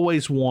 I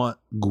always want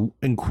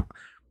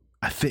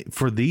I think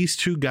for these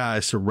two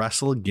guys to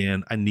wrestle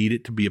again, I need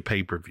it to be a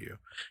pay-per-view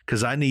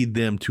because I need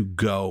them to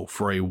go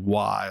for a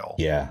while.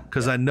 Yeah.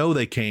 Because I know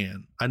they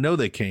can.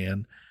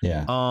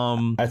 Yeah.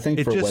 I think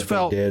it for just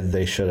what they did,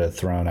 they should have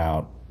thrown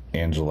out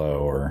Angelo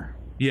or.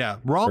 Yeah.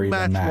 Wrong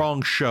match,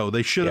 wrong show.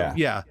 They should have.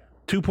 Yeah.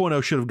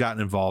 2.0 should have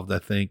gotten involved, I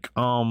think.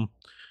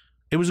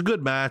 It was a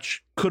good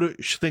match.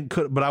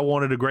 But I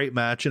wanted a great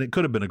match, and it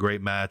could have been a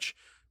great match.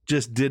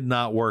 Just did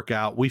not work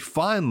out. We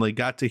finally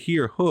got to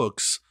hear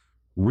Hook's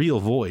real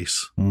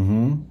voice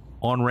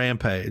on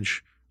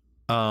Rampage.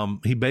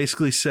 He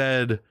basically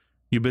said,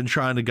 "You've been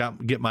trying to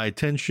get my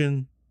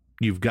attention.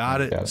 You've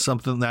got it.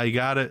 Something now you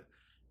got it."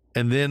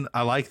 And then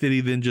I like that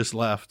he then just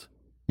left.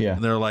 Yeah.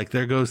 And they're like,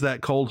 "There goes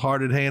that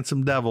cold-hearted,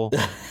 handsome devil."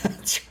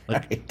 That's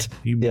right.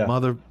 You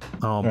mother.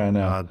 Oh my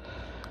God.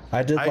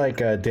 I did like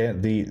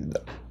Dan.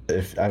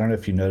 I don't know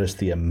if you noticed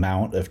the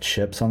amount of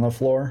chips on the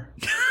floor.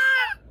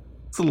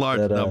 It's a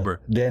large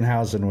number.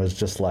 Danhausen was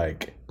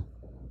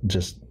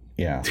just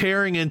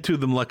tearing into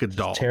them like a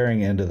dog, tearing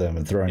into them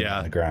and throwing them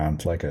on the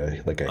ground like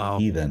a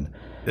heathen.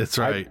 That's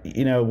right.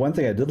 One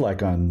thing I did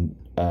like on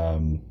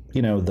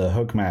the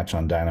Hook match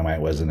on Dynamite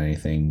wasn't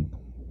anything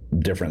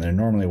different than it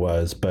normally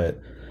was,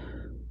 but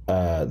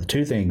the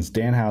two things,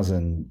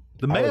 Danhausen,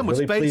 the man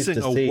was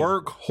facing a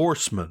work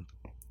horseman.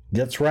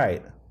 That's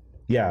right.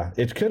 Yeah,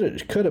 it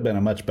could have been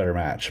a much better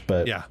match,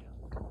 but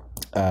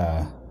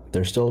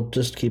they're still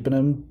just keeping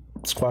him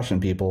squashing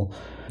people.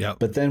 Yeah.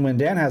 But then when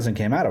Danhausen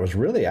came out, I was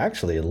really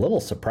actually a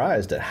little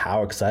surprised at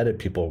how excited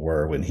people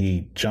were when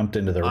he jumped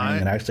into the ring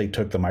and actually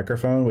took the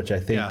microphone, which I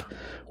think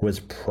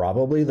was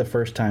probably the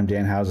first time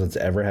Danhausen's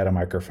ever had a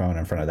microphone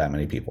in front of that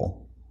many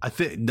people. I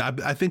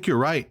think you're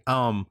right.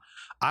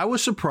 I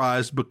was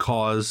surprised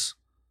because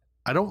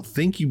I don't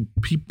think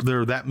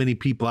there are that many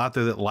people out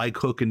there that like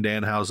Hook and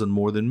Danhausen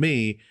more than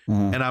me,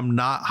 and I'm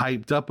not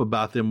hyped up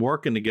about them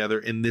working together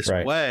in this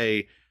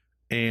way,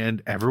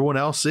 and everyone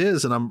else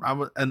is, and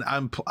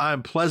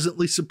I'm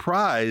pleasantly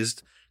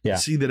surprised to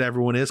see that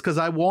everyone is, because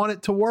I want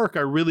it to work. I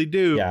really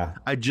do. Yeah.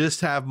 I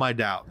just have my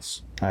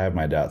doubts. I have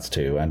my doubts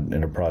too, and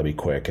it'll probably be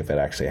quick if it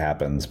actually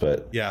happens.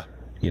 But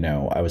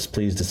I was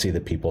pleased to see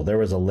the people. There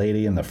was a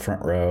lady in the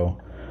front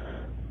row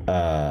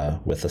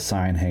with a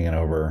sign hanging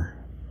over.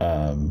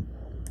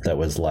 That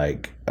was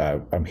like,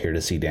 I'm here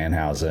to see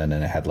Danhausen,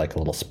 and it had like a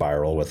little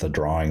spiral with a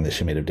drawing that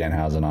she made of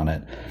Danhausen on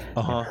it.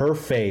 And her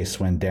face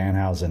when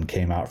Danhausen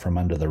came out from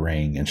under the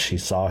ring and she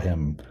saw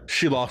him,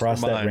 she lost her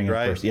mind,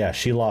 right? Yeah,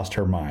 she lost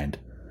her mind.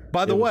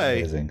 By the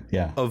way, amazing.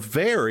 Yeah, a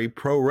very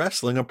pro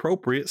wrestling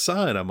appropriate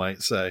sign, I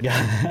might say.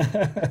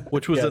 Yeah,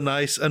 which was a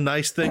nice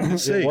thing to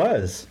see. It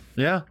was.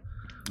 Yeah.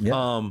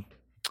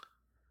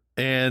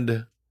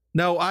 And.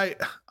 No,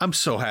 I'm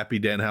so happy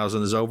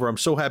Danhausen is over. I'm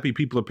so happy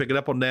people are picking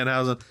up on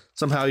Danhausen.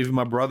 Somehow even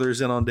my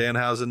brother's in on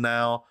Danhausen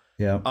now.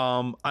 Yeah.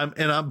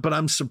 But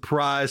I'm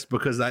surprised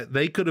because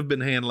they could have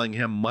been handling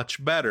him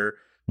much better.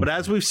 But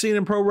as we've seen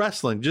in pro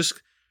wrestling,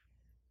 just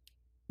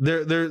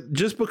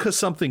because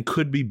something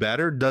could be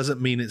better doesn't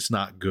mean it's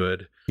not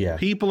good. Yeah.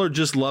 People are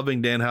just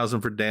loving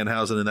Danhausen for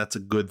Danhausen, and that's a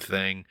good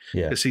thing.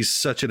 Yeah. Because he's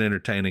such an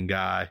entertaining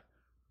guy.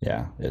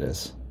 Yeah, it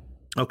is.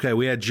 Okay,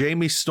 we had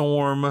Jamie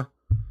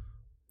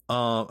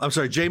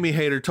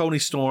Hayter, Tony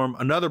Storm,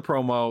 another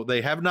promo.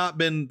 They have not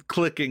been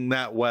clicking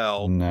that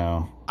well.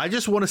 No. I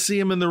just want to see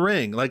him in the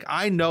ring. Like,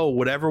 I know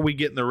whatever we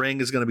get in the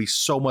ring is going to be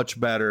so much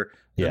better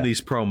than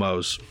these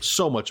promos.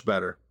 So much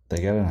better. I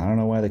don't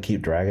know why they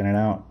keep dragging it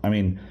out. I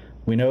mean,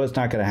 we know it's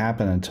not going to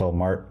happen until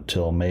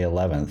May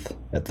 11th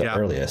at the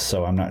earliest.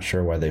 So I'm not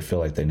sure why they feel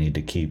like they need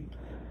to keep.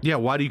 Yeah,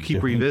 why do you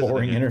keep revisiting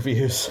boring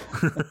interviews?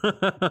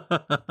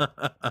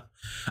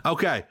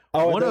 Okay.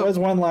 There was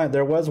one line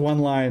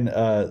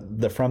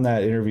from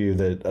that interview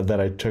that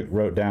I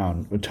wrote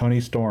down.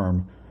 Tony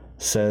Storm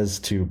says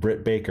to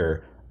Britt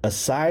Baker,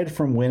 "Aside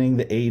from winning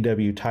the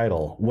AEW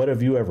title, what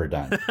have you ever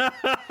done?"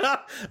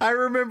 I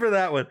remember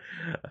that one.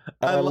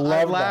 I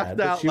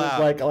laughed out she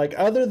loud. Was like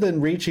other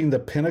than reaching the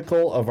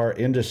pinnacle of our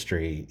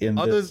industry in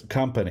this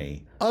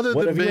company,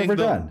 what have you ever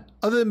done?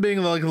 Other than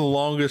being like the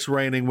longest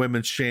reigning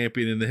women's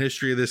champion in the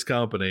history of this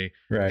company,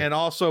 right? And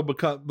also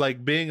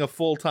being a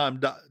full-time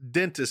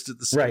dentist at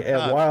the same right. time.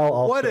 And while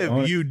also what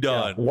have you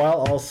done? Yeah,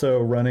 while also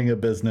running a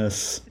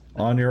business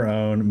on your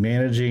own,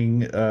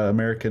 managing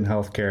American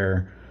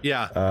healthcare.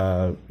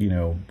 Yeah.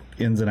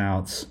 Ins and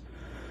outs.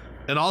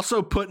 And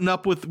also putting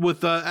up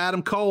with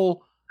Adam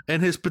Cole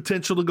and his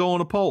potential to go on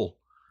a pole.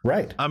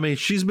 Right. I mean,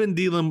 she's been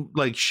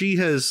she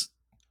has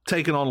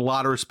taken on a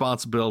lot of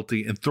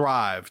responsibility and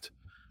thrived.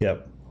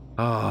 Yep.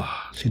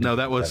 Oh, no,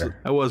 that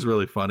was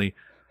really funny.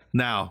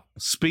 Now,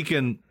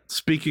 speaking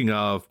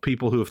of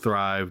people who have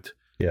thrived.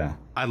 Yeah.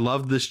 I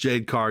loved this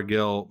Jade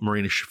Cargill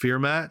Marina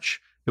Shafir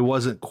match. It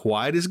wasn't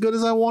quite as good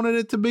as I wanted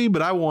it to be,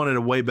 but I wanted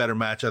a way better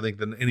match, I think,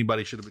 than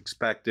anybody should have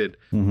expected.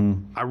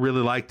 Mm-hmm. I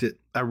really liked it.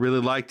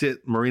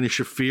 Marina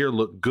Shafir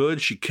looked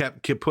good. She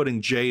kept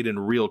putting Jade in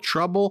real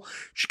trouble.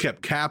 She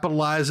kept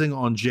capitalizing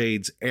on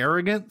Jade's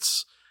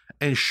arrogance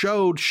and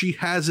showed she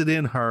has it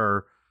in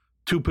her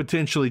to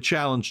potentially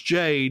challenge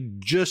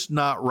Jade, just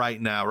not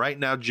right now. Right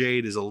now,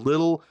 Jade is a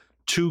little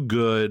too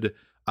good.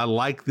 I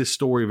like this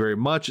story very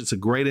much. It's a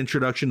great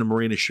introduction to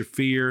Marina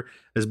Shafir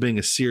as being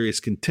a serious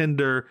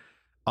contender.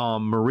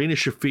 Marina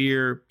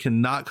Shafir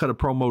cannot cut a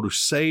promo to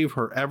save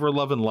her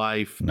ever-loving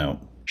life. No.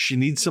 She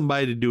needs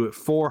somebody to do it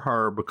for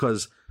her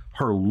because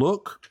her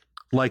look,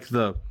 like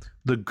the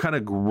kind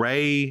of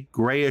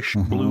grayish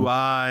blue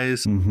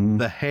eyes,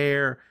 the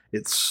hair,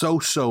 it's so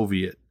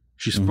Soviet.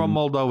 She's from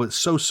Moldova. It's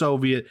so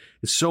Soviet.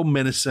 It's so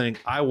menacing.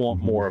 I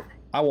want more.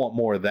 I want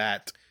more of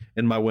that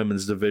in my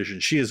women's division.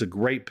 She is a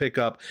great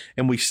pickup,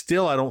 and we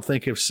still, I don't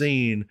think, have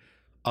seen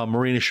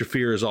Marina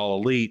Shafir is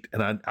all elite,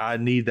 and I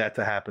need that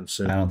to happen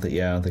soon. I don't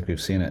think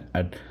we've seen it.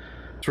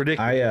 It's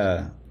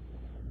ridiculous.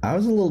 I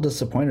was a little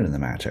disappointed in the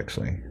match,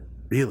 actually.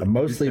 Really?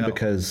 Mostly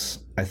because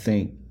I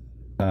think,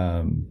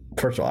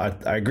 first of all,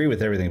 I agree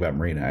with everything about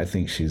Marina. I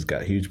think she's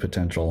got huge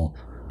potential.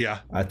 Yeah.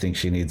 I think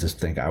she needs to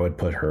think. I would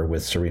put her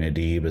with Serena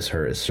Deeb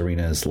as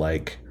Serena's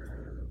like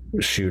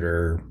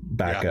shooter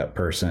backup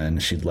person.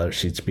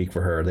 She'd speak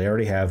for her. They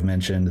already have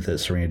mentioned that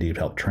Serena Deeb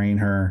helped train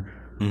her.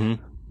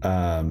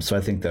 So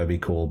I think that would be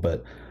cool.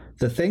 But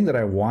the thing that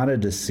I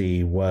wanted to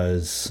see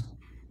was,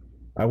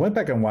 I went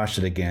back and watched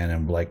it again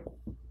and like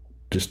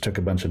just took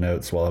a bunch of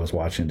notes while I was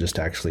watching, just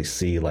to actually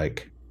see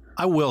like.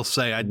 I will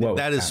say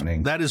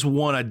that is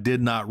one I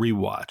did not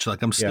rewatch.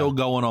 Like I'm still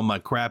going on my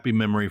crappy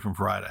memory from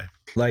Friday.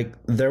 Like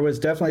there was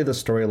definitely the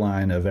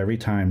storyline of every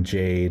time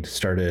Jade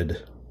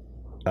started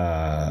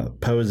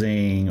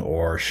posing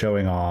or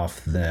showing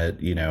off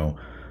that, you know,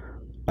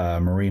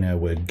 Marina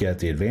would get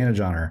the advantage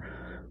on her.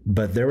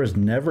 But there was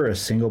never a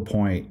single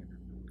point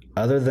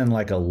other than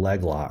like a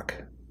leg lock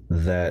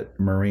that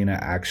Marina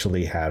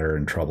actually had her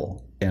in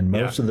trouble. And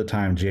most of the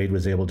time, Jade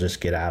was able to just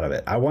get out of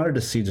it. I wanted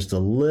to see just a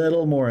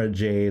little more of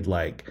Jade,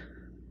 like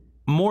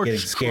more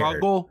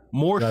struggle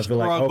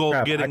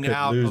getting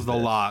out of the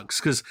locks.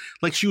 Because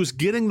like she was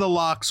getting the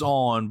locks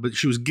on, but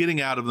she was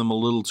getting out of them a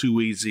little too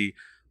easy.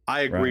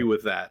 I agree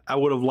with that. I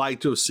would have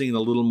liked to have seen a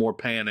little more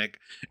panic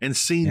and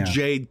seen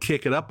Jade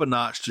kick it up a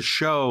notch to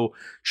show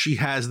she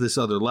has this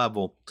other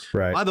level.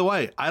 Right. By the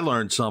way, I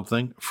learned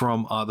something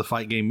from the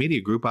Fight Game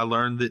Media Group. I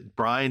learned that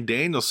Bryan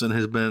Danielson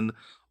has been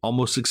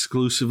almost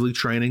exclusively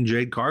training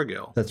Jade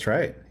Cargill. That's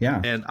right.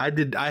 Yeah. And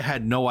I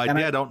had no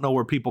idea. I don't know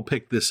where people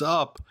picked this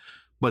up,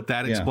 but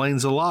that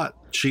explains a lot.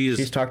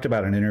 She's talked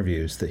about in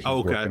interviews that he's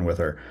working with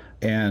her.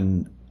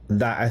 And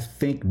that, I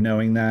think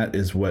knowing that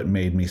is what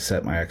made me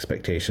set my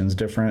expectations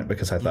different,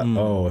 because I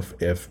thought,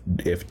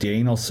 if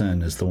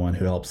Danielson is the one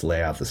who helps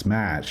lay out this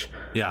match,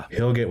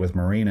 he'll get with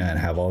Marina and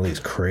have all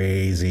these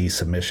crazy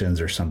submissions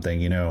or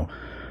something, you know,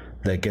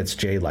 that gets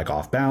Jade like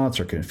off balance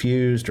or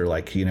confused or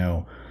like, you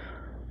know,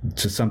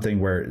 to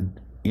something where,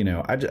 you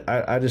know,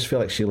 I just feel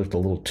like she looked a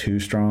little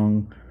too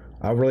strong.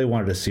 I really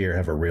wanted to see her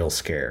have a real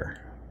scare.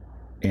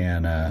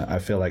 And I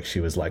feel like she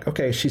was like,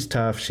 okay, she's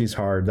tough. She's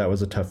hard. That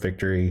was a tough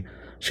victory.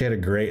 She had a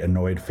great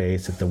annoyed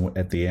face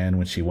at the end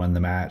when she won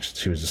the match.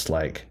 She was just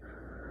like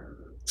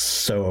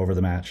so over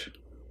the match.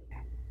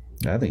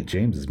 I think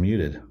James is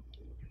muted.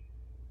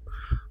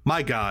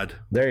 My God.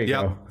 There you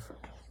go.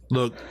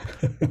 Look,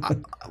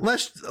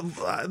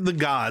 the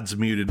gods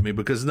muted me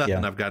because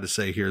nothing I've got to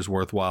say here is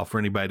worthwhile for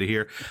anybody to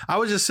hear. I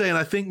was just saying,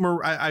 I think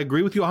I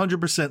agree with you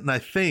 100%, and I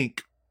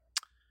think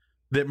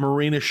that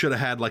Marina should have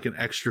had like an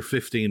extra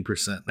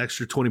 15%, an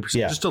extra 20%,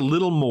 just a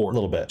little more,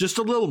 just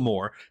a little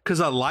more,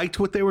 because I liked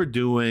what they were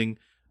doing,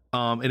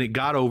 and it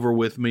got over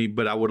with me.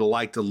 But I would have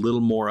liked a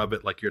little more of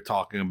it, like you're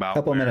talking about. A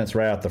couple of minutes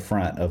right out the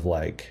front of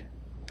like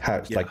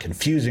how like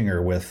confusing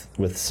her with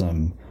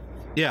some.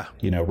 Yeah.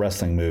 You know,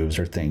 wrestling moves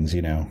or things,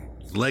 you know.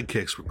 Leg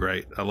kicks were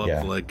great. I love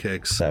the leg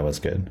kicks. That was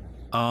good.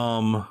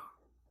 Okay.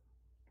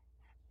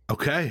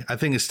 I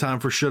think it's time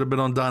for Should Have Been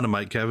on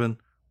Dynamite, Kevin.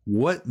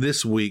 What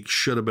this week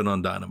should have been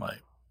on Dynamite?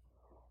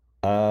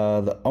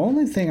 The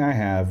only thing I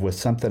have was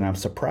something I'm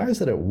surprised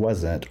that it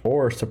wasn't,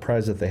 or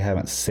surprised that they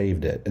haven't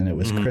saved it. And it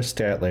was Chris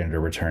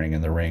Statlander returning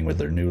in the ring with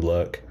their new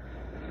look.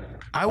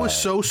 I was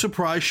so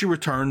surprised she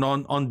returned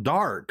on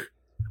Dark.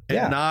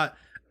 And not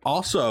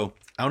also,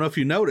 I don't know if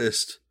you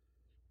noticed,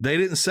 they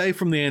didn't say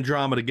from the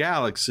Andromeda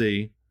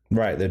Galaxy.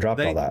 Right. They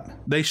dropped all that.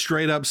 They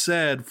straight up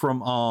said from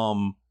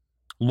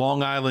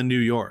Long Island, New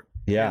York.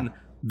 Yeah. And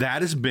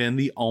that has been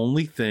the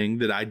only thing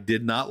that I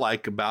did not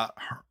like about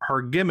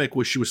her gimmick,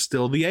 was she was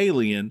still the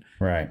alien.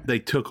 Right. They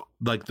took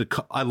like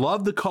I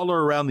love the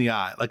color around the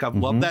eye. Like I've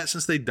loved that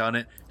since they've done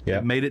it. Yeah.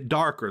 They made it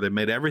darker. They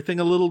made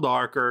everything a little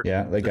darker.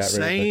 Yeah. They got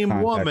rid of the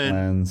woman.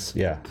 Lens.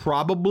 Yeah.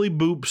 Probably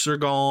boops are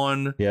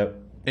gone. Yep.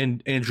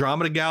 And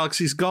Andromeda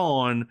Galaxy's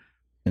gone.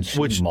 And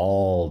she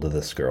mauled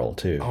this girl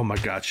too. Oh my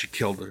God, she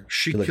killed her.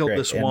 She killed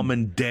this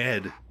woman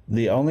dead.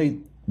 The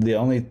only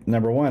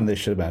number one, they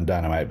should have been on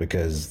Dynamite,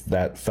 because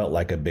that felt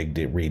like a big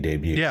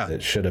re-debut. Yeah.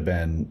 That should have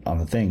been on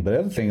the thing. But the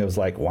other thing, it was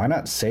like, why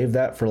not save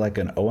that for like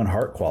an Owen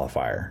Hart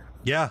qualifier?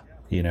 Yeah.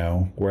 You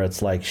know, where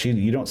it's like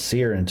you don't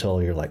see her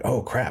until you're like,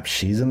 oh crap,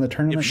 she's in the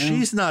tournament. If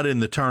she's not in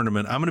the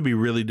tournament, I'm going to be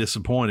really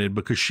disappointed,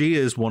 because she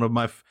is one of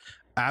my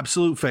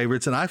absolute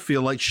favorites, and I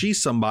feel like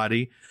she's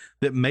somebody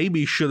that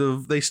maybe should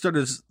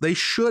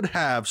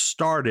have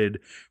started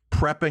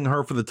prepping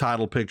her for the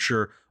title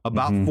picture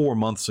about 4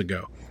 months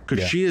ago,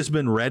 because she has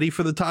been ready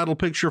for the title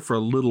picture for a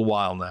little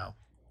while now,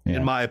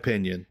 in my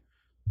opinion.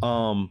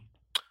 My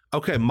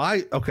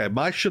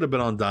should have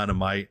been on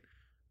Dynamite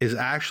is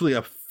actually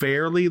a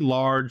fairly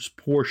large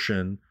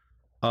portion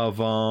of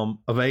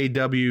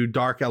AEW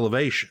Dark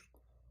Elevation.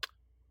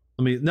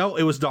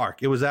 It was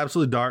dark. It was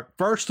absolutely dark.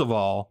 First of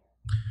all,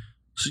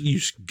 so you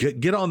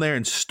get on there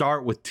and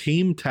start with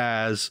Team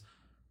Taz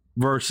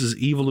versus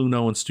Evil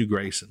Uno and Stu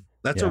Grayson.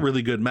 That's a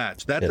really good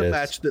match. That's a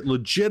match that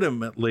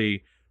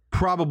legitimately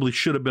probably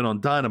should have been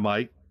on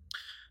Dynamite.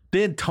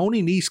 Then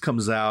Tony Nese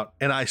comes out,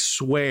 and I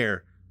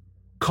swear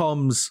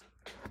comes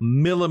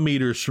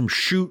millimeters from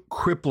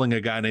crippling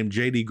a guy named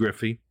JD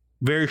Griffey.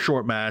 Very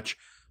short match.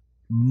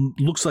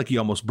 Looks like he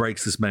almost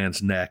breaks this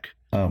man's neck.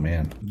 Oh,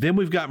 man. Then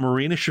we've got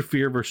Marina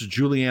Shafir versus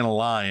Juliana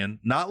Lyon.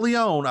 Not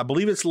Leon. I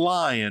believe it's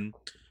Lyon.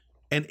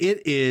 And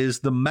it is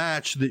the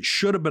match that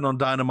should have been on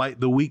Dynamite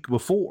the week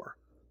before.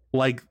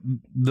 Like,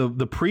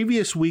 the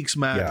previous week's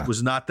match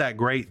was not that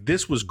great.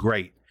 This was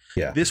great.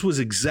 Yeah. This was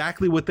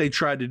exactly what they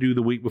tried to do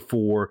the week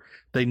before.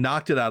 They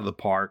knocked it out of the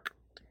park.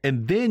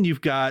 And then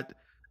you've got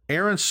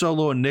Aaron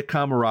Solo and Nick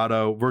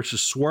Comoroto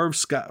versus Swerve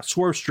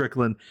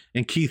Strickland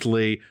and Keith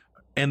Lee.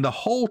 And the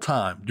whole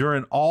time,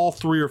 during all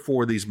 3 or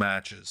 4 of these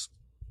matches,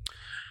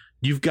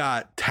 you've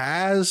got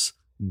Taz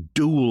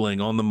dueling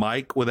on the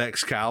mic with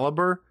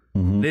Excalibur.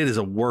 Mm-hmm. It is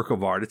a work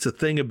of art. It's a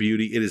thing of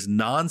beauty. It is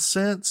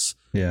nonsense.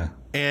 Yeah.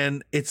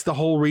 And it's the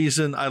whole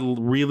reason I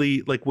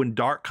really like when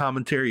dark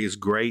commentary is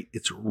great.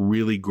 It's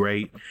really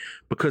great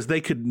because they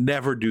could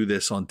never do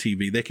this on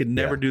TV. They could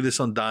never do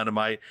this on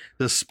Dynamite.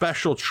 The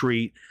special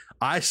treat.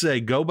 I say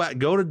go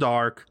to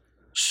dark.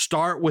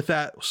 Start with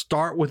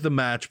the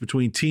match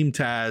between Team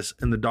Taz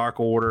and the Dark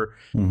Order.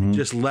 Mm-hmm.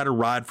 Just let her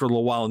ride for a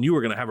little while, and you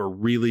are going to have a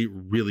really,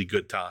 really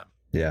good time.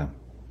 Yeah.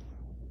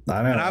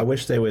 I know. I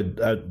wish they would.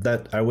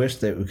 I wish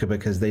they could,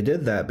 because they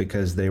did that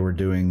because they were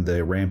doing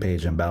the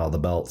Rampage and Battle of the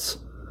Belts,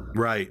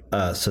 right?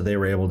 So they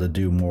were able to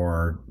do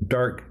more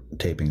dark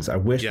tapings. I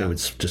wish they would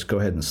just go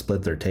ahead and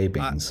split their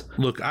tapings.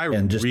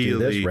 Do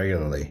this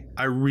regularly.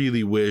 I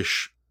really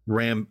wish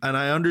and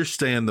I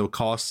understand the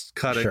cost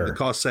cutting, the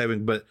cost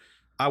saving, but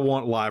I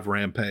want live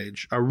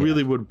Rampage. I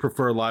really would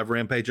prefer live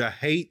Rampage.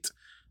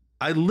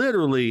 I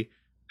literally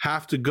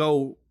have to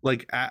go,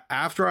 like,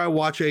 after I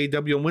watch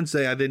AEW on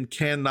Wednesday, I then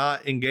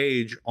cannot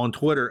engage on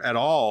Twitter at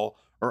all,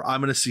 or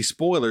I'm going to see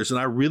spoilers, and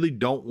I really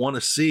don't want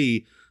to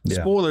see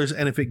spoilers.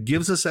 And if it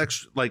gives us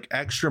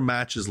extra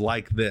matches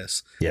like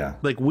this,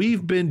 like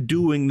we've been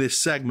doing this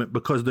segment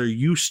because there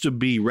used to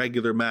be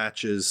regular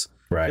matches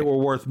that were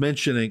worth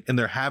mentioning, and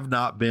there have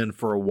not been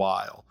for a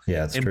while.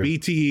 Yeah, that's true.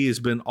 BTE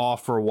has been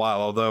off for a while,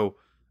 although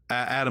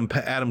Adam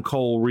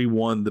Cole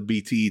re-won the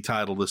BTE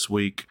title this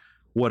week.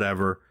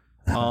 Whatever.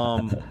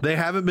 They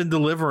haven't been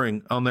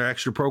delivering on their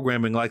extra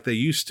programming like they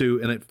used to,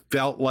 and it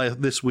felt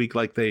like this week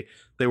like they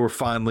were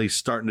finally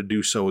starting to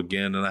do so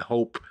again. And I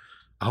hope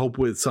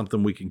with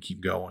something we can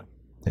keep going.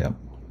 Yeah.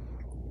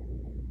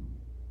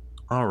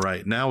 All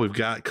right, now we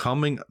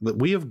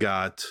have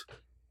got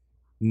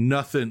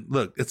nothing.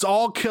 Look, it's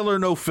all killer,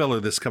 no filler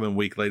this coming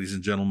week, ladies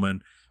and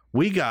gentlemen.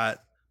 We got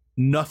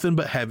nothing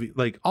but heavy,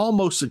 like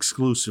almost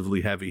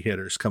exclusively heavy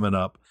hitters coming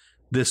up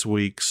this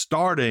week,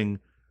 starting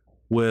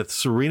with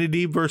Serena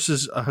Deeb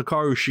versus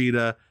Hikaru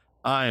Shida.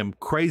 I am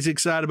crazy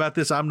excited about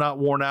this. I'm not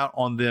worn out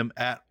on them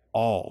at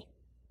all.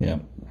 Yeah.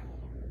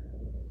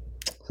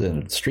 It's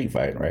a street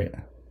fight, right?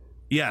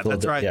 Yeah,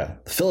 that's right. Yeah,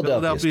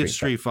 Philadelphia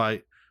street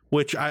fight,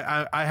 which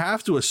I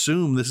have to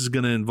assume this is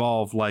going to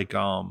involve like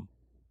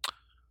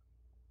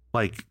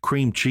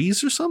cream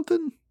cheese or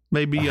something.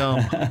 Maybe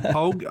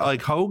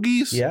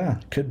hoagies. Yeah,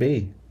 could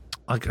be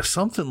like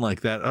something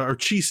like that, or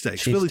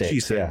cheesesteaks, Philly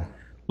cheesesteak. Yeah.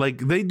 Like,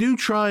 they do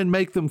try and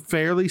make them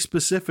fairly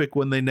specific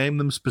when they name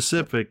them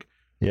specific.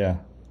 Yeah.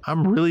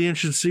 I'm really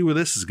interested to see where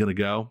this is going to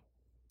go.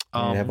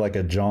 They have like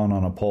a John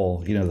on a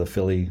pole. You know, the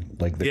Philly,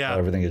 like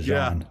everything is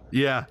John.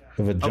 Yeah.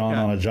 Have a John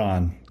on a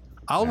John.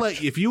 I'll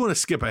let you, if you want to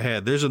skip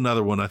ahead, there's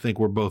another one I think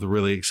we're both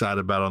really excited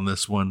about on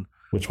this one.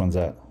 Which one's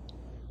that?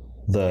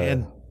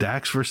 And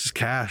Dax versus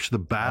Cash, the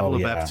Battle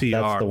of FTR.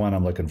 That's the one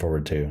I'm looking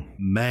forward to.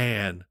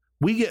 Man,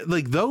 we get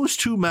like those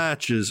two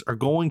matches are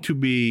going to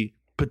be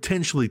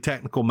potentially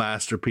technical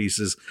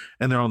masterpieces,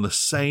 and they're on the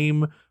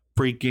same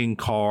freaking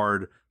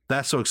card.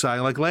 That's so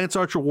exciting. Like Lance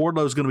Archer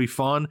Wardlow is going to be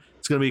fun.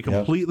 It's going to be a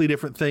completely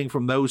different thing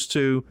from those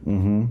two.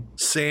 Mm-hmm.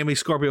 Sammy,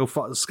 Scorpio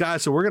Sky.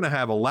 So we're going to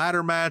have a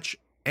ladder match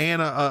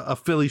and a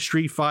Philly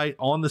street fight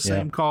on the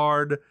same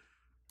card.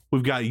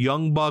 We've got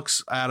Young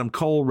Bucks, Adam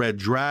Cole, Red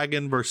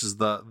Dragon versus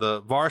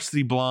the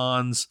Varsity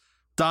Blondes,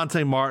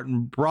 Dante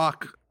Martin,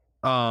 Brock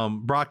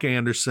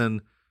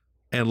Anderson,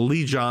 and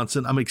Lee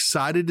Johnson. I'm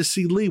excited to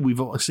see Lee.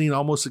 We've seen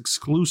almost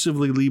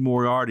exclusively Lee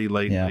Moriarty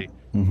lately. Yeah.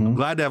 Mm-hmm. I'm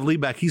glad to have Lee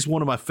back. He's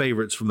one of my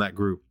favorites from that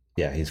group.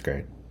 Yeah, he's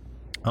great.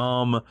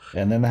 And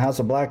then the House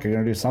of Black are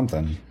going to do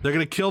something. They're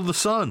going to kill the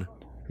Sun.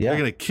 Yeah. They're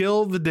going to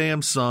kill the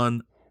damn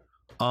Sun.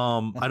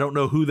 I don't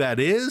know who that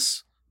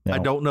is. No. I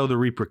don't know the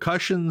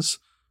repercussions.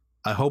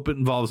 I hope it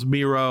involves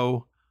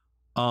Miro.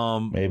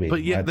 Maybe,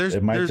 but yeah,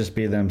 it might just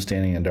be them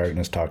standing in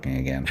darkness talking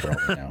again. For all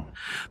we know.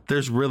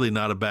 There's really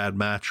not a bad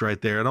match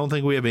right there. I don't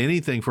think we have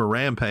anything for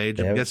Rampage.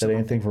 They haven't said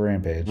anything for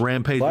Rampage.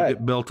 Rampage will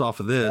get built off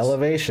of this.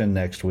 Elevation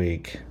next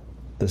week.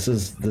 This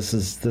is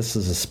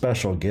a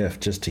special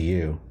gift just to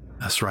you.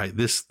 That's right.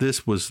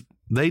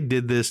 They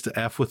did this to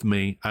F with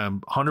me.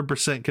 I'm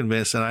 100%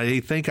 convinced, and I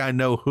think I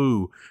know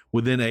who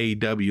within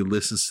AEW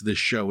listens to this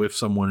show, if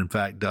someone in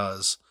fact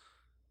does.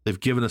 They've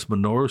given us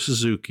Minoru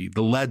Suzuki,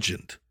 the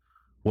legend,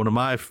 one of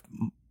my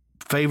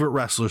favorite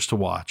wrestlers to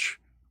watch.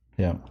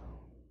 Yeah.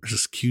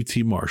 Versus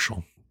QT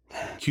Marshall.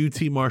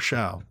 QT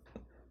Marshall.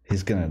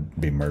 He's going to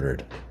be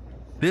murdered.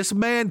 This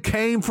man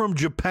came from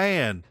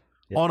Japan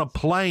on a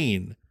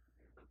plane,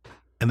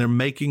 and they're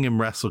making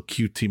him wrestle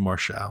QT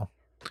Marshall.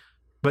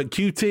 But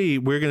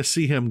QT, we're going to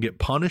see him get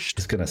punished.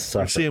 He's going to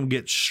suffer. See him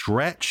get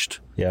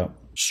stretched. Yeah.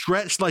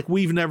 Stretched like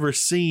we've never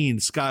seen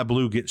Sky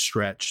Blue get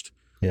stretched.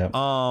 Yeah.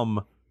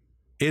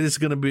 It is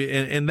going to be,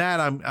 and that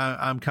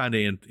I'm kind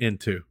of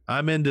into.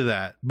 I'm into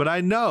that. But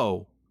I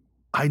know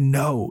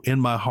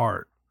in my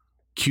heart,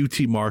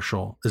 QT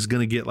Marshall is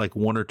going to get like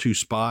one or two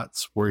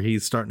spots where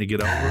he's starting to get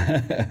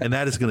over, and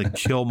that is going to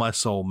kill my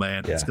soul,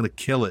 man. Yeah. It's going to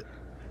kill it.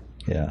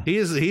 Yeah, he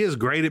is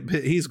great at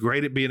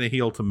being a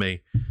heel to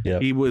me.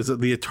 Yep. He was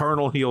the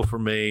eternal heel for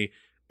me,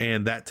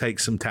 and that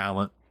takes some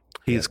talent.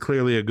 He is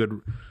clearly a good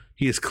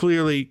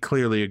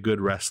a good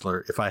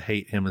wrestler. If I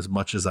hate him as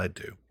much as I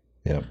do,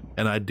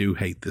 and I do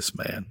hate this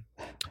man.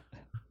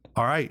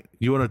 All right,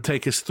 you want to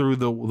take us through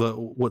the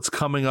what's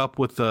coming up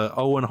with the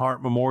Owen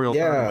Hart Memorial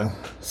Tournament?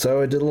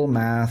 So I did a little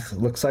math.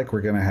 Looks like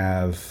we're gonna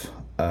have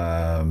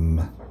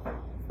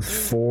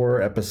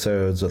 4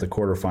 episodes of the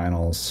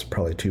quarterfinals,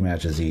 probably 2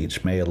 matches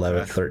each, May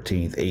 11th,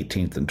 13th,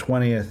 18th, and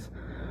 20th.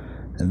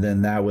 And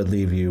then that would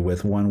leave you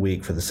with 1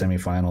 week for the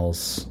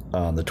semifinals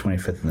on the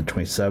 25th and the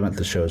 27th.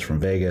 The shows from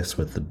Vegas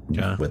with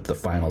the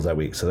finals that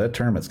week. So that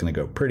tournament's going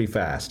to go pretty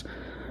fast.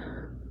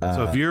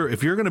 So if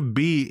you're going to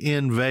be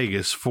in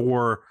Vegas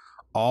for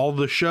all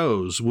the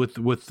shows with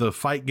the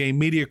Fight Game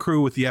Media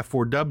crew, with the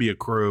F4W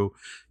crew,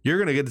 you're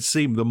going to get to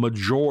see the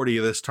majority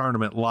of this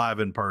tournament live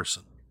in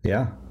person.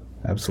 Yeah.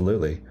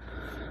 Absolutely.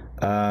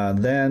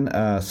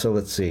 So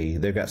let's see.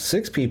 They've got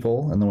 6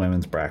 people in the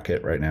women's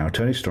bracket right now.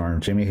 Toni Storm,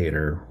 Jamie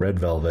Hayter, Red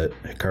Velvet,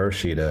 Hikaru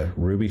Shida,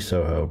 Ruby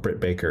Soho, Britt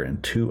Baker,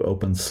 and 2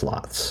 open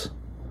slots.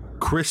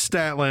 Chris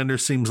Statlander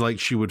seems like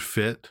she would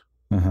fit.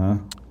 Uh-huh.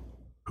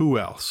 Who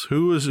else?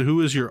 Who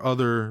is your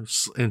other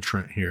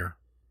entrant here?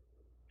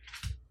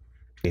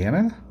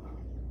 Anna?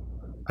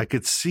 I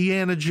could see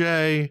Anna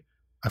Jay.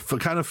 I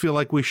kind of feel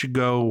like we should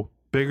go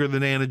bigger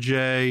than Anna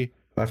Jay.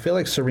 I feel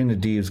like Serena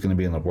Deeb is going to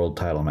be in the world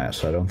title match,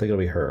 so I don't think it'll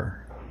be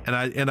her. And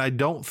I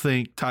don't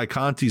think Ty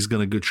Conti's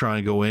going to try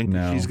and go in.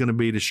 No. She's going to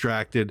be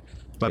distracted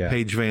by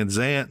Paige Van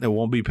Zant. It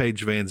won't be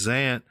Paige Van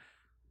Zant.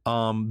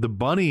 The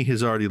Bunny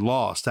has already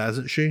lost,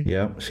 hasn't she?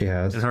 Yep, she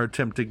has. In her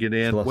attempt to get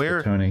in.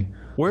 Tony.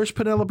 Where's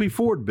Penelope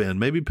Ford been?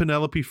 Maybe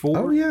Penelope Ford?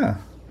 Oh, yeah.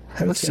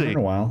 Let's see. In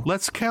a while.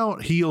 Let's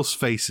count heels'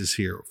 faces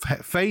here.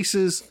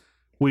 Faces,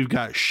 we've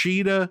got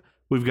Sheeta.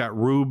 We've got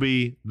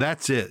Ruby.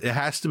 That's it. It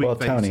has to be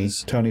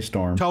faces. Toni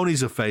Storm.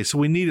 Tony's a face, so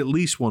we need at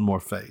least one more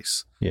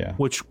face. Yeah.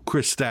 Which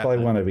Chris Statlander.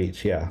 Probably one of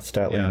each, yeah.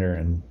 Statlander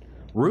and...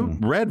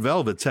 Red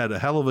Velvet's had a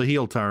hell of a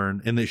heel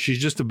turn, and that she's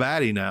just a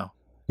baddie now.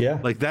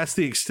 Yeah. Like, that's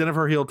the extent of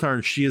her heel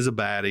turn. She is a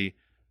baddie,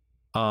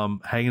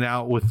 hanging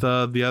out with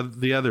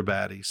the other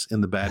baddies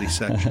in the baddie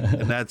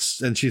section.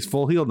 and she's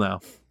full heel now.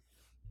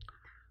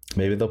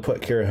 Maybe they'll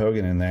put Kara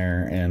Hogan in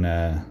there and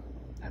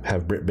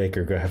have Britt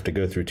Baker have to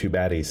go through 2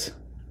 baddies.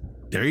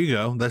 There you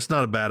go. That's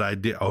not a bad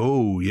idea.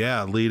 Oh,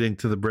 yeah, leading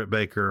to the Britt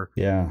Baker.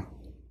 Yeah.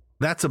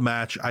 That's a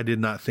match I did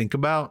not think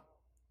about,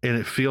 and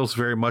it feels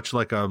very much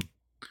like a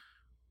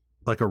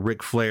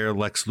Ric Flair,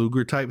 Lex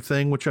Luger type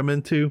thing, which I'm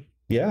into.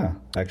 Yeah,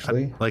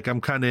 actually.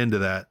 I'm kind of into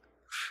that.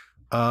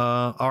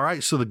 All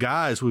right, so the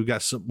guys,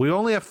 we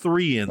only have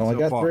 3 in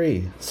so far.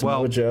 3.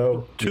 Samoa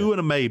Joe. 2 and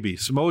a maybe.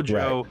 Samoa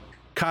Joe,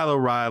 Kyle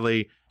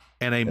O'Reilly,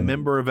 and a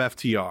member of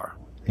FTR.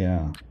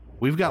 Yeah.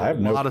 We've got a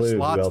lot of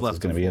slots left.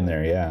 It's going to be in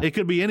there, yeah. It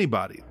could be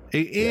anybody.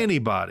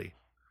 Anybody.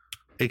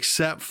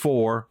 Except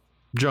for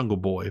Jungle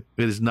Boy.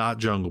 It is not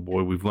Jungle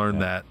Boy. We've learned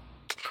that.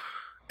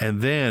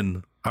 And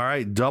then, all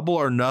right, double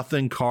or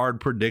nothing card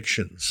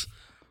predictions.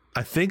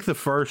 I think the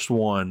first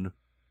one,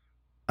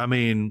 I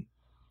mean,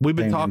 we've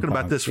been talking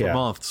about this for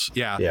months.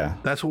 Yeah.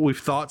 That's what we've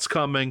thought's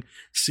coming.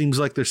 Seems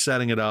like they're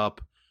setting it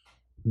up.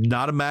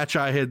 Not a match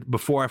I had,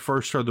 before I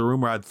first heard the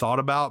rumor, I'd thought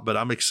about, but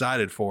I'm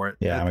excited for it.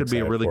 Yeah, it could be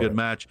a really good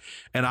match.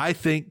 And I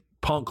think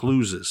Punk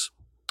loses.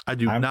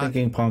 I'm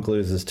thinking Punk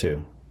loses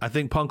too. I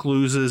think Punk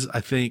loses. I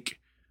think,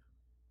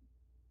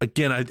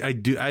 again,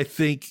 I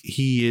think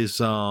he is,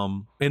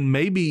 and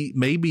maybe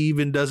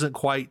even doesn't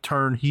quite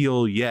turn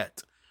heel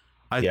yet.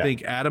 I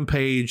think Adam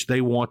Page, they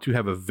want to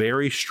have a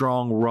very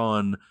strong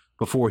run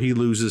before he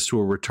loses to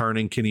a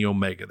returning Kenny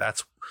Omega.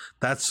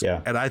 That's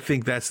and I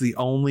think that's the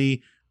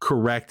only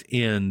correct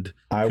end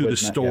to the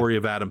story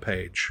of Adam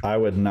Page. I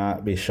would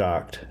not be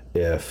shocked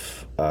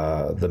if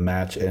the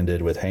match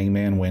ended with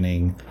Hangman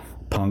winning,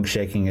 Punk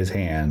shaking his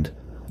hand,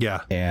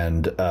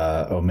 and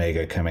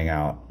Omega coming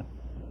out.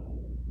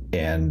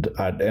 And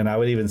I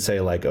would even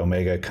say like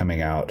Omega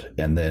coming out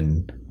and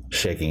then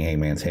shaking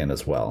Hangman's hand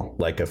as well,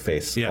 like a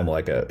face,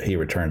 like he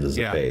returns as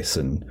a face,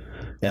 and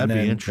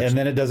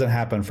then it doesn't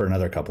happen for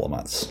another couple of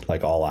months,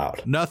 like All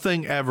Out.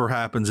 Nothing ever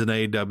happens in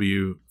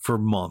AEW for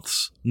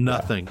months.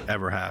 Nothing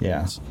ever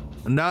happens.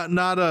 Yeah.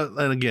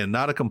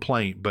 Not a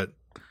complaint, but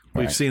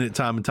we've seen it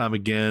time and time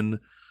again.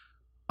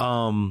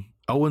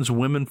 Owens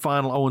men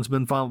final.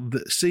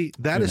 See,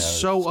 that is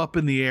so up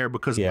in the air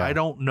because I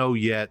don't know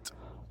yet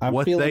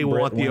what they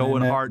want the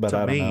Owen Hart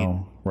to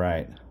mean.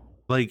 Right.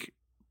 Like,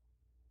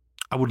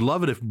 I would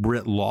love it if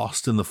Britt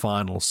lost in the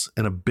finals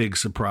in a big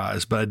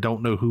surprise, but I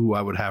don't know who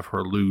I would have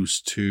her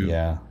lose to.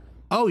 Yeah.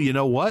 Oh, you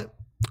know what?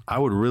 I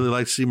would really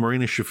like to see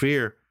Marina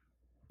Shafir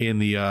in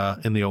the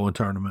Owen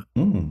tournament.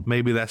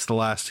 Maybe that's the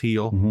last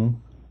heel.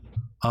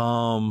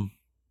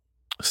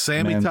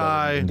 Sammy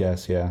Ty.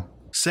 Yes, yeah.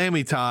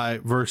 Sammy Ty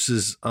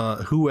versus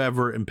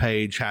whoever and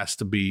Paige has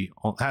to be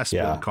on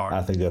the card.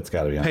 I think that's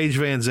got to be on. Paige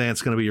Van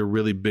Zant's going to be a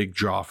really big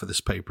draw for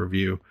this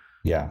pay-per-view.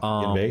 Yeah,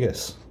 in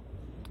Vegas.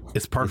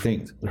 It's perfect.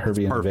 You think her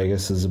being in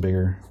Vegas is a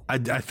bigger? I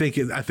think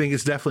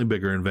it's definitely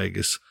bigger in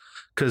Vegas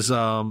because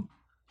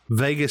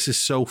Vegas is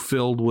so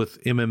filled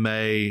with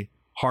MMA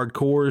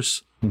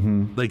hardcores.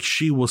 Like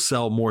she will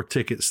sell more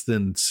tickets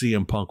than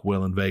CM Punk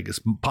will in Vegas,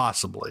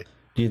 possibly.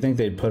 Do you think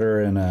they'd put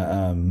her in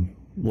a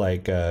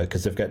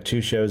because they've got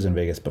 2 shows in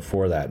Vegas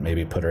before that?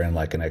 Maybe put her in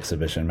like an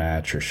exhibition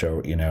match or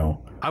show.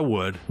 I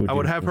would.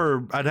 I'd have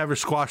her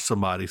squash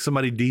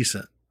somebody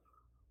decent.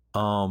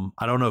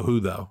 I don't know who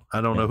though.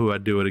 I don't know who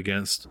I'd do it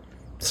against.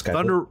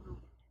 Thunder.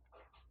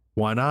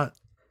 Why not?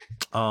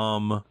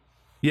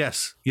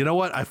 Yes. You know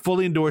what? I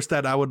fully endorse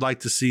that. I would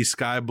like to see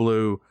Sky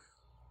Blue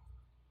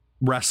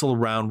wrestle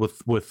around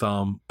with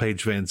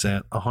Paige Van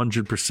Zant.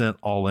 100%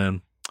 all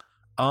in.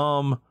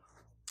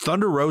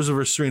 Thunder Rosa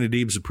versus Serena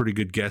Deeb is a pretty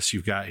good guess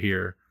you've got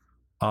here.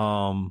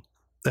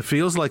 It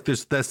feels like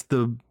that's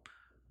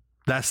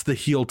the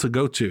heel to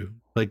go to.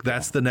 Like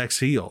that's the next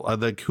heel.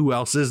 Like who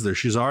else is there?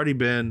 She's already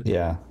been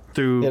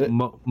through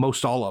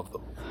most all of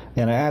them.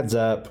 And it adds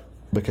up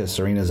because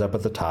Serena's up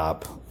at the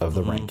top of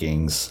the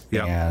rankings,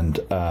 and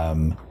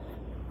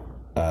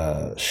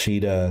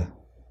Shida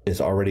is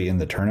already in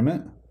the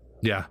tournament.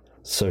 Yeah.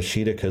 So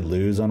Shida could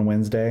lose on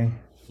Wednesday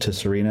to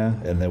Serena,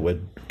 and that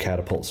would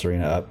catapult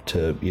Serena up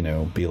to,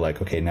 be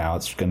like, okay, now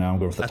I'm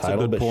going for the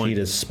title, but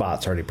Shida's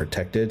spot's already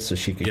protected, so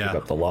she can keep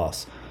up the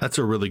loss. That's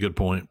a really good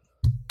point.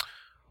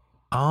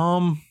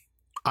 I'm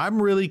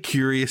really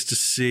curious to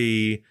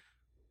see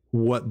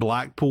what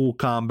Blackpool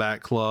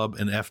Combat Club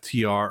and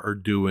FTR are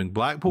doing.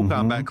 Blackpool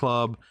Combat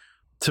Club,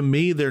 to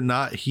me, they're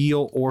not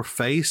heel or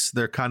face.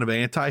 They're kind of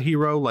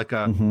anti-hero, like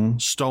a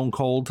Stone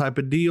Cold type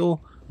of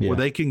deal, where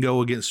they can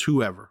go against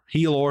whoever,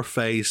 heel or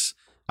face.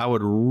 I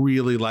would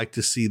really like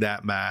to see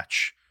that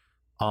match,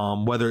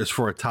 whether it's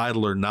for a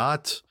title or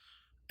not.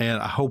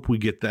 And I hope we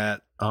get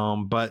that.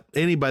 But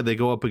anybody they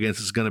go up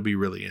against is going to be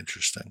really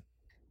interesting.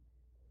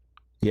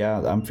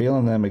 Yeah, I'm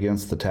feeling them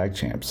against the tag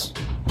champs.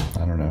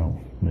 I don't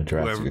know.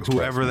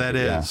 Whoever that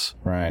is.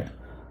 Yeah, right.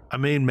 I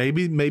mean,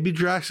 maybe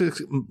Jurassic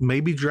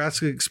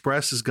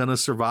Express is going to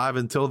survive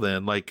until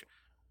then. Like,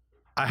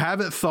 I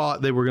haven't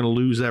thought they were going to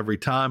lose every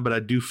time, but I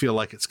do feel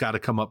like it's got to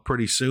come up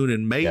pretty soon.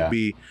 And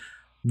maybe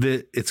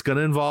that it's going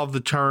to involve the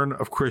turn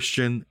of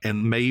Christian,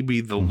 and maybe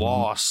the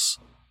loss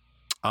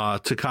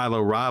to Kyle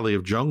O'Reilly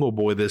of Jungle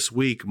Boy this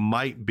week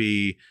might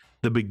be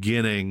the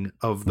beginning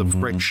of the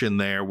friction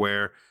there,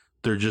 where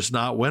they're just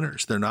not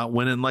winners. They're not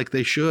winning like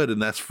they should,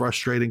 and that's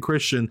frustrating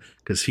Christian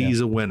because he's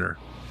a winner.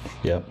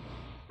 Yep.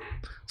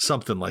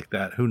 Something like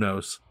that. Who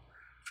knows?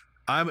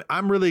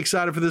 I'm really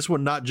excited for this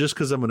one, not just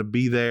because I'm going to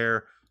be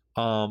there.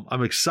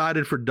 I'm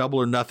excited for Double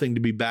or Nothing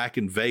to be back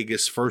in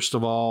Vegas. First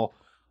of all,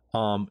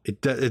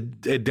 it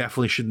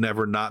definitely should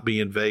never not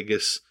be in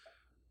Vegas.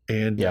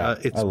 And I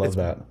love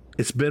that.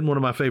 It's been one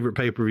of my favorite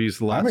pay-per-views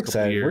the last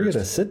couple of years. We're going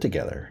to sit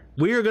together.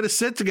 We are going to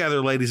sit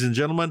together, ladies and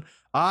gentlemen.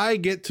 I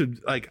get to,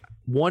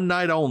 one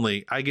night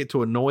only, I get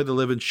to annoy the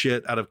living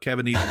shit out of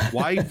Kevin Eaton's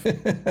wife,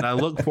 and I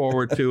look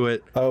forward to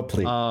it. Oh,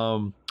 please.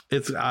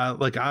 It's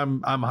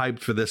I'm hyped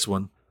for this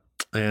one.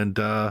 And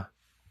I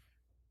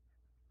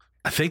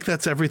think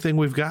that's everything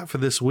we've got for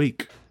this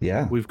week.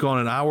 Yeah. We've gone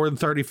an hour and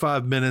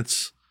 35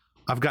 minutes.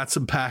 I've got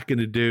some packing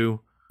to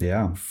do.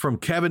 Yeah. From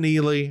Kevin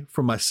Ely,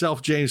 from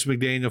myself, James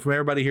McDaniel, from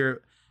everybody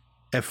here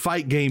at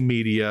Fight Game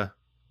Media.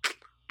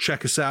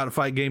 Check us out at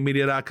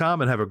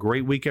fightgamemedia.com and have a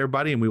great week,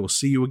 everybody. And we will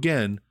see you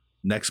again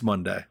next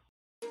Monday.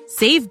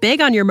 Save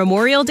big on your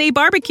Memorial Day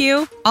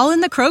barbecue, all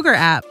in the Kroger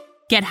app.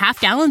 Get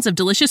half gallons of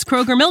delicious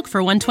Kroger milk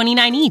for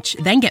 $1.29 each.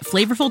 Then get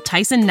flavorful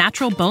Tyson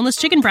natural boneless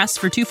chicken breasts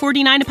for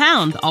 $2.49 a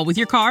pound, all with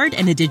your card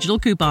and a digital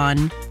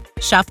coupon.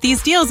 Shop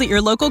these deals at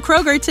your local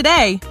Kroger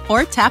today,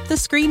 or tap the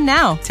screen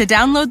now to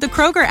download the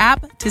Kroger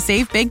app to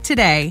save big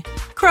today.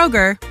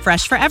 Kroger,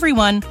 fresh for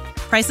everyone.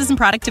 Prices and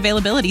product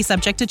availability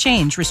subject to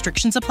change.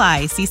 Restrictions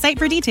apply. See site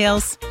for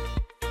details.